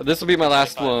 This will be my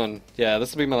last 25. one. Yeah,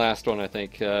 this will be my last one, I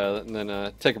think. And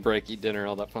then take a break, eat dinner,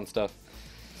 all that fun stuff.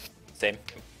 Same.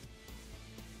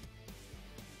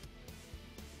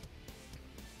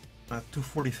 At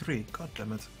 243. God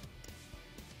damn it.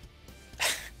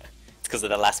 It's because of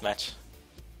the last match.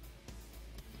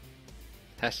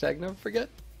 Hashtag never forget.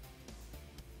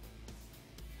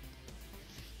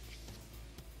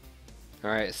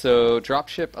 Alright, so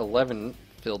dropship 11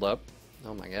 filled up.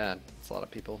 Oh my god, that's a lot of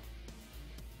people.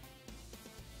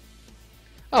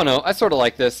 I don't know, I sort of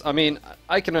like this. I mean,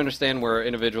 I can understand where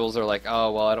individuals are like,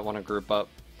 oh, well, I don't want to group up.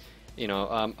 You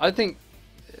know, I think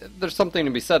there's something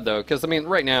to be said, though, because, I mean,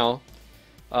 right now,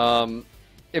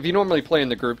 if you normally play in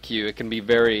the group queue, it can be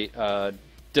very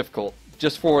difficult,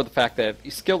 just for the fact that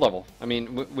skill level. I mean,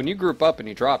 when you group up and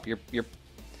you drop, you're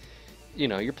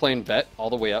playing vet all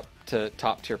the way up to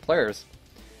top tier players,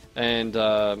 and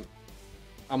I'm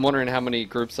wondering how many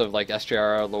groups of like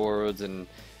SJR Lords and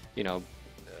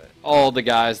all the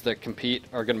guys that compete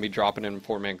are going to be dropping in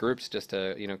 4-man groups just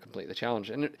to complete the challenge,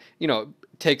 and it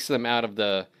takes them out of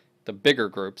the bigger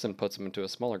groups and puts them into a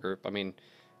smaller group. I mean,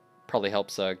 probably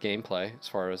helps gameplay as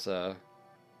far as They're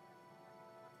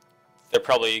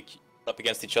probably up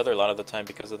against each other a lot of the time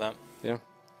because of that. yeah,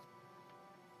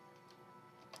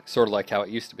 sort of like how it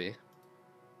used to be.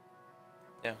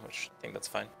 Yeah, which I think that's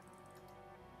fine.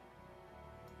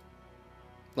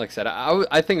 Like I said,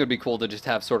 I think it would be cool to just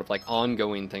have sort of like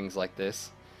ongoing things like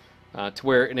this, to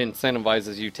where it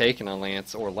incentivizes you taking a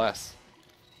lance or less.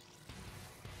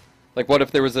 Like, what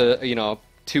if there was a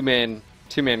two-man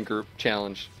group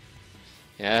challenge?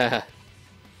 Yeah,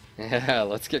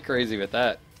 let's get crazy with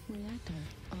that. Reactor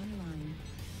online.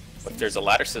 But there's a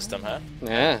ladder system, huh?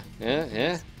 Yeah.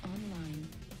 Online.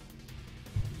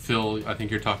 Phil, I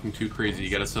think you're talking too crazy. You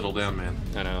gotta settle down, man.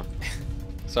 I know.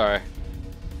 Sorry.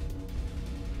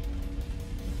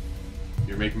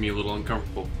 You're making me a little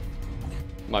uncomfortable.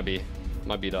 Might be,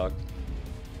 dog.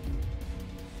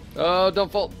 Oh,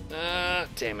 don't fall.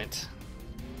 Damn it.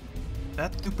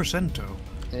 At 2% though.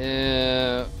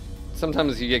 Yeah.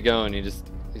 Sometimes you get going, you just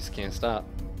can't stop.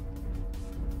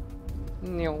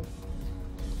 No.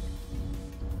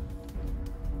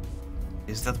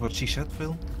 Is that what she said,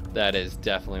 Phil? That is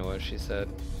definitely what she said.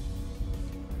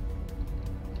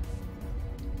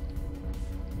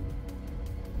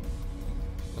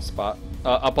 A spot.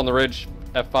 Up on the ridge,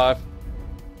 F5.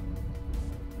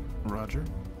 Roger.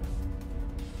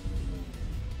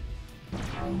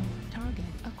 Target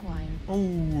acquired.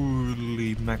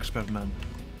 Holy Max Batman.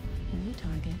 New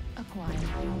target acquired.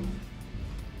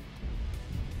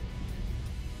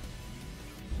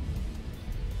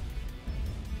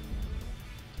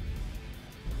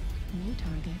 New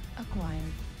target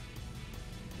acquired.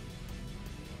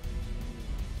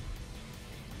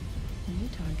 New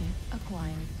target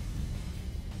acquired.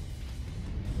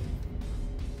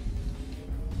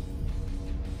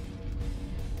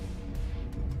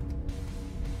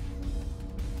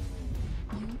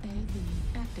 UAV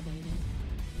activated.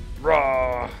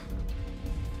 Raw.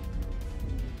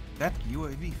 That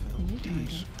UAV, Phil. New Jeez.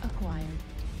 target acquired.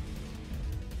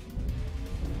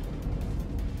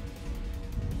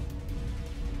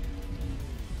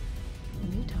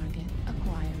 New target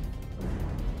acquired.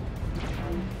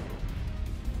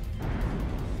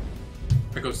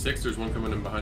 If I go 6, there's one coming in behind.